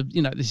not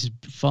this is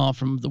far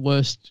from the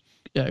worst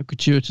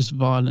gratuitous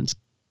violence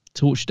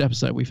Tortured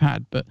episode we've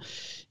had, but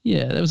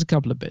there was a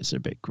couple of bits that are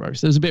a bit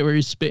gross. There's a bit where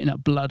he's spitting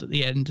up blood at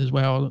the end as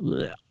well.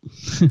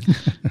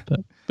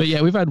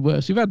 but we've had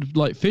worse. We've had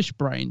like fish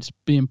brains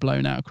being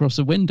blown out across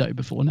a window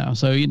before now,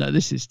 so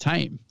this is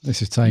tame.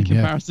 This is tame in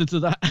comparison to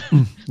that.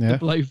 The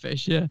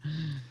blowfish.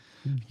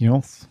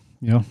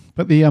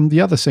 But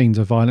the other scenes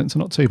of violence are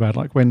not too bad.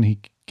 Like when he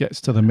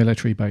gets to the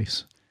military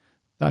base,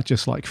 that's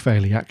just like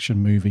fairly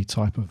action movie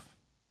type of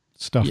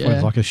stuff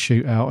with like a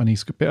shootout, and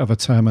he's a bit of a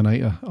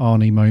Terminator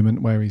Arnie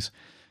moment where he's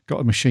got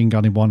a machine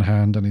gun in one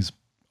hand and his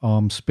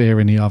arm spear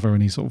in the other,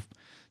 and he's sort of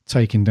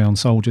taking down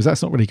soldiers.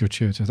 That's not really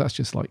gratuitous. That's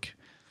just like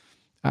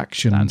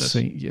action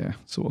scene,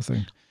 sort of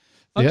thing.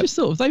 I just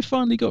thought, if they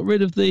finally got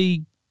rid of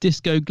the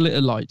disco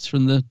glitter lights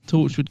from the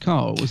Torchwood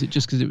car, or was it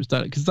just because it was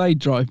daylight? Because they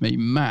drive me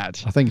mad.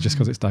 I think just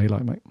because it's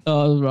daylight, mate.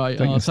 Oh, right.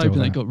 I was hoping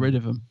they got rid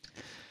of them.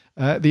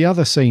 The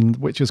other scene,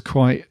 which is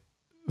quite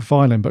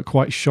violent but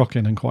quite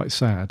shocking and quite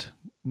sad,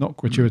 not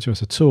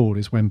gratuitous at all,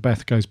 is when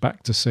Beth goes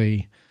back to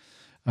see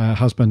her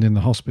husband in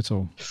the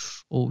hospital.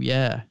 Oh,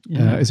 yeah.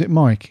 Is it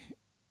Mike?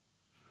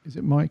 Is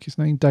it Mike, his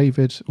name?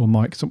 David or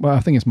Mike? Well,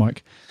 I think it's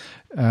Mike.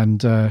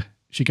 And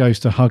she goes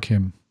to hug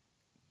him,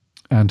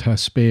 and her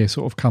spear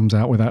sort of comes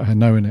out without her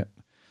knowing it,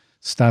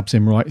 stabs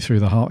him right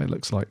through the heart, it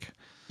looks like.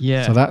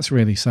 Yeah. So that's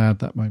really sad,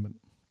 that moment.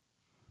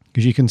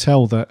 Because you can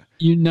tell that...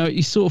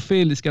 you sort of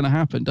feel it's going to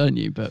happen, don't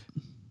you? But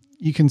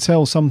you can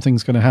tell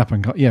something's going to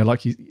happen. Yeah,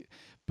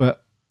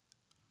 but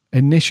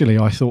initially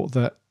I thought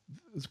that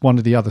one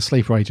of the other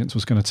sleeper agents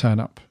was going to turn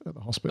up at the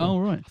hospital. Oh,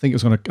 right.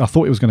 I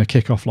thought it was going to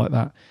kick off like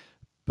that.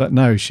 But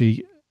no,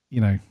 she,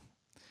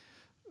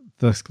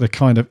 the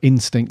kind of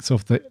instincts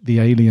of the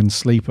alien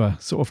sleeper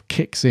sort of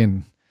kicks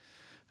in,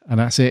 and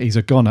that's it. He's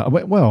a goner.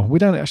 Well, we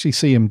don't actually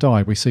see him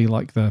die. We see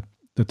like the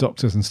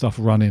doctors and stuff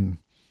run in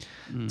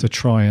to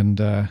try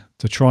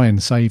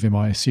and save him,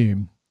 I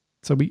assume.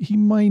 So he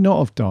may not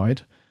have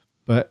died,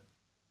 but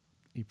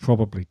he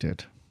probably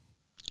did.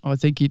 I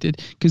think he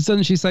did, because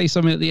doesn't she say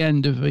something at the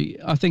end of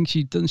it? I think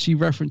she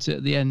reference it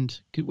at the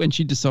end when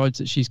she decides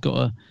that she's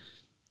got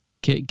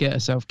to get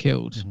herself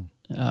killed.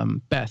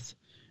 Beth,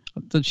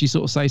 doesn't she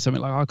sort of say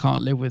something like, "I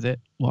can't live with it,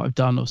 what I've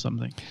done," or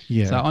something?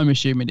 Yeah. So I'm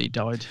assuming he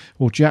died.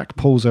 Well, Jack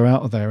pulls her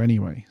out of there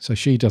anyway, so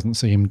she doesn't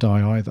see him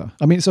die either.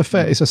 I mean, it's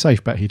a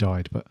safe bet he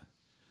died, but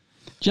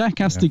Jack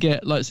has to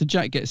get so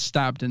Jack gets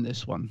stabbed in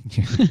this one.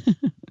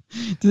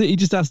 He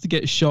just has to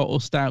get shot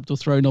or stabbed or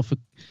thrown off a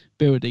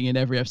building in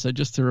every episode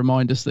just to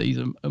remind us that he's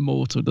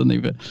immortal, doesn't he?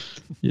 But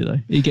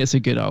he gets he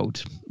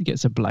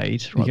gets a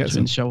blade right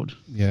between the shoulder.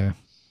 Yeah,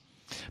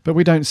 but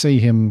we don't see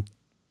him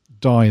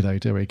die though,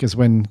 do we? Because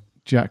when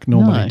Jack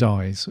normally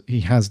dies, he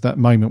has that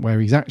moment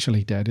where he's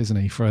actually dead, isn't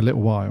he, for a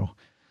little while?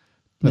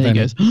 But then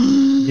he goes,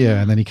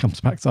 and then he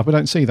comes back up. I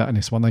don't see that in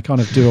this one. They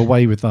kind of do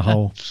away with the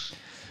whole,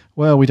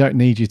 well, we don't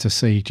need you to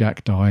see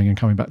Jack dying and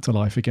coming back to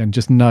life again.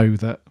 Just know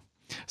that.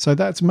 So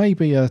that's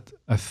maybe a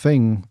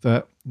thing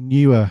that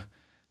newer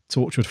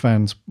Torchwood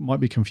fans might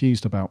be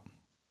confused about.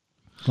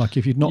 Like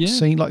if you'd not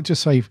seen, like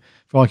just say,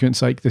 for argument's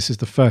sake, this is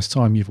the first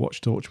time you've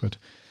watched Torchwood.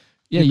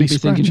 Yeah, you'd be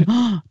thinking,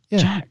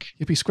 Jack.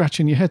 You'd be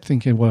scratching your head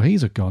thinking, well,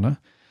 he's a goner.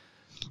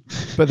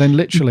 But then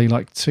literally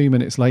like 2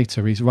 minutes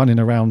later, he's running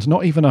around,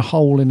 not even a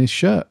hole in his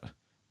shirt.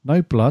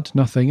 No blood,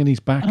 nothing, and his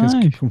back is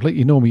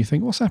completely normal. You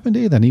think, what's happened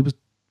here then? He was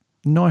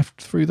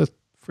knifed through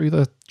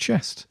the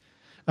chest.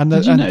 And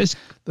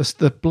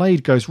the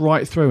blade goes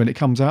right through and it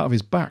comes out of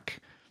his back.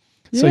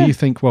 So you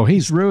think, well,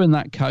 he's ruined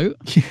that coat.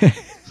 Yeah.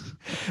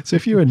 So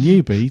if you're a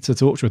newbie to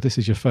Torchwood, this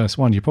is your first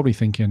one, you're probably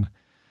thinking,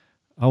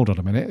 hold on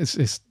a minute,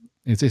 is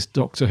this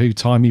Doctor Who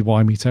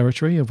timey-wimey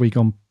territory? Have we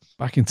gone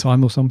back in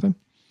time or something?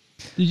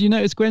 Did you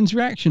notice Gwen's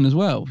reaction as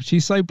well?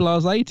 She's so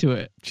blasé to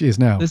it. She is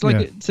now. It's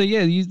like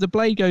the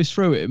blade goes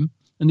through him,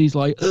 and he's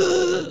like,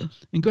 ugh!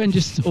 And Gwen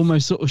just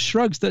almost sort of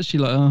shrugs. That she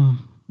like, oh,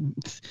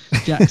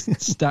 Jack's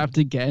stabbed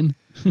again.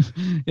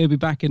 He'll be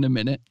back in a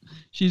minute.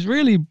 She's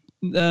really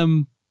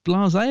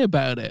blasé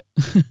about it.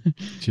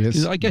 She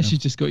is. I guess she's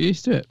just got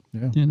used to it.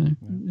 Yeah. You know.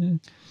 Yeah. Yeah.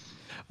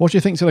 What do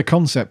you think to the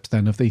concept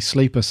then of the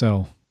sleeper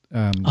cell?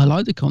 I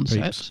like the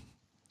concept. Peeps?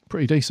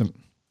 Pretty decent.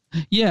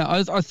 Yeah,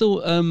 I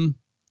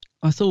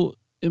thought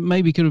it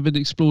maybe could have been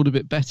explored a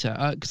bit better,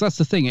 because that's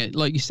the thing.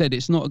 Like you said,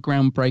 it's not a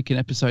groundbreaking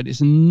episode.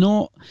 It's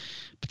not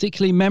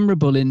particularly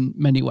memorable in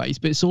many ways,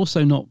 but it's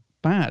also not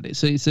bad.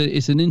 It's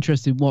an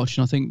interesting watch,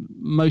 and I think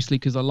mostly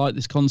because I like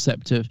this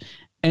concept of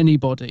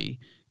anybody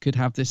could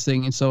have this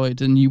thing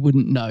inside and you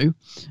wouldn't know.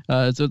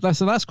 So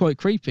that's quite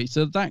creepy.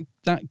 So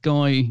that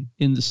guy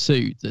in the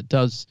suit that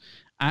does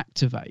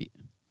activate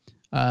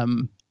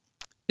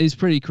is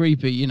pretty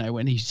creepy, you know,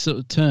 when he sort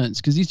of turns,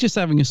 because he's just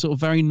having a sort of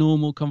very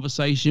normal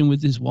conversation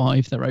with his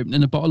wife. They're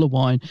opening a bottle of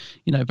wine,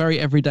 you know, very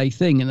everyday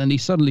thing, and then he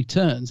suddenly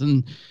turns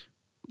and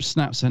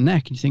snaps her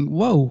neck, and you think,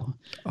 whoa.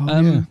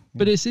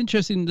 But it's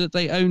interesting that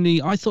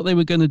I thought they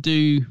were going to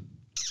do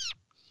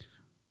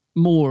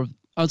more.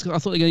 I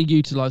thought they were going to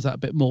utilize that a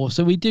bit more.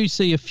 So we do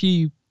see a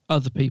few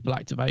other people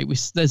activate.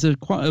 There's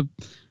quite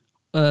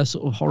a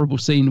sort of horrible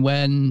scene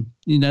when,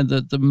 you know,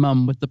 the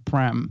mum with the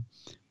pram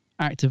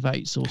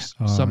activates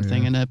or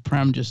something, and her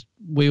pram just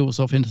wheels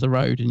off into the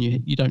road, and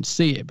you don't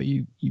see it, but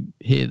you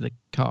hear the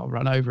car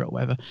run over it or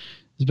whatever.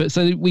 But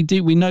so we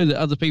know that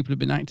other people have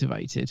been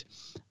activated,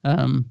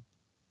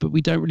 but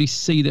we don't really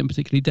see them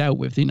particularly dealt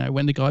with. You know,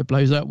 when the guy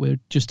blows up, we're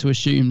just to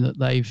assume that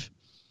they've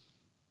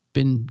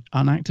been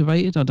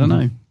unactivated. I don't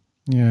know.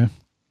 Yeah.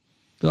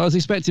 But I was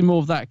expecting more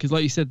of that, because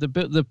like you said,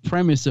 the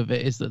premise of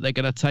it is that they're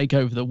going to take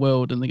over the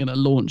world and they're going to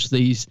launch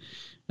these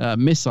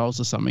missiles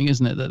or something,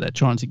 isn't it, that they're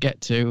trying to get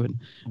to,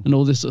 and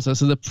all this sort of stuff.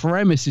 So the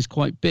premise is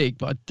quite big,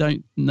 but I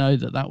don't know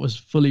that was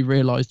fully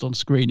realised on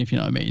screen, if you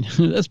know what I mean.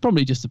 That's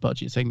probably just a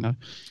budget thing, though.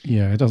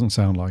 Yeah, it doesn't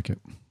sound like it.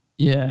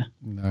 Yeah.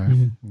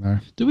 No.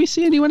 Do we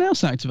see anyone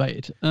else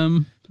activated?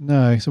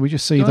 No, so we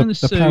just see the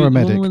suit,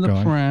 paramedic the one with guy.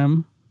 The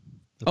pram.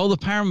 Oh, the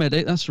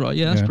paramedic, that's right.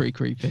 Yeah, that's pretty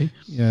creepy.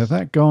 Yeah,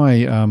 that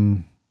guy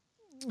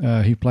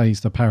who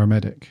plays the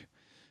paramedic,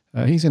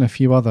 he's in a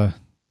few other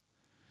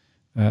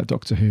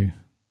Doctor Who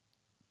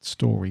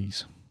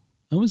stories.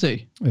 Oh, is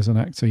he? As an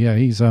actor, yeah.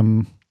 He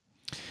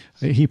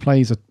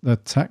plays a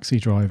taxi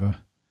driver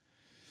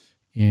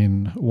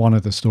in one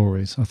of the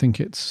stories. I think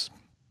it's...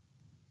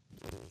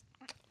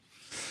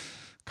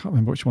 can't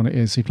remember which one it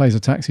is. He plays a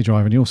taxi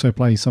driver, and he also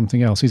plays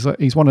something else.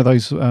 He's one of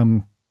those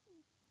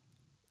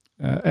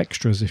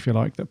extras, if you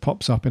like, that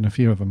pops up in a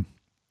few of them.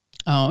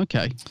 Oh,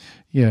 okay.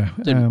 Yeah.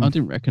 I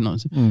didn't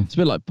recognise it. It's a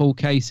bit like Paul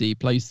Casey. He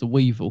plays the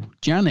Weevil.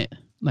 Janet.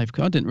 I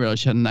didn't realise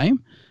she had a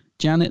name.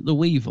 Janet the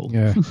Weevil.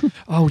 Yeah.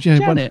 Oh, yeah.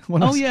 Janet.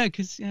 When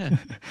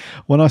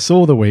I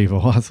saw the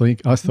Weevil, I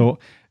thought,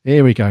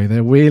 here we go.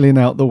 They're wheeling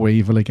out the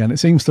Weevil again. It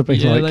seems to be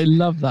like... they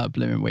love that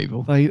blooming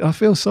Weevil. I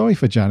feel sorry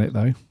for Janet,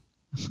 though,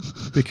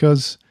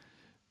 because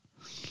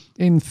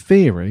in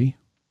theory,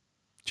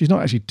 she's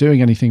not actually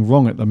doing anything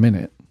wrong at the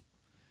minute,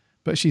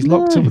 but she's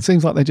locked up. It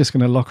seems like they're just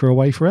going to lock her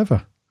away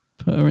forever.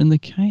 Put her in the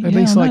cage. At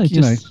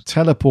least,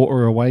 teleport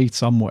her away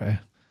somewhere.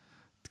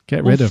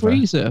 Get rid of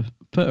freeze her.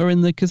 Put her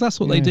in the... Because that's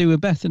what they do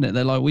with Beth, isn't it?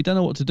 They're like, we don't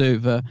know what to do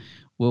with her.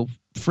 We'll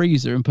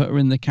freeze her and put her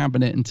in the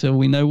cabinet until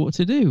we know what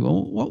to do.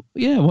 Or what?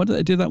 Yeah, why do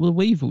they do that with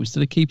Weevil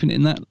instead of keeping it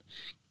in that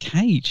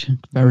cage?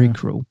 Very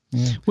cruel.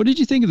 Yeah. What did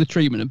you think of the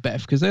treatment of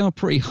Beth? Because they are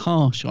pretty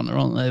harsh on her,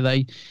 aren't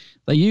they?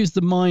 They use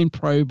the mind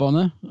probe on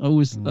her. I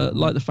always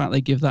like the fact they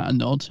give that a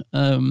nod.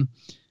 And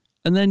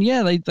then,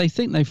 they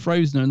think they've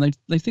frozen her, and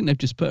they think they've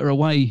just put her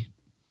away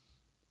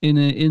in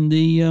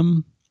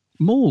the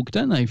morgue,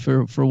 don't they,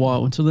 for a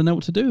while until they know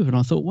what to do with her. And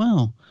I thought,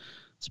 wow,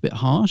 it's a bit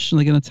harsh. Are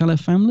they going to tell her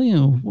family?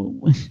 Or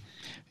what?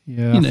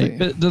 Yeah,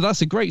 but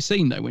that's a great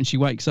scene, though, when she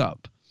wakes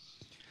up.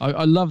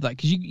 I love that,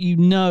 because you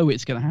know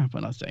it's going to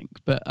happen, I think.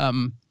 But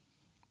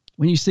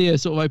when you see her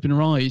sort of open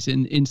her eyes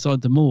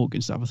inside the morgue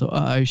and stuff, I thought,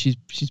 oh,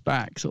 she's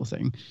back, sort of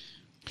thing.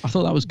 I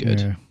thought that was good.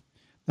 Yeah.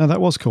 No,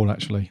 that was cool,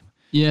 actually.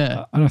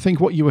 Yeah. And I think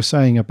what you were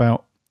saying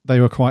about they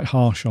were quite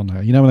harsh on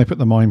her. You know, when they put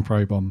the mind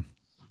probe on.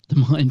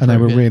 And they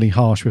were really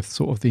harsh with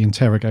sort of the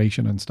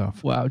interrogation and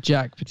stuff. Wow,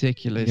 Jack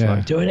particularly is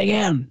like, do it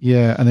again.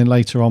 Yeah, and then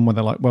later on when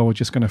they're like, well, we're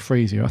just going to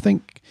freeze you. I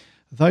think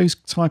those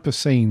type of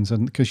scenes,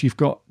 and because you've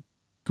got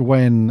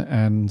Gwen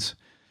and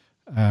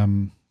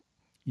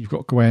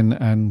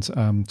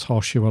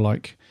Tosh who are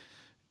like,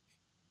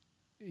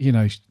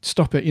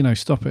 stop it,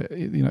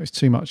 it's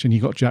too much, and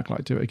you got Jack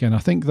like, do it again. I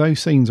think those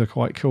scenes are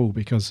quite cool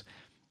because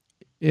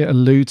it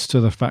alludes to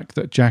the fact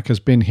that Jack has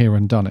been here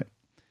and done it.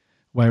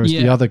 Whereas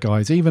the other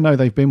guys, even though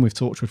they've been with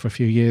Torchwood for a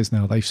few years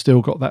now, they've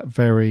still got that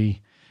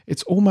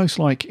it's almost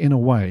like, in a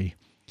way,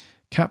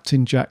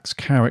 Captain Jack's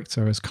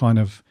character has kind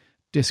of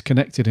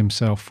disconnected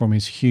himself from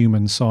his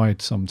human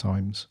side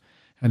sometimes,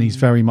 and he's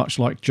very much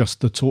like just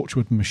the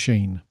Torchwood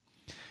machine,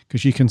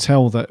 because you can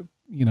tell that,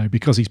 you know,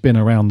 because he's been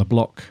around the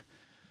block,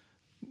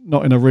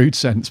 not in a rude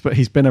sense, but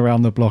he's been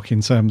around the block in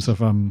terms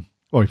of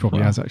well, he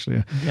probably has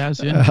actually. He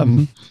has, yeah.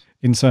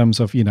 In terms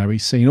of, you know,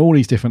 he's seen all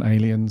these different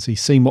aliens, he's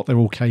seen what they're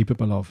all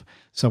capable of.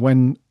 So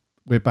when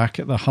we're back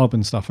at the hub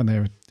and stuff and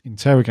they're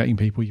interrogating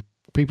people,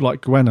 people like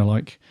Gwen are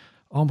like,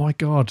 oh my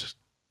God,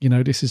 you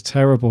know, this is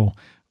terrible.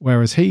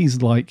 Whereas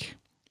he's like,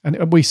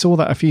 and we saw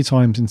that a few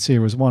times in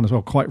Series 1 as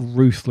well, quite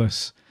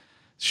ruthless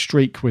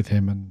streak with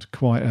him and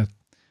quite a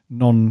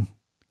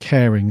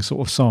non-caring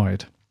sort of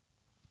side.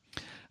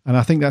 And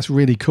I think that's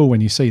really cool when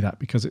you see that,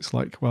 because it's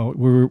like, well,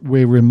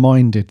 we're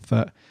reminded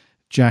that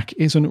Jack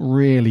isn't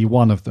really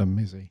one of them,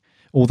 is he?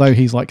 Although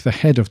he's like the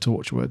head of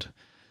Torchwood,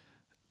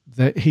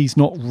 that he's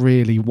not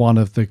really one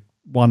of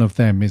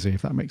them, is he?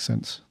 If that makes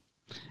sense.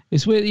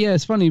 It's weird, yeah.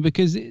 It's funny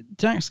because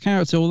Jack's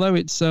character, although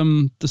it's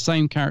the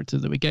same character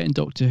that we get in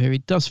Doctor Who,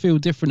 it does feel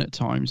different at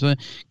times.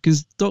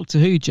 Because Doctor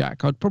Who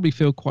Jack, I'd probably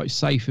feel quite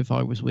safe if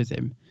I was with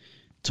him.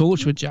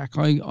 Torchwood Jack,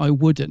 I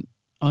wouldn't.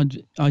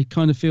 I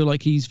kind of feel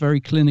like he's very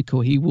clinical.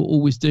 He will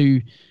always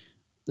do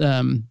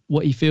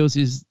what he feels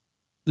is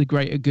the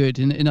greater good.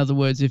 In other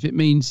words, if it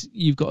means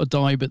you've got to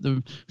die, but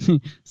the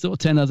sort of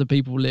 10 other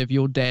people live,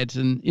 you're dead.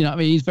 And, you know, I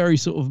mean, he's very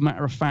sort of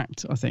matter of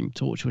fact, I think,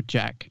 Torchwood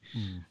Jack.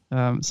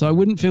 So I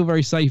wouldn't feel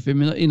very safe with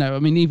him. You know, I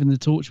mean, even the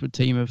Torchwood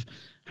team have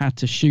had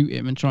to shoot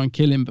him and try and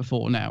kill him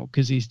before now,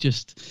 because he's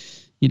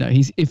just, you know,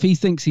 if he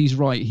thinks he's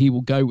right, he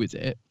will go with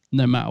it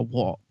no matter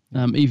what.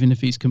 Even if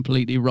he's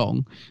completely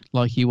wrong,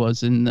 like he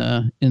was in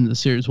the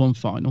Series 1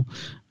 final,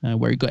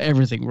 where he got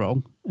everything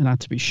wrong and had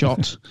to be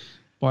shot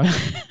by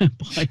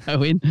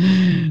Owen.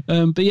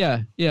 But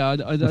yeah, I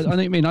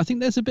don't mean. I think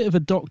there's a bit of a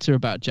Doctor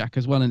about Jack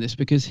as well in this,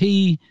 because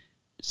he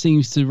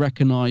seems to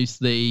recognise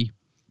the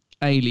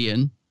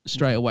alien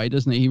straight away,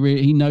 doesn't he?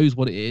 He knows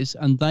what it is,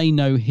 and they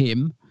know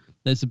him.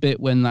 There's a bit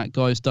when that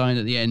guy's dying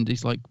at the end.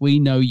 He's like, "We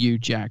know you,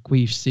 Jack.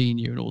 We've seen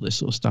you," and all this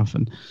sort of stuff.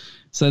 And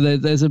so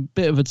there's a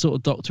bit of a sort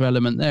of Doctor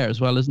element there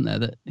as well, isn't there?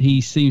 That he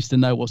seems to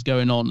know what's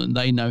going on, and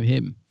they know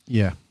him.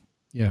 Yeah,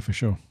 for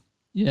sure.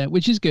 Yeah,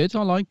 which is good.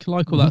 I like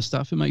all that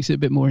stuff. It makes it a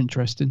bit more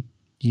interesting.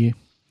 Yeah,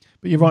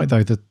 but you're right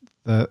though.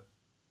 The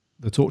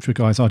Torchwood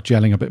guys are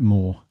gelling a bit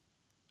more.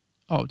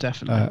 Oh,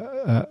 definitely.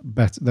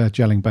 They're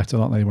gelling better,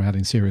 aren't they? We had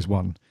in Series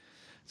 1.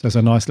 So there's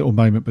a nice little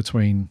moment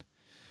between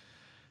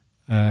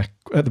at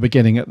the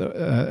beginning at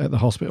the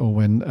hospital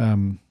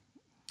when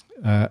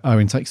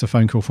Owen takes a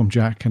phone call from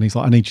Jack, and he's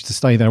like, "I need you to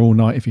stay there all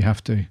night if you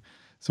have to,"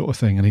 sort of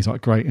thing. And he's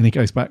like, "Great." And he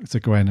goes back to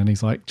Gwen, and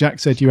he's like, "Jack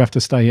said you have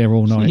to stay here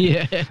all night."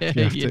 Yeah.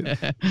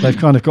 They've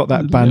kind of got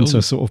that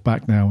banter sort of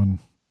back now, and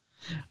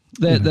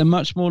they're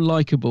much more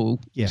likable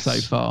so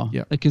far.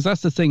 Yeah, because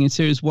that's the thing in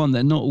Series 1.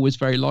 They're not always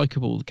very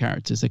likable. The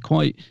characters, they're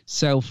quite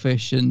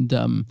selfish and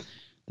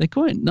they're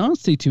quite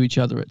nasty to each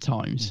other at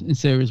times in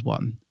Series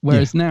 1.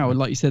 Whereas now,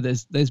 like you said,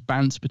 there's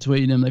bands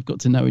between them. They've got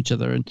to know each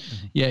other, and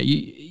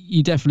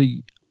you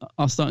definitely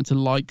are starting to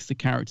like the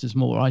characters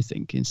more, I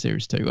think, in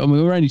Series 2. I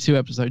mean, we're only 2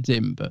 episodes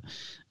in, but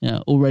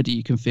already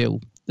you can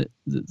feel that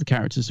the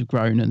characters have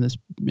grown, and there's,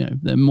 you know,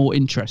 they're more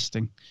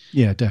interesting.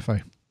 Yeah,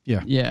 defo.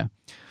 Yeah.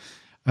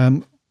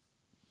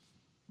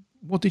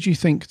 What did you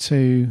think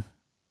to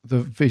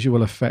the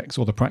visual effects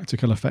or the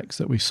practical effects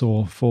that we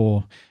saw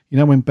for, you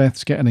know, when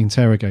Beth's getting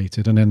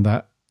interrogated, and then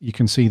that you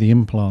can see the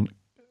implant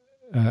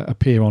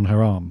appear on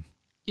her arm?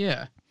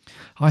 Yeah.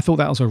 I thought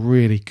that was a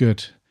really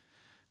good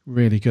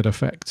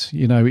effect.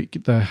 You know,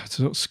 the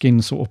sort of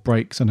skin sort of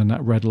breaks, and then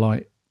that red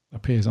light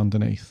appears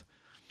underneath.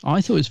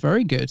 I thought it was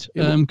very good,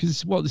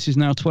 because this is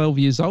now 12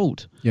 years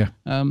old. Yeah.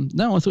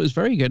 No, I thought it was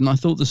very good, and I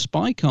thought the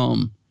spike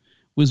arm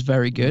was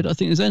very good. I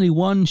think there's only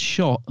one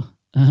shot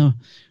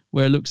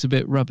where it looks a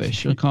bit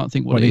rubbish. I can't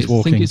think what when it he's is.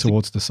 walking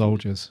towards the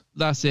soldiers.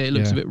 That's it. It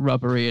looks a bit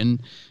rubbery,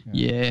 and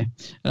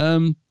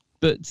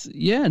but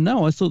yeah,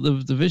 no, I thought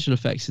the visual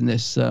effects in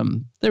this,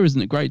 there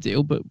isn't a great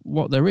deal, but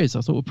what there is,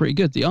 I thought were pretty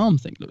good. The arm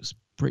thing looks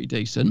pretty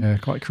decent. Yeah,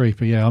 quite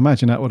creepy. Yeah, I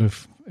imagine that would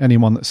have,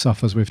 anyone that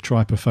suffers with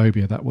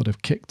trypophobia, that would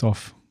have kicked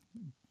off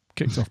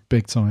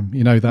big time.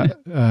 You know,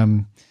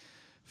 that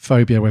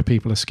phobia where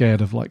people are scared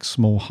of like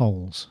small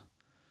holes.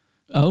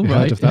 Oh, have you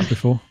heard of that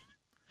before?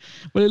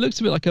 Well, it looks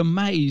a bit like a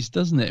maze,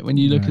 doesn't it? When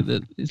you look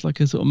at it's like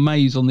a sort of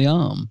maze on the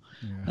arm.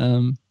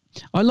 Yeah.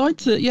 I like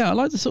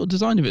the sort of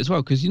design of it as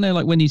well, because, you know,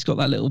 like when he's got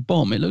that little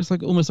bomb, it looks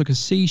like almost like a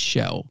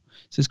seashell.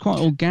 So it's quite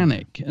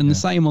organic, and the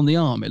same on the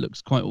arm, it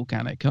looks quite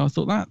organic. I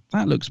thought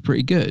that looks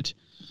pretty good.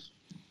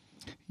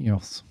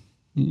 Yes.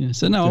 Yeah.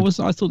 So no,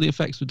 I thought the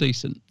effects were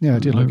decent. Yeah,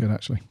 it did look good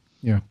actually.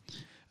 Yeah.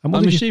 And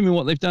I'm assuming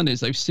what they've done is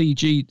they've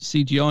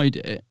CGI'd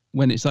it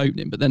when it's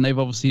opening, but then they've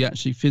obviously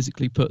actually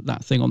physically put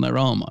that thing on their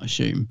arm, I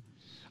assume.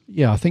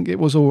 Yeah, I think it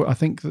was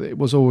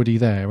already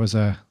there as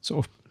a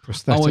sort of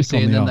prosthetic. Oh, I see.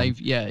 On and the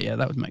then arm.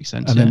 that would make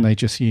sense. And then they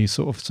just use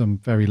sort of some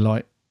very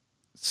light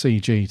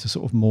CG to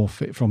sort of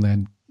morph it from their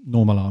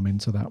normal arm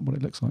into that, what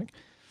it looks like.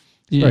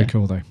 It's very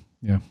cool though.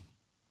 Yeah.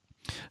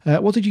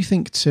 What did you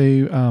think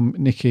to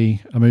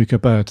Nikki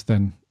Amuka Bird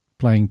then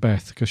playing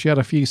Beth? Because she had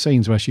a few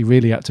scenes where she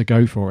really had to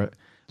go for it,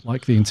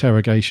 like the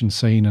interrogation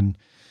scene, and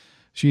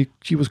she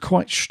was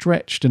quite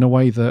stretched in a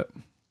way that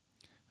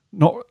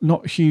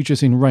not huge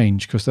as in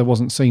range, because there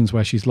wasn't scenes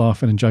where she's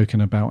laughing and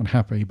joking about and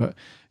happy, but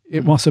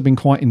it must have been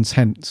quite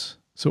intense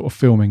sort of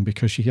filming,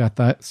 because she had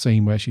that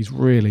scene where she's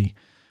really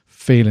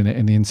feeling it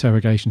in the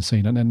interrogation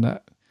scene, and then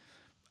that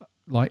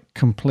like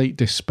complete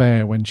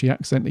despair when she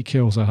accidentally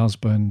kills her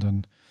husband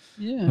and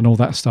all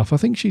that stuff. I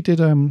think she did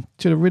a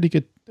really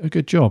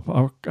good job.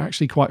 I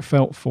actually quite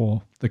felt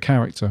for the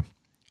character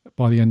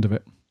by the end of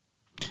it.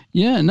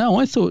 Yeah, no,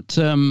 I thought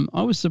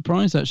I was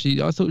surprised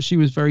actually. I thought she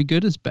was very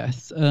good as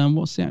Beth.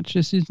 What's the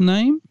actress's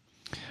name?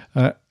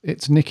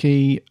 It's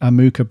Nikki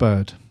Amuka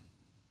Bird.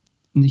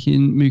 Nikki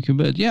Amuka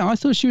Bird. Yeah, I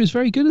thought she was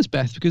very good as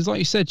Beth, because, like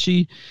you said,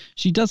 she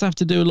does have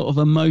to do a lot of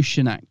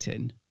emotion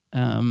acting.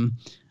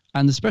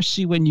 And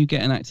especially when you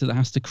get an actor that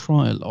has to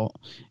cry a lot,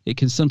 it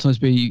can sometimes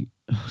be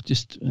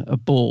just a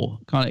bore.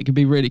 It can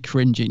be really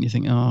cringy, and you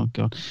think, oh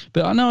god.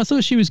 But I know, I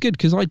thought she was good,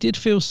 because I did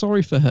feel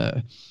sorry for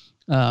her.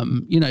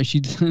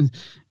 She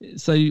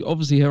so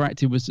obviously her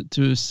acting was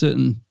to a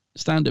certain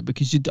standard,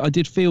 because I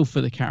did feel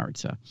for the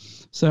character.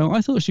 So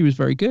I thought she was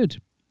very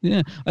good.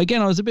 Yeah.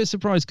 Again, I was a bit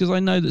surprised, because I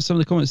know that some of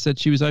the comments said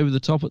she was over the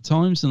top at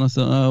times, and I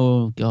thought,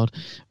 oh god.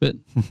 But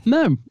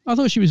no, I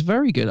thought she was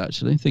very good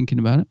actually, thinking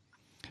about it.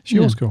 She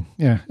was cool,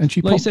 yeah. And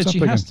she, like you said, she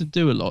again. has to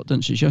do a lot,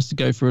 doesn't she? She has to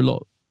go through a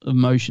lot of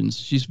emotions.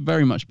 She's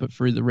very much put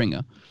through the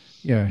ringer.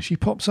 Yeah, she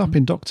pops up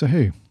in Doctor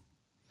Who.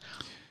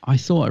 I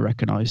thought I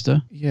recognised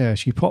her. Yeah,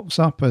 she pops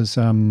up as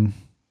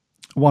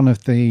one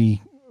of the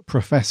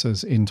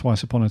professors in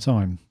Twice Upon a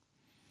Time.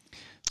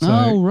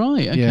 So,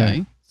 right, okay.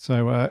 Yeah,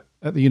 so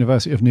at the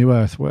University of New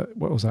Earth, what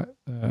was that?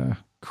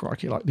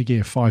 Crikey, like the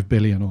year 5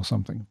 billion or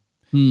something.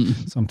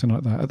 Something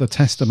like that. At the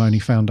Testimony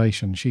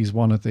Foundation, she's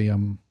one of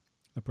the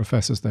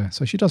professors there.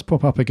 So she does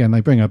pop up again.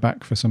 They bring her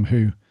back for some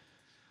Who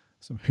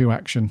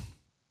action.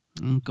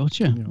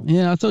 Gotcha.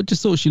 Yeah, I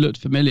just thought she looked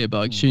familiar, but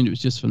I assumed it was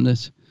just from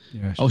this.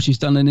 Yeah, she's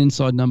done an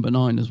Inside Number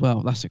 9 as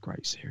well. That's a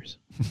great series.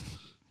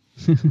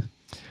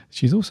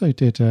 She's also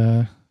did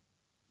what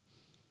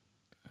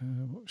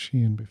was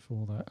she in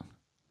before that?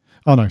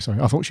 Oh no, sorry.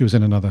 I thought she was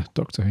in another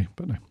Doctor Who,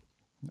 but no.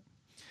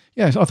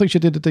 Yes, I think she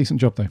did a decent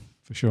job though,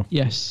 for sure.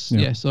 Yes,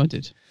 yes, I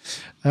did.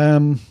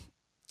 Do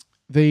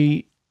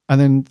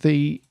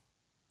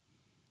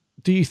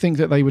you think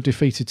that they were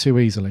defeated too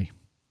easily?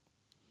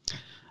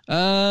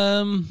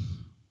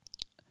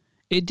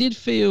 It did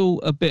feel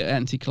a bit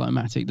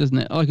anticlimactic, doesn't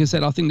it? Like I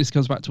said, I think this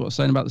comes back to what I was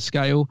saying about the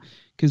scale,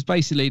 because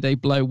basically they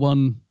blow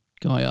one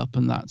guy up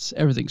and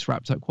everything's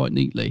wrapped up quite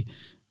neatly.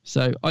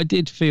 So I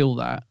did feel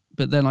that,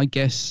 but then I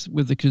guess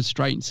with the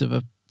constraints of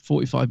a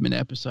 45-minute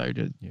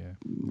episode,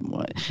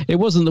 it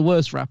wasn't the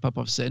worst wrap up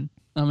I've seen.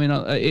 I mean,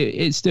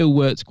 it still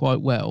worked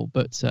quite well,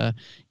 but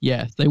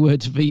they were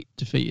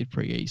defeated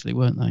pretty easily,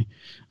 weren't they?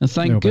 And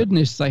thank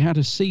goodness they had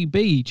a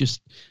CB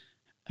just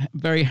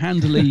very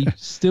handily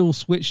still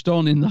switched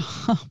on in the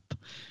hub,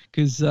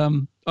 because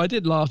I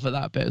did laugh at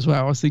that bit as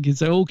well. I was thinking,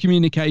 so all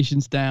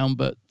communications down,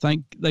 but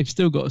they've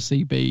still got a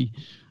CB.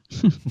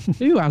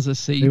 Who has a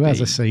CB? Who has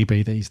a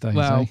CB these days?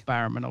 Well,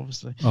 Barrowman,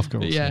 obviously. Of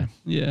course. But yeah.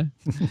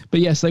 But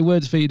yes, they were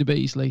defeated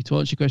easily. To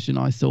answer your question,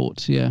 I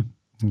thought, yeah.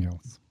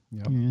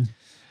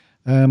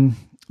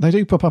 They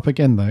do pop up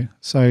again though.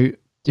 So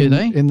do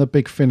they in the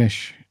Big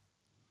Finish?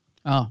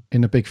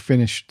 In the Big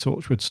Finish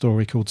Torchwood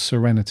story called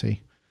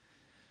Serenity,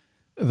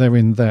 they're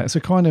in there. It's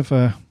a kind of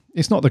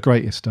it's not the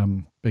greatest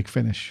Big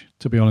Finish,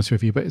 to be honest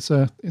with you, but it's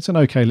an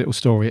okay little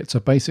story. It's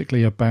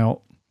basically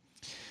about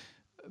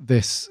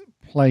this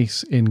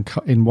place in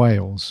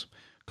Wales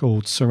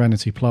called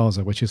Serenity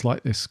Plaza, which is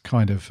like this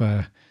kind of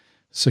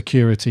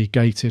security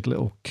gated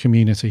little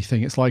community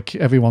thing. It's like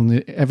everyone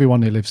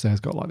who lives there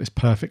has got like this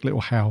perfect little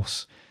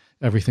house.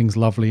 Everything's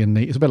lovely and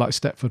neat. It's a bit like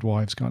Stepford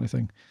Wives kind of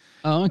thing.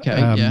 Oh,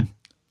 okay,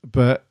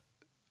 But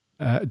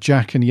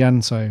Jack and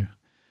Yanto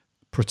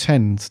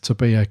pretend to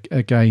be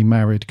a gay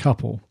married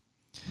couple,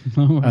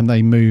 and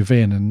they move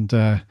in, and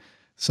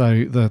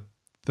so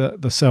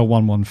the cell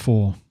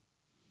 114,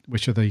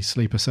 which are the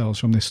sleeper cells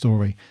from this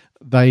story,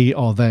 they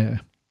are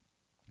there,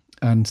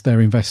 and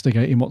they're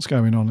investigating what's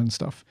going on and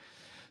stuff.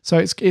 So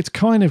it's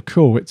kind of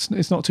cool.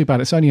 It's not too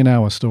bad. It's only an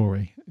hour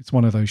story. It's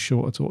one of those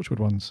shorter Torchwood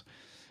ones.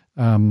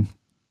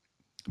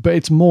 But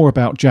it's more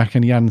about Jack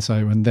and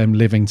Yanto and them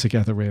living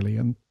together, really,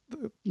 and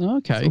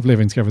sort of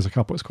living together as a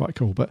couple. It's quite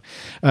cool. But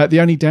the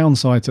only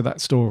downside to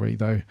that story,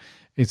 though,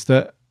 is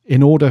that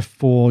in order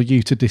for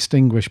you to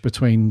distinguish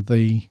between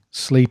the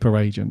sleeper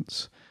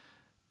agents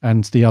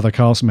and the other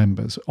cast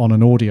members on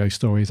an audio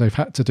story, they've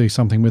had to do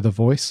something with a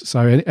voice.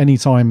 So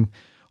anytime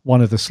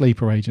one of the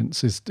sleeper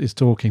agents is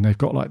talking, they've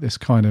got like this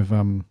kind of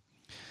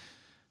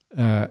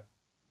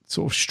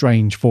sort of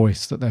strange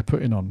voice that they're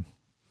putting on.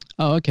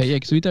 Oh, okay, yeah,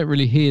 because we don't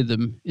really hear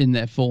them in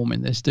their form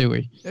in this, do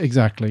we?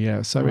 Exactly,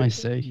 yeah. So I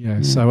see.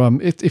 Yeah, so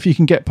if you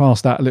can get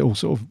past that little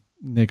sort of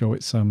niggle,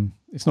 it's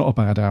not a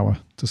bad hour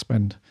to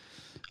spend.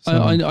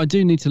 So, I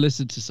do need to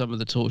listen to some of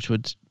the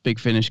Torchwood Big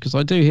Finish because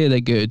I do hear they're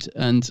good.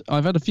 And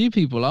I've had a few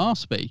people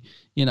ask me,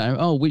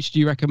 which do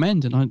you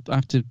recommend? And I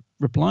have to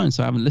reply and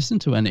say I haven't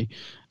listened to any.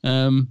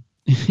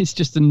 It's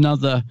just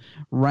another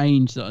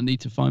range that I need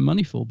to find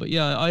money for. But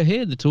yeah, I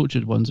hear the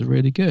Tortured ones are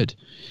really good.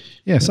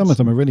 Yeah, some of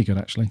them are really good,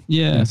 actually.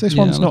 Yeah. This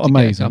one's not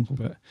amazing,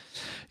 but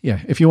yeah,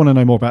 if you want to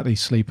know more about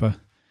these sleeper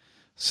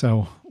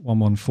cell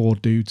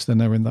 114 dudes, then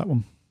they're in that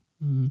one.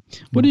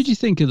 What did you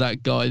think of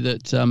that guy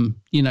that,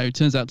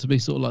 turns out to be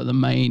sort of like the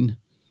main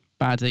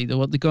baddie,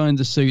 the guy in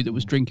the suit that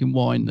was drinking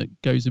wine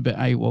that goes a bit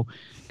AWOL?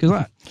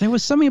 Because there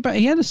was something about,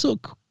 he had a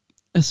sort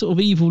of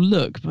evil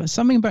look, but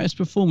something about his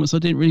performance I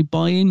didn't really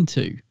buy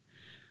into.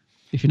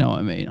 If you know what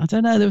I mean. I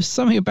don't know. There was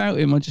something about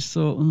him. I just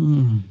thought,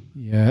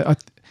 Yeah,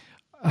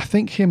 I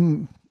think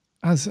him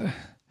as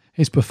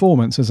his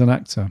performance as an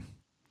actor,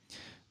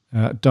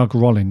 Doug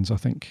Rollins, I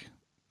think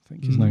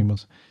his name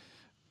was,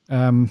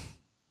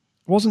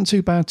 wasn't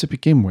too bad to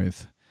begin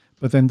with,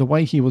 but then the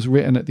way he was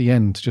written at the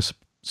end just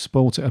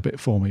spoilt it a bit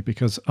for me,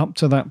 because up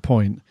to that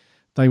point,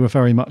 they were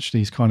very much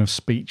these kind of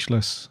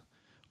speechless,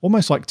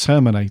 almost like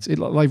Terminator.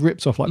 They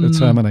ripped off like the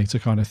Terminator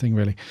kind of thing,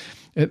 really.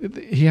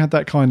 He had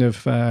that kind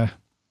of...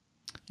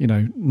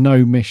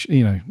 no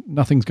mission,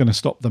 nothing's going to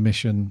stop the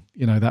mission,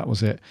 that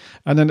was it.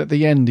 And then at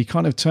the end, he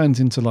kind of turns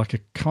into like a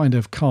kind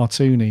of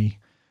cartoony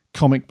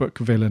comic book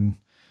villain.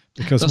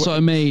 Because that's what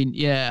I mean.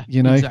 Yeah,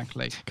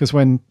 exactly. Because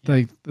when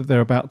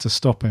they're about to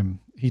stop him,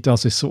 he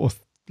does this sort of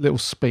little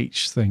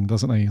speech thing,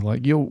 doesn't he?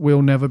 Like,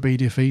 we'll never be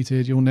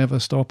defeated. You'll never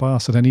stop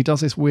us. And then he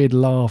does this weird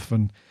laugh,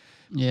 and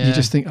you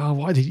just think, oh,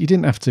 why you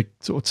didn't have to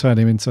sort of turn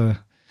him into,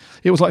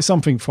 it was like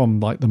something from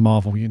like the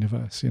Marvel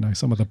universe,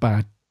 some of the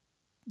bad,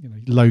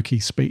 Loki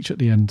speech at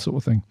the end sort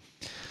of thing.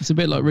 It's a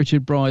bit like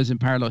Richard Bryce in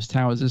Paradise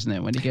Towers, isn't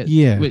it? When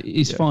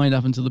he's fine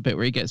up until the bit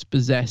where he gets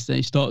possessed and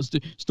he starts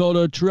to start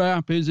a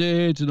trap, is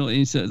it? And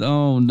he says,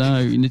 oh no,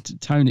 you need to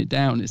tone it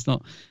down. It's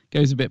not,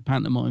 goes a bit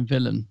pantomime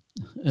villain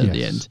at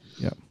the end.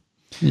 Yeah.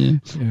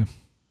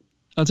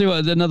 I'll tell you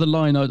what, another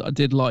line I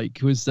did like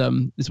was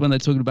is when they're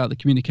talking about the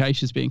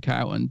communications being cut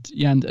out, and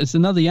it's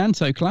another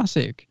Yanto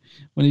classic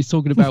when he's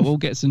talking about we'll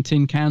get some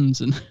tin cans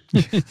and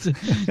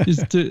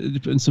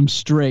and some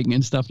string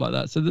and stuff like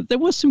that. So there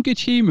was some good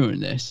humour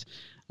in this.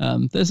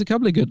 There's a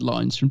couple of good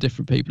lines from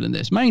different people in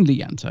this, mainly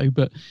Yanto,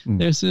 but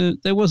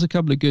there was a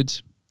couple of good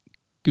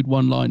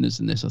one-liners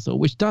in this, I thought,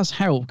 which does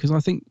help, because I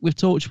think with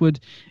Torchwood,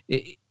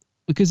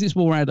 because it's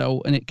more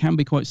adult and it can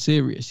be quite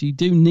serious, you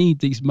do need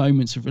these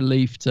moments of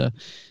relief to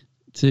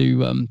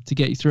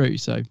get you through.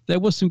 So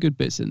there was some good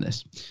bits in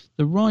this.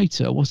 The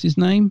writer, what's his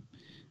name?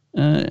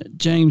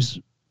 James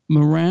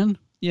Moran.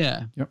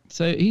 Yeah. Yep.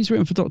 So he's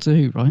written for Doctor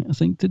Who, right? I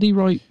think. Did he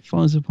write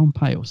Fires of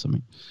Pompeii or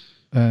something?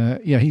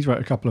 Yeah, he's wrote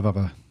a couple of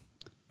other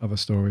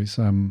stories.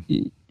 What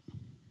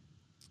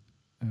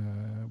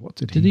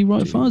did he? Did he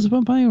write Fires of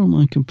Pompeii, or am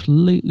I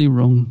completely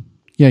wrong?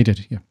 Yeah, he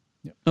did. Yeah.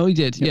 Oh, he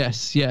did. Yep.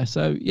 Yes. Yeah.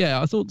 So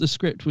yeah, I thought the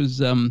script was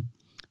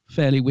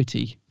fairly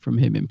witty from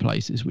him in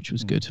places, which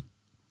was good.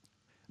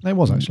 It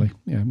was actually,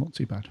 yeah, not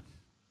too bad.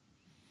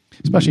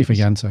 Especially for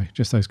Yanto,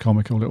 just those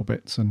comical little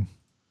bits, and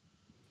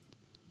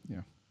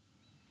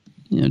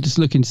just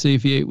looking to see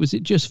if was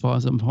it just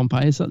Fires on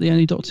Pompeii? Is that the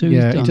only Doctor Who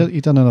he's done?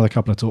 He'd done another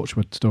couple of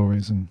Torchwood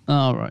stories, and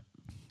right.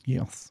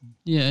 Yes.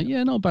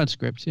 Yeah, not a bad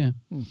script. Yeah.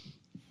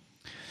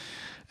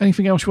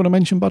 Anything else you want to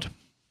mention, bud?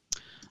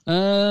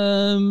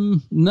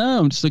 No,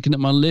 I'm just looking at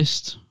my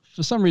list.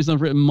 For some reason,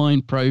 I've written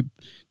Mind Probe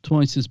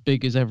twice as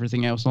big as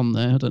everything else on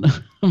there. I don't know.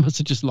 I must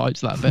have just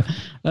liked that bit.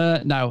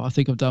 No, I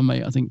think I've done,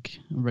 mate. I think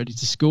I'm ready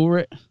to score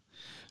it.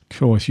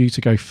 Cool. It's you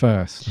to go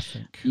first, I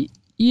think.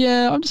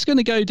 Yeah, I'm just going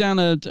to go down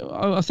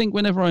I think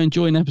whenever I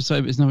enjoy an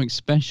episode, it's nothing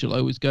special. I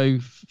always go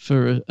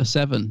for a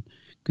 7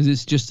 because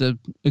it's just a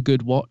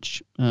good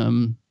watch.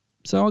 So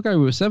I'll go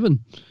with a 7.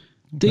 Okay.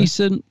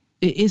 Decent.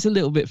 It is a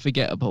little bit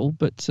forgettable,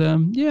 but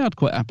I'd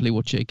quite happily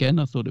watch it again.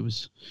 I thought it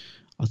was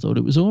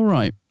all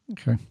right.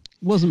 Okay.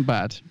 Wasn't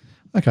bad.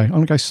 Okay, I'm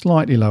going to go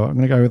slightly lower. I'm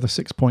going to go with a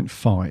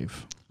 6.5.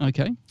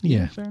 Okay.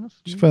 Yeah. Fair enough.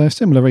 Just for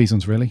similar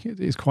reasons, really.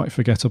 It is quite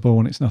forgettable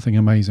and it's nothing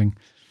amazing.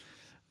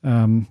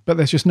 But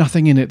there's just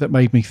nothing in it that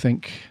made me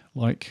think,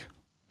 like,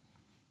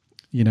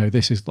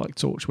 this is like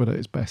Torchwood at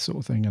its best sort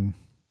of thing.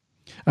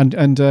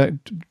 And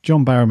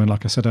John Barrowman,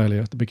 like I said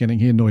earlier at the beginning,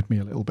 he annoyed me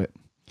a little bit.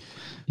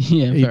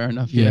 Yeah, fair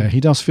enough. Yeah,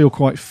 he does feel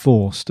quite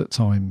forced at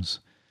times.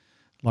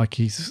 Like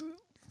he's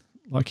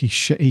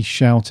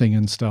shouting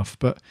and stuff,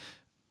 but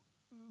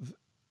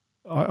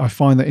I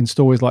find that in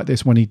stories like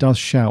this, when he does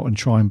shout and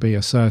try and be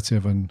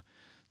assertive and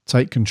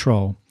take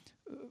control,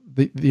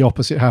 the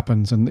opposite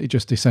happens and it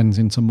just descends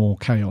into more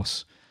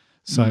chaos.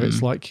 So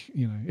it's like,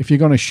 if you're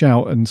going to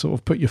shout and sort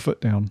of put your foot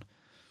down,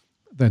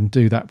 then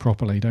do that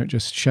properly. Don't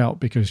just shout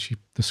because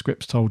the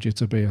script's told you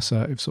to be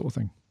assertive, sort of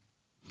thing.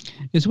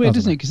 It's weird,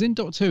 isn't it? Because in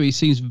Doctor Who, he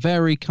seems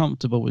very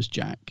comfortable as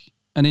Jack,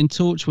 and in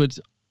Torchwood,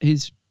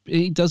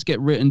 he does get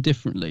written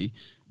differently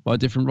by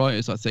different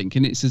writers, I think,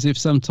 and it's as if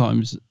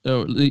sometimes,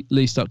 or at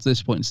least up to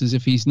this point, it's as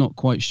if he's not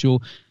quite sure,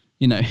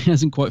 he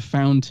hasn't quite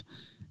found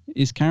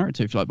his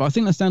character, if you like. But I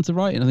think that's down to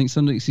writing. I think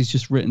some weeks he's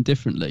just written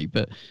differently.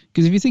 But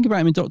because if you think about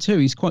him in Doctor Who,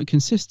 he's quite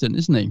consistent,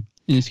 isn't he,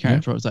 in his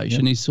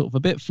characterization? He's sort of a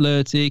bit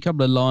flirty, a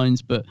couple of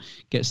lines, but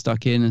gets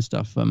stuck in and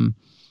stuff.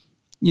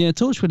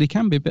 Torchwood, he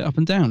can be a bit up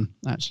and down,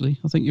 actually.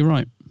 I think you're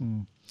right.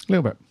 A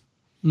little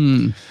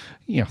bit.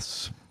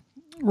 Yes.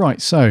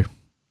 Right, so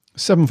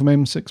 7 from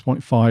him,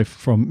 6.5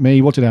 from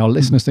me. What did our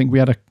listeners think? We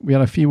had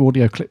a few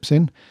audio clips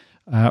in.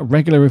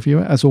 Regular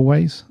reviewer, as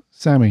always,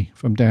 Sammy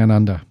from Down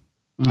Under.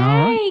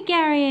 Hey,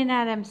 Gary and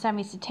Adam,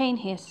 Sammy Satine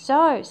here.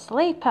 So,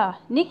 Sleeper.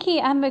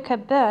 Nikki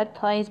Amika Bird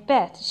plays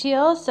Beth. She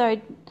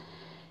also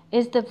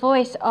is the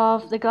voice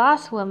of the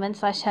Glass Woman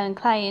 / Helen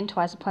Clay in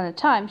Twice Upon a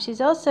Time. She's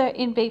also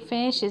in Big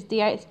Finish's The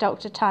 8th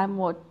Doctor Time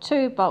War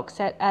 2 box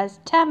set as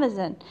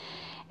Tamazin.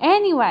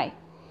 Anyway,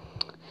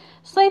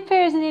 Sleeper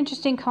is an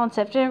interesting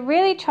concept and it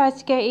really tries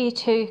to get you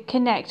to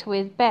connect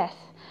with Beth.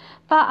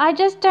 But I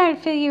just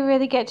don't feel you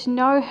really get to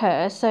know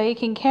her so you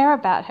can care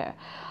about her.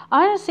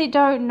 I honestly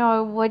don't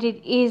know what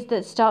it is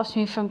that stops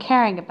me from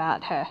caring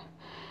about her.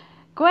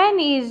 Gwen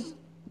is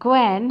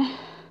Gwen.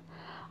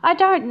 I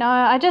don't know,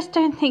 I just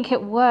don't think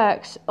it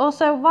works.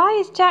 Also, why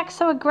is Jack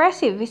so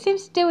aggressive? He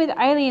seems to deal with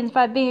aliens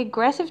by being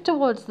aggressive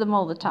towards them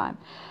all the time.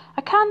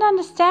 I can't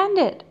understand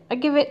it. I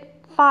give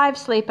it 5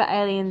 sleeper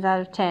aliens out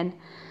of 10.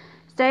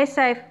 Stay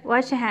safe,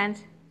 wash your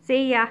hands.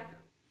 See ya.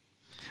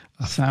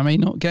 Sammy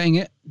not getting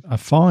it. A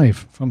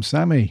 5 from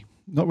Sammy.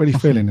 Not really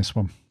feeling this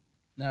one.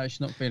 No,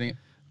 she's not feeling it.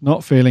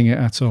 Not feeling it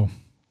at all.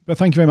 But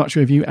thank you very much for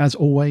your review, as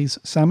always,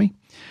 Sammy.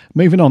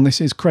 Moving on,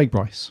 this is Craig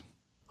Bryce.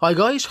 Hi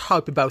guys,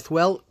 hope you're both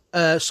well.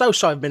 So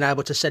sorry I've been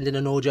able to send in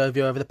an audio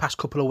review over the past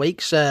couple of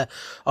weeks. I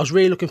was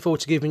really looking forward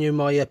to giving you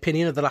my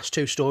opinion of the last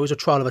 2 stories of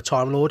Trial of a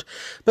Time Lord.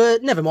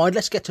 But never mind,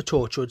 let's get to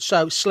Torchwood.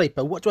 So,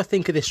 Sleeper, what do I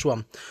think of this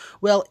one?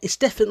 Well, it's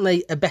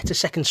definitely a better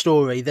second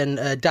story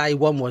than Day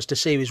 1 was to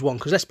Series 1,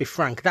 because let's be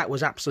frank, that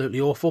was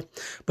absolutely awful.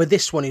 But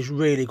this one is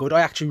really good.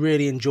 I actually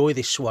really enjoy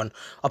this one.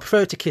 I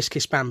prefer it to Kiss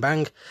Kiss Bang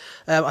Bang.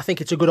 I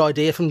think it's a good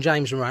idea from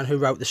James Moran, who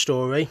wrote the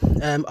story.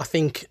 I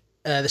think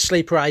the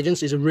Sleeper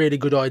Agents is a really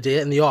good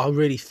idea and they are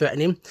really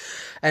threatening,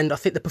 and I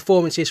think the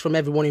performances from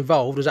everyone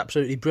involved was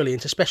absolutely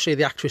brilliant, especially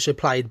the actress who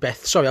played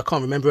Beth. Sorry, I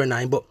can't remember her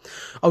name, but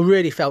I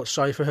really felt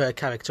sorry for her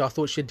character. I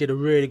thought she did a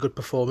really good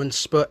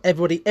performance, but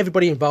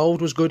everybody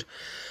involved was good.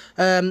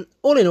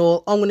 All in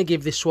all, I'm going to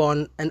give this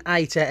one an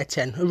 8 out of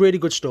 10. A really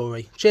good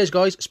story. Cheers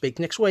guys, speak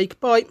next week.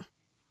 Bye.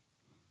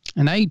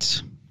 An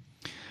 8.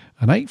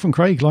 An 8 from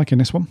Craig, liking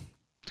this one.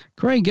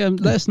 Craig,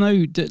 let us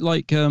know,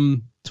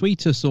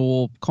 tweet us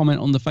or comment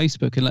on the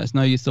Facebook and let us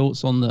know your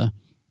thoughts on the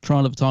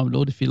Trial of a Time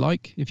Lord if you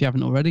like, if you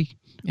haven't already.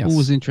 Yes.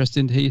 Always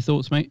interesting to hear your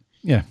thoughts, mate.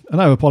 Yeah,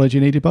 no apology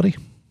needed, buddy.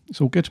 It's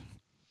all good.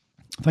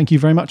 Thank you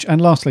very much. And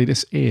lastly,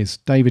 this is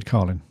David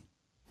Carlin.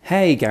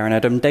 Hey, Gary and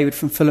Adam, David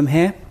from Fulham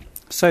here.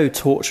 So,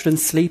 Torchwood and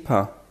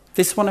Sleeper.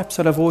 This one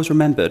episode I've always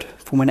remembered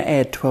from when it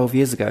aired 12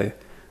 years ago.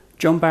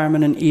 John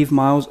Barrowman and Eve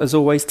Miles, as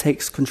always,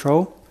 takes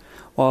control,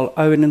 while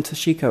Owen and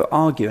Toshiko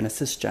argue and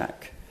assist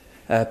Jack.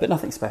 But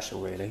nothing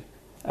special, really.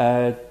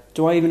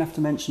 Do I even have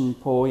to mention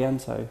poor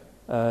Yanto?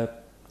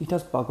 He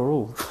does bugger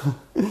all.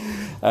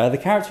 The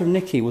character of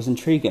Nikki was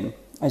intriguing,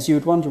 as you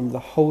would wonder the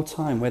whole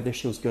time whether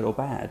she was good or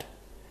bad,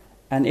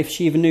 and if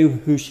she even knew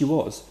who she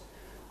was.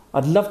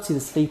 I'd love to see the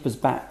Sleepers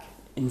back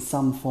in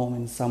some form,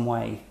 in some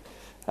way.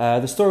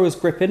 The story was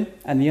gripping,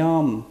 and the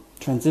arm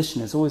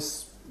transition has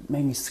always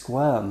made me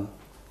squirm.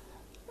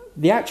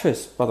 The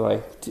actress, by the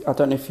way, I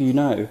don't know if you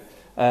know,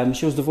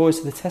 she was the voice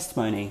of the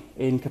testimony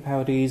in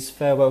Capaldi's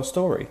farewell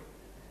story.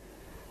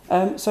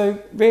 So,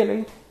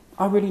 really,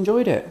 I really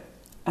enjoyed it.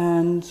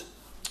 And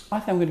I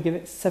think I'm going to give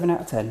it 7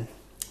 out of 10.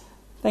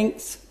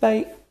 Thanks,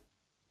 bye.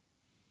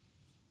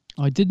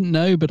 I didn't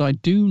know, but I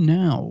do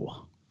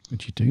now.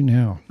 What you do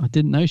now? I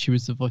didn't know she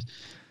was the voice.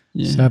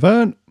 Yeah.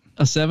 7.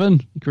 A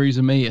 7. Agrees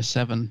with me, a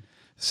 7.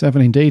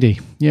 7 indeedy.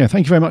 Yeah,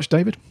 thank you very much,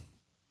 David.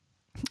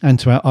 And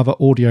to our other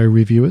audio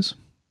reviewers.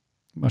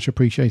 Much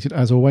appreciated,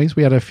 as always.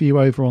 We had a few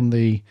over on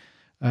the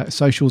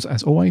socials,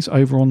 as always,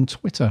 over on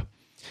Twitter.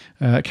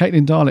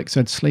 Caitlin Dalek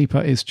said Sleeper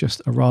is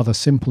just a rather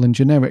simple and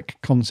generic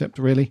concept,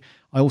 really.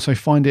 I also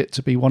find it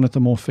to be one of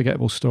the more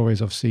forgettable stories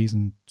of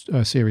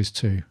Series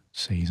 2.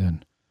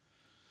 Season.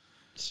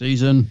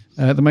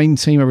 The main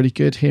team are really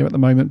good here at the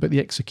moment, but the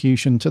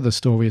execution to the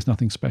story is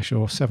nothing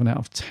special. 7 out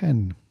of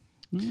 10.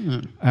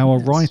 Our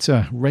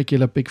writer,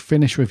 regular Big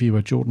Finish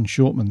reviewer, Jordan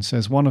Shortman,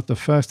 says one of the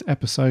first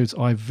episodes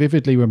I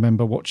vividly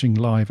remember watching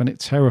live, and it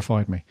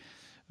terrified me.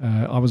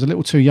 I was a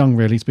little too young,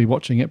 really, to be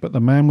watching it, but the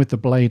man with the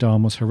blade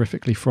arm was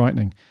horrifically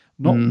frightening.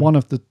 Not one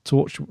of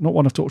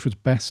Torchwood's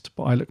best,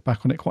 but I look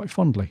back on it quite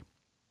fondly.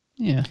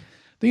 Yeah.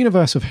 The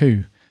Universe of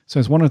Who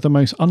says one of the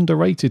most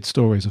underrated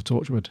stories of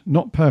Torchwood.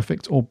 Not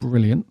perfect or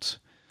brilliant,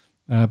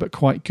 but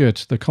quite good.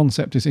 The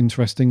concept is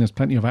interesting. There's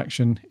plenty of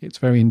action. It's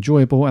very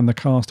enjoyable, and the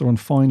cast are on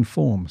fine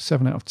form.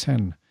 7 out of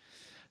 10.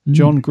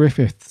 John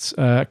Griffiths,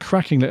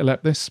 cracking little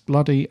ep this,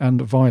 bloody and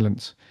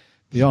violent.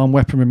 The arm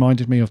weapon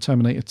reminded me of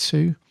Terminator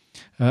 2.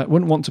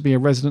 Wouldn't want to be a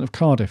resident of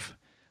Cardiff,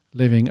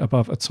 living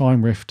above a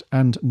time rift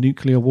and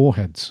nuclear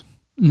warheads.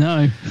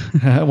 No.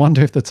 I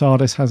wonder if the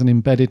TARDIS has an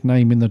embedded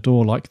name in the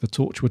door like the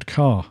Torchwood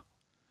car.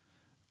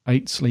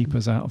 8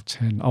 sleepers out of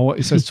 10. Oh,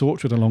 it says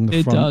Torchwood along the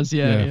It front. does,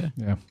 yeah.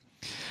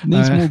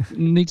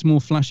 Needs more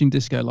flashing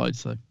disco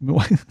lights, though.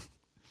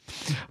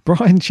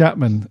 Brian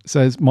Chapman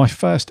says, my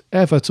first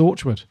ever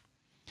Torchwood.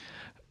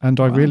 And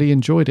I really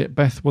enjoyed it.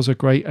 Beth was a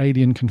great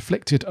alien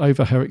conflicted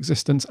over her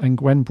existence, and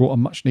Gwen brought a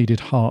much-needed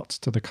heart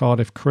to the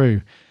Cardiff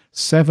crew.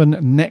 7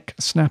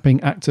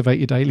 neck-snapping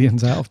activated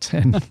aliens out of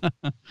 10.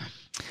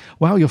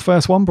 Wow, your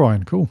first one,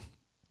 Brian. Cool.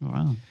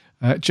 Wow.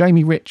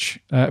 Jamie Rich,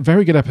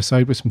 very good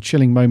episode with some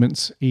chilling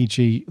moments,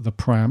 e.g. the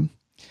pram.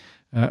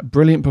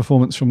 Brilliant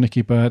performance from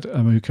Nikki Bird,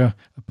 Amuka.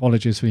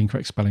 Apologies for the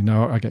incorrect spelling.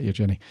 No, I get you,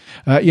 Jenny.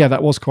 Yeah,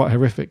 that was quite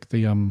horrific,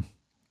 the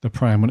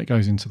pram when it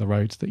goes into the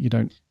roads that you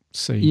don't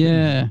see.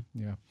 Yeah.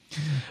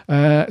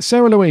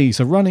 Sarah Louise,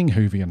 a running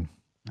Whovian.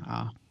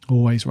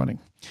 Always running.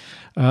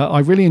 I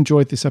really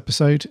enjoyed this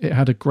episode. It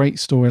had a great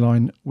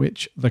storyline,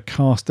 which the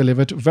cast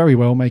delivered very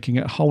well, making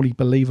it a wholly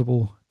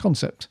believable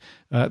concept.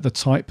 The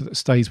type that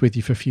stays with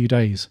you for a few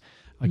days.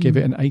 I give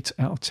it an 8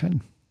 out of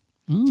 10.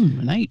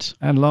 An 8.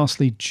 And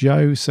lastly,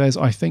 Joe says,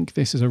 I think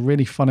this is a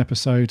really fun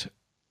episode.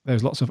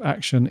 There's lots of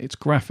action. It's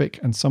graphic,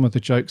 and some of the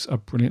jokes are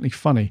brilliantly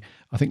funny.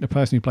 I think the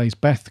person who plays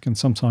Beth can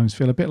sometimes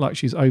feel a bit like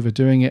she's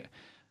overdoing it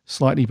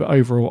slightly, but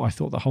overall, I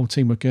thought the whole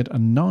team were good. A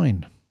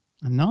 9.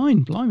 A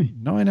 9, blimey.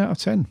 9 out of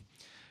 10.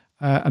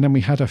 And then we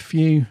had a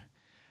few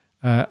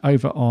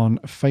over on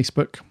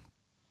Facebook.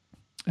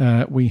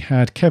 We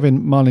had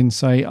Kevin Mullin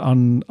say,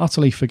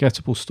 utterly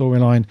forgettable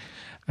storyline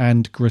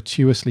and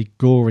gratuitously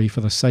gory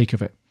for the sake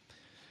of it.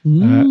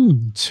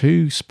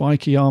 2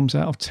 spiky arms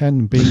out of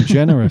 10, being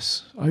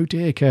generous. Oh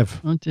dear, Kev.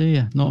 Oh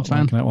dear, not a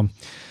fan. That one.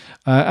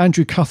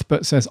 Andrew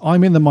Cuthbert says,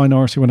 I'm in the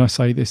minority when I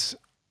say this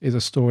is a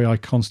story I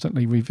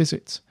constantly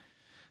revisit.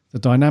 The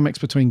dynamics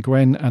between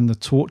Gwen and the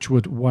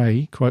Torchwood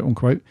way, quote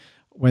unquote,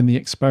 when the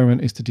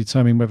experiment is to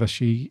determine whether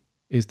she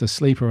is the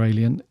sleeper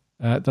alien,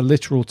 the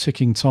literal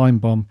ticking time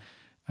bomb,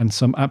 and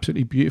some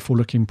absolutely beautiful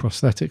looking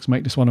prosthetics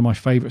make this one of my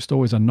favourite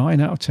stories. A 9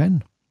 out of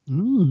 10.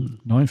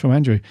 9 from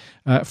Andrew.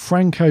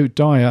 Franco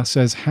Dyer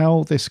says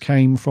how this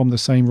came from the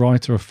same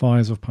writer of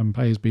Fires of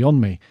Pompeii is beyond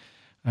me,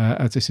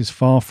 as this is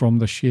far from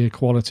the sheer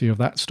quality of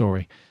that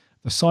story.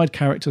 The side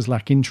characters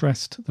lack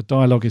interest, the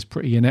dialogue is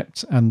pretty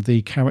inept, and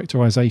the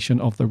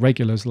characterization of the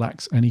regulars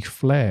lacks any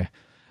flair.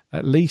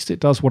 At least it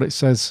does what it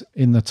says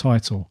in the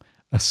title,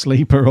 a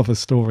sleeper of a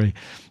story.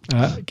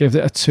 Gives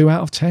it a 2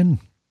 out of 10.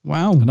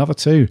 Wow. Another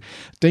 2.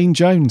 Dean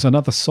Jones,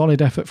 another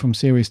solid effort from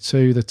Series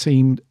 2. The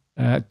team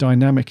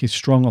dynamic is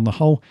strong on the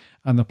whole,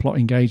 and the plot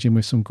engaging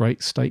with some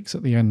great stakes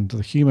at the end.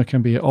 The humour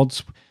can be at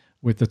odds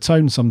with the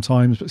tone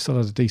sometimes, but still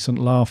has a decent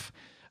laugh.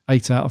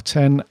 8 out of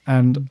 10.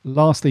 And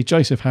lastly,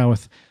 Joseph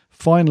Howarth,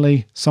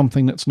 finally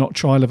something that's not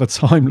Trial of a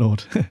Time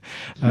Lord.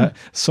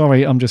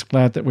 Sorry, I'm just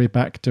glad that we're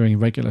back doing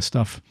regular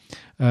stuff.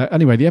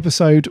 Anyway, the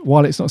episode,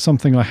 while it's not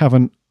something I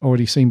haven't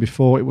already seen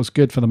before, it was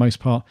good for the most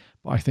part,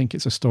 but I think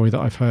it's a story that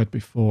I've heard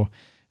before.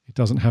 It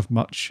doesn't have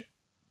much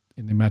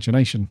in the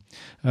imagination.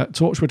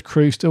 Torchwood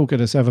crew still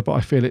good as ever, but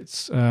I feel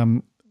it's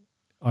a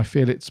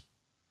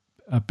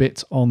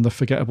bit on the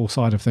forgettable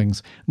side of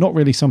things. Not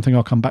really something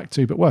I'll come back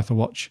to, but worth a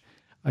watch.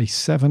 A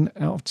 7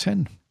 out of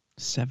 10.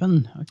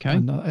 7, okay.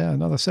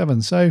 Another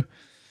 7. So,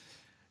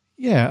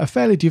 yeah, a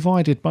fairly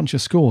divided bunch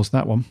of scores,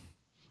 that one.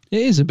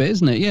 It is a bit,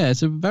 isn't it? Yeah,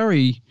 it's a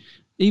very...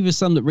 Either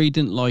some that really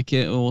didn't like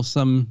it or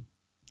some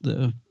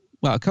that...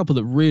 Well, a couple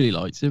that really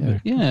liked it.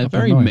 But yeah,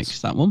 very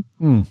mixed, that one.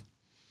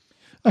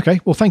 Okay,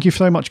 well, thank you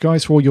so much,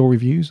 guys, for all your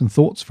reviews and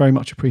thoughts. Very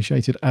much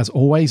appreciated, as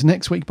always.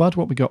 Next week, Bud,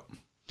 what we got?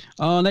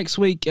 Next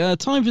week,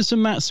 time for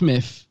some Matt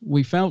Smith,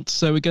 we felt.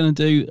 So we're going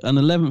to do an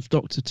 11th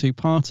Doctor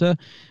 2-parter,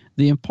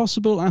 The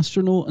Impossible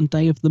Astronaut and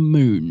Day of the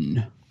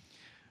Moon.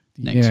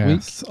 Next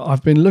week.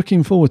 I've been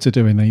looking forward to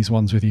doing these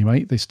ones with you,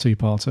 mate, this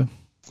 2-parter.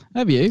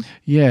 Have you?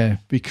 Yeah,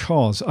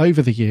 because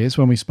over the years,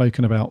 when we've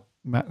spoken about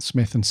Matt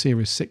Smith and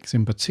Series 6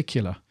 in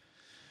particular,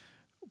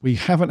 we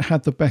haven't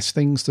had the best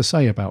things to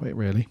say about it,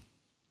 really.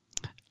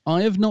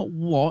 I have not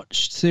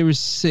watched Series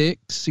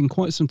 6 in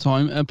quite some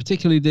time,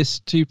 particularly this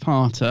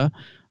 2-parter.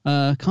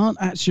 Can't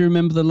actually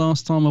remember the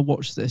last time I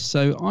watched this,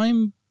 so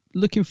I'm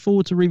looking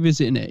forward to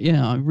revisiting it.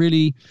 Yeah, I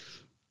really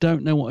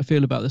don't know what I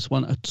feel about this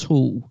one at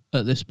all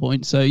at this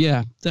point. So,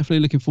 yeah, definitely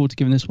looking forward to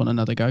giving this one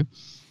another go.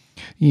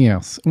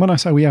 Yes. When I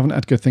say we haven't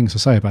had good things to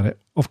say about it,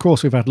 of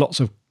course, we've had lots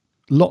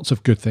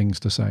of good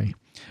things to say,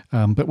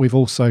 but we've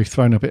also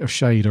thrown a bit of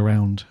shade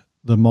around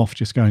the Moff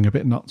just going a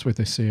bit nuts with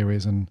this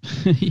series and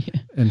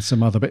and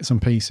some other bits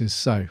and pieces.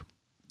 So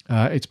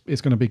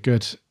it's going to be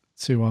good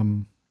to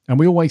and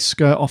we always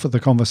skirt off of the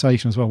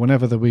conversation as well.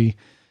 Whenever the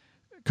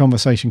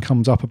conversation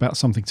comes up about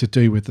something to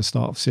do with the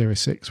start of Series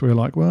 6, we're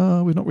like,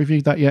 well, we've not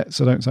reviewed that yet,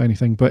 so don't say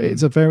anything. But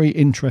it's a very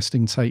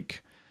interesting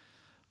take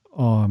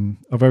on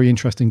a very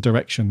interesting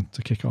direction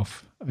to kick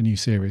off a new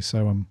series.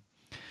 So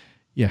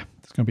yeah,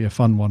 it's going to be a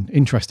fun one,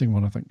 interesting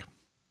one, I think.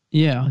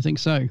 Yeah, I think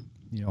so.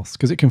 Yes,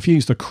 because it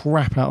confused the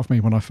crap out of me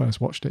when I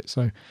first watched it.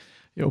 So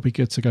it'll be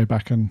good to go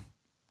back and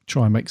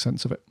try and make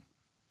sense of it.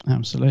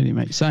 Absolutely,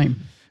 mate. Same.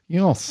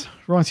 Yes,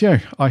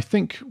 rightio. I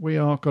think we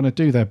are going to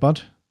do there,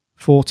 bud,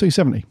 for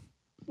 270.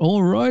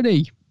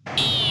 Alrighty.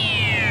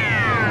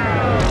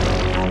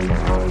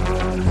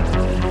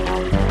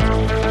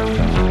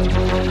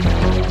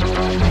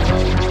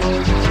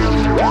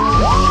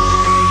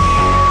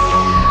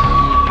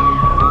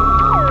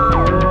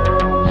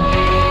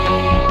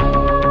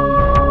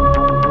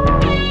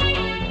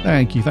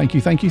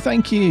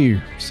 Thank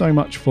you so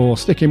much for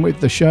sticking with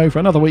the show for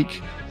another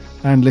week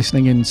and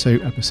listening into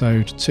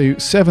episode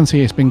 270.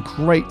 It's been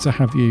great to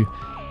have you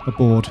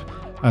aboard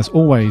as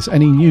always.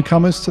 Any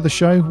newcomers to the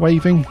show,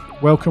 waving,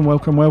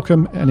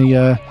 welcome. Any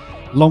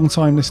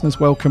long-time listeners,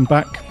 welcome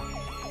back.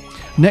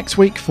 Next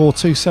week for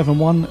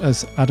 271,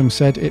 as Adam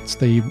said, it's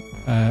the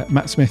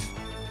Matt Smith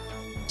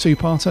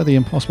two-parter, The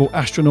Impossible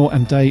Astronaut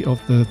and Day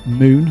of the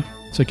Moon.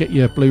 So get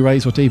your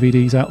Blu-rays or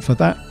DVDs out for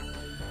that,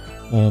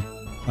 or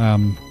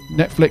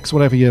Netflix,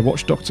 whatever you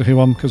watch Doctor Who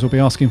on, because we'll be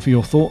asking for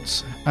your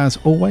thoughts as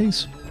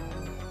always,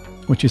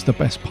 which is the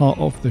best part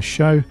of the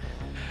show.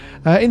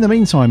 In the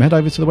meantime, head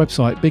over to the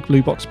website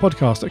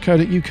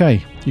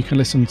bigblueboxpodcast.co.uk. You can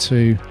listen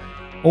to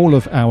all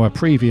of our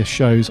previous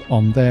shows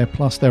on there,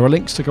 plus there are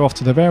links to go off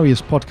to the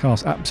various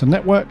podcast apps and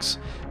networks.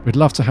 We'd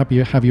love to have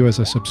you as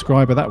a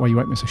subscriber, that way you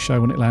won't miss a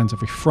show when it lands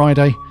every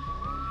Friday.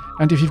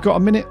 And if you've got a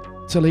minute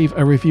to leave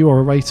a review or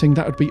a rating,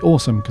 that would be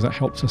awesome, because that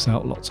helps us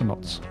out lots and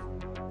lots.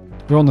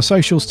 We're on the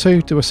socials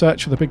too. Do a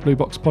search for the Big Blue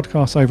Box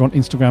Podcast over on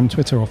Instagram,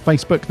 Twitter or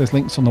Facebook. There's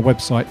links on the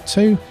website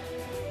too.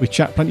 We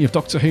chat plenty of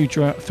Doctor Who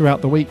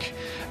throughout the week,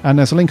 and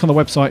there's a link on the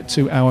website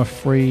to our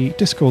free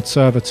Discord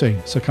server too.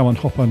 So come and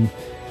hop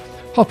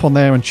on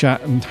there and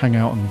chat and hang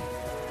out and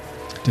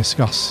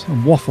discuss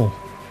and waffle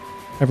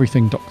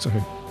everything Doctor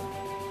Who.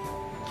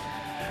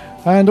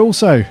 And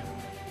also,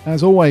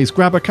 as always,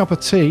 grab a cup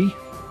of tea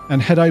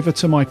and head over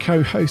to my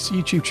co-host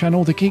YouTube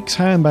channel, The Geek's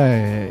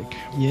Handbag.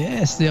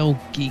 Yes, the old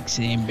Geek's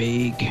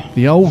Handbag.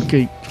 The old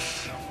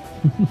Geeks.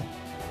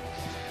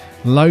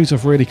 Loads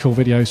of really cool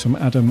videos from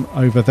Adam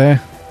over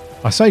there.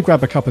 I say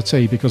grab a cup of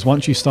tea because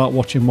once you start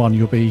watching one,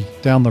 you'll be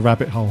down the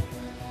rabbit hole.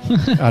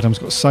 Adam's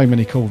got so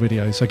many cool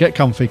videos. So get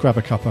comfy, grab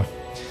a cuppa,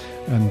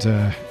 and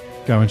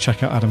go and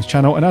check out Adam's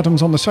channel. And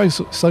Adam's on the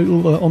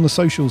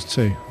socials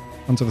too,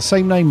 under the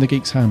same name, The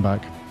Geek's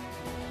Handbag.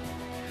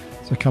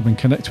 So come and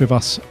connect with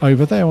us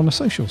over there on the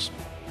socials.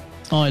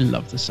 I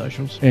love the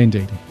socials.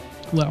 Indeed.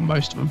 Well,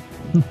 most of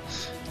them.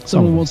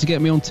 Someone wants to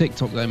get me on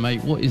TikTok though,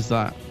 mate. What is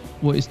that?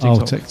 What is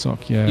TikTok? Oh,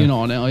 TikTok, yeah. You're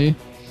not on it, are you?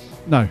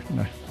 No.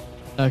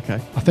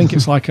 Okay. I think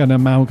it's like an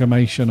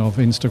amalgamation of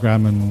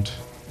Instagram and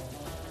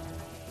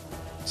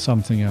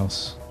something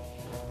else.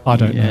 I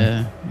don't know.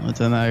 Yeah, I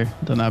don't know.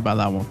 Don't know about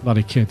that one.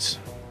 Bloody kids.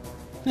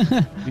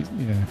 Yeah,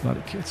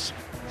 bloody kids.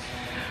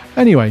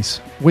 Anyways,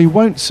 we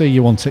won't see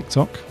you on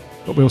TikTok,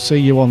 but we'll see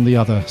you on the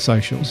other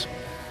socials.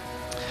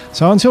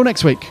 So until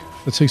next week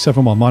for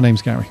 271, my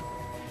name's Gary.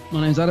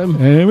 My name's Adam.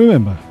 And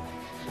remember,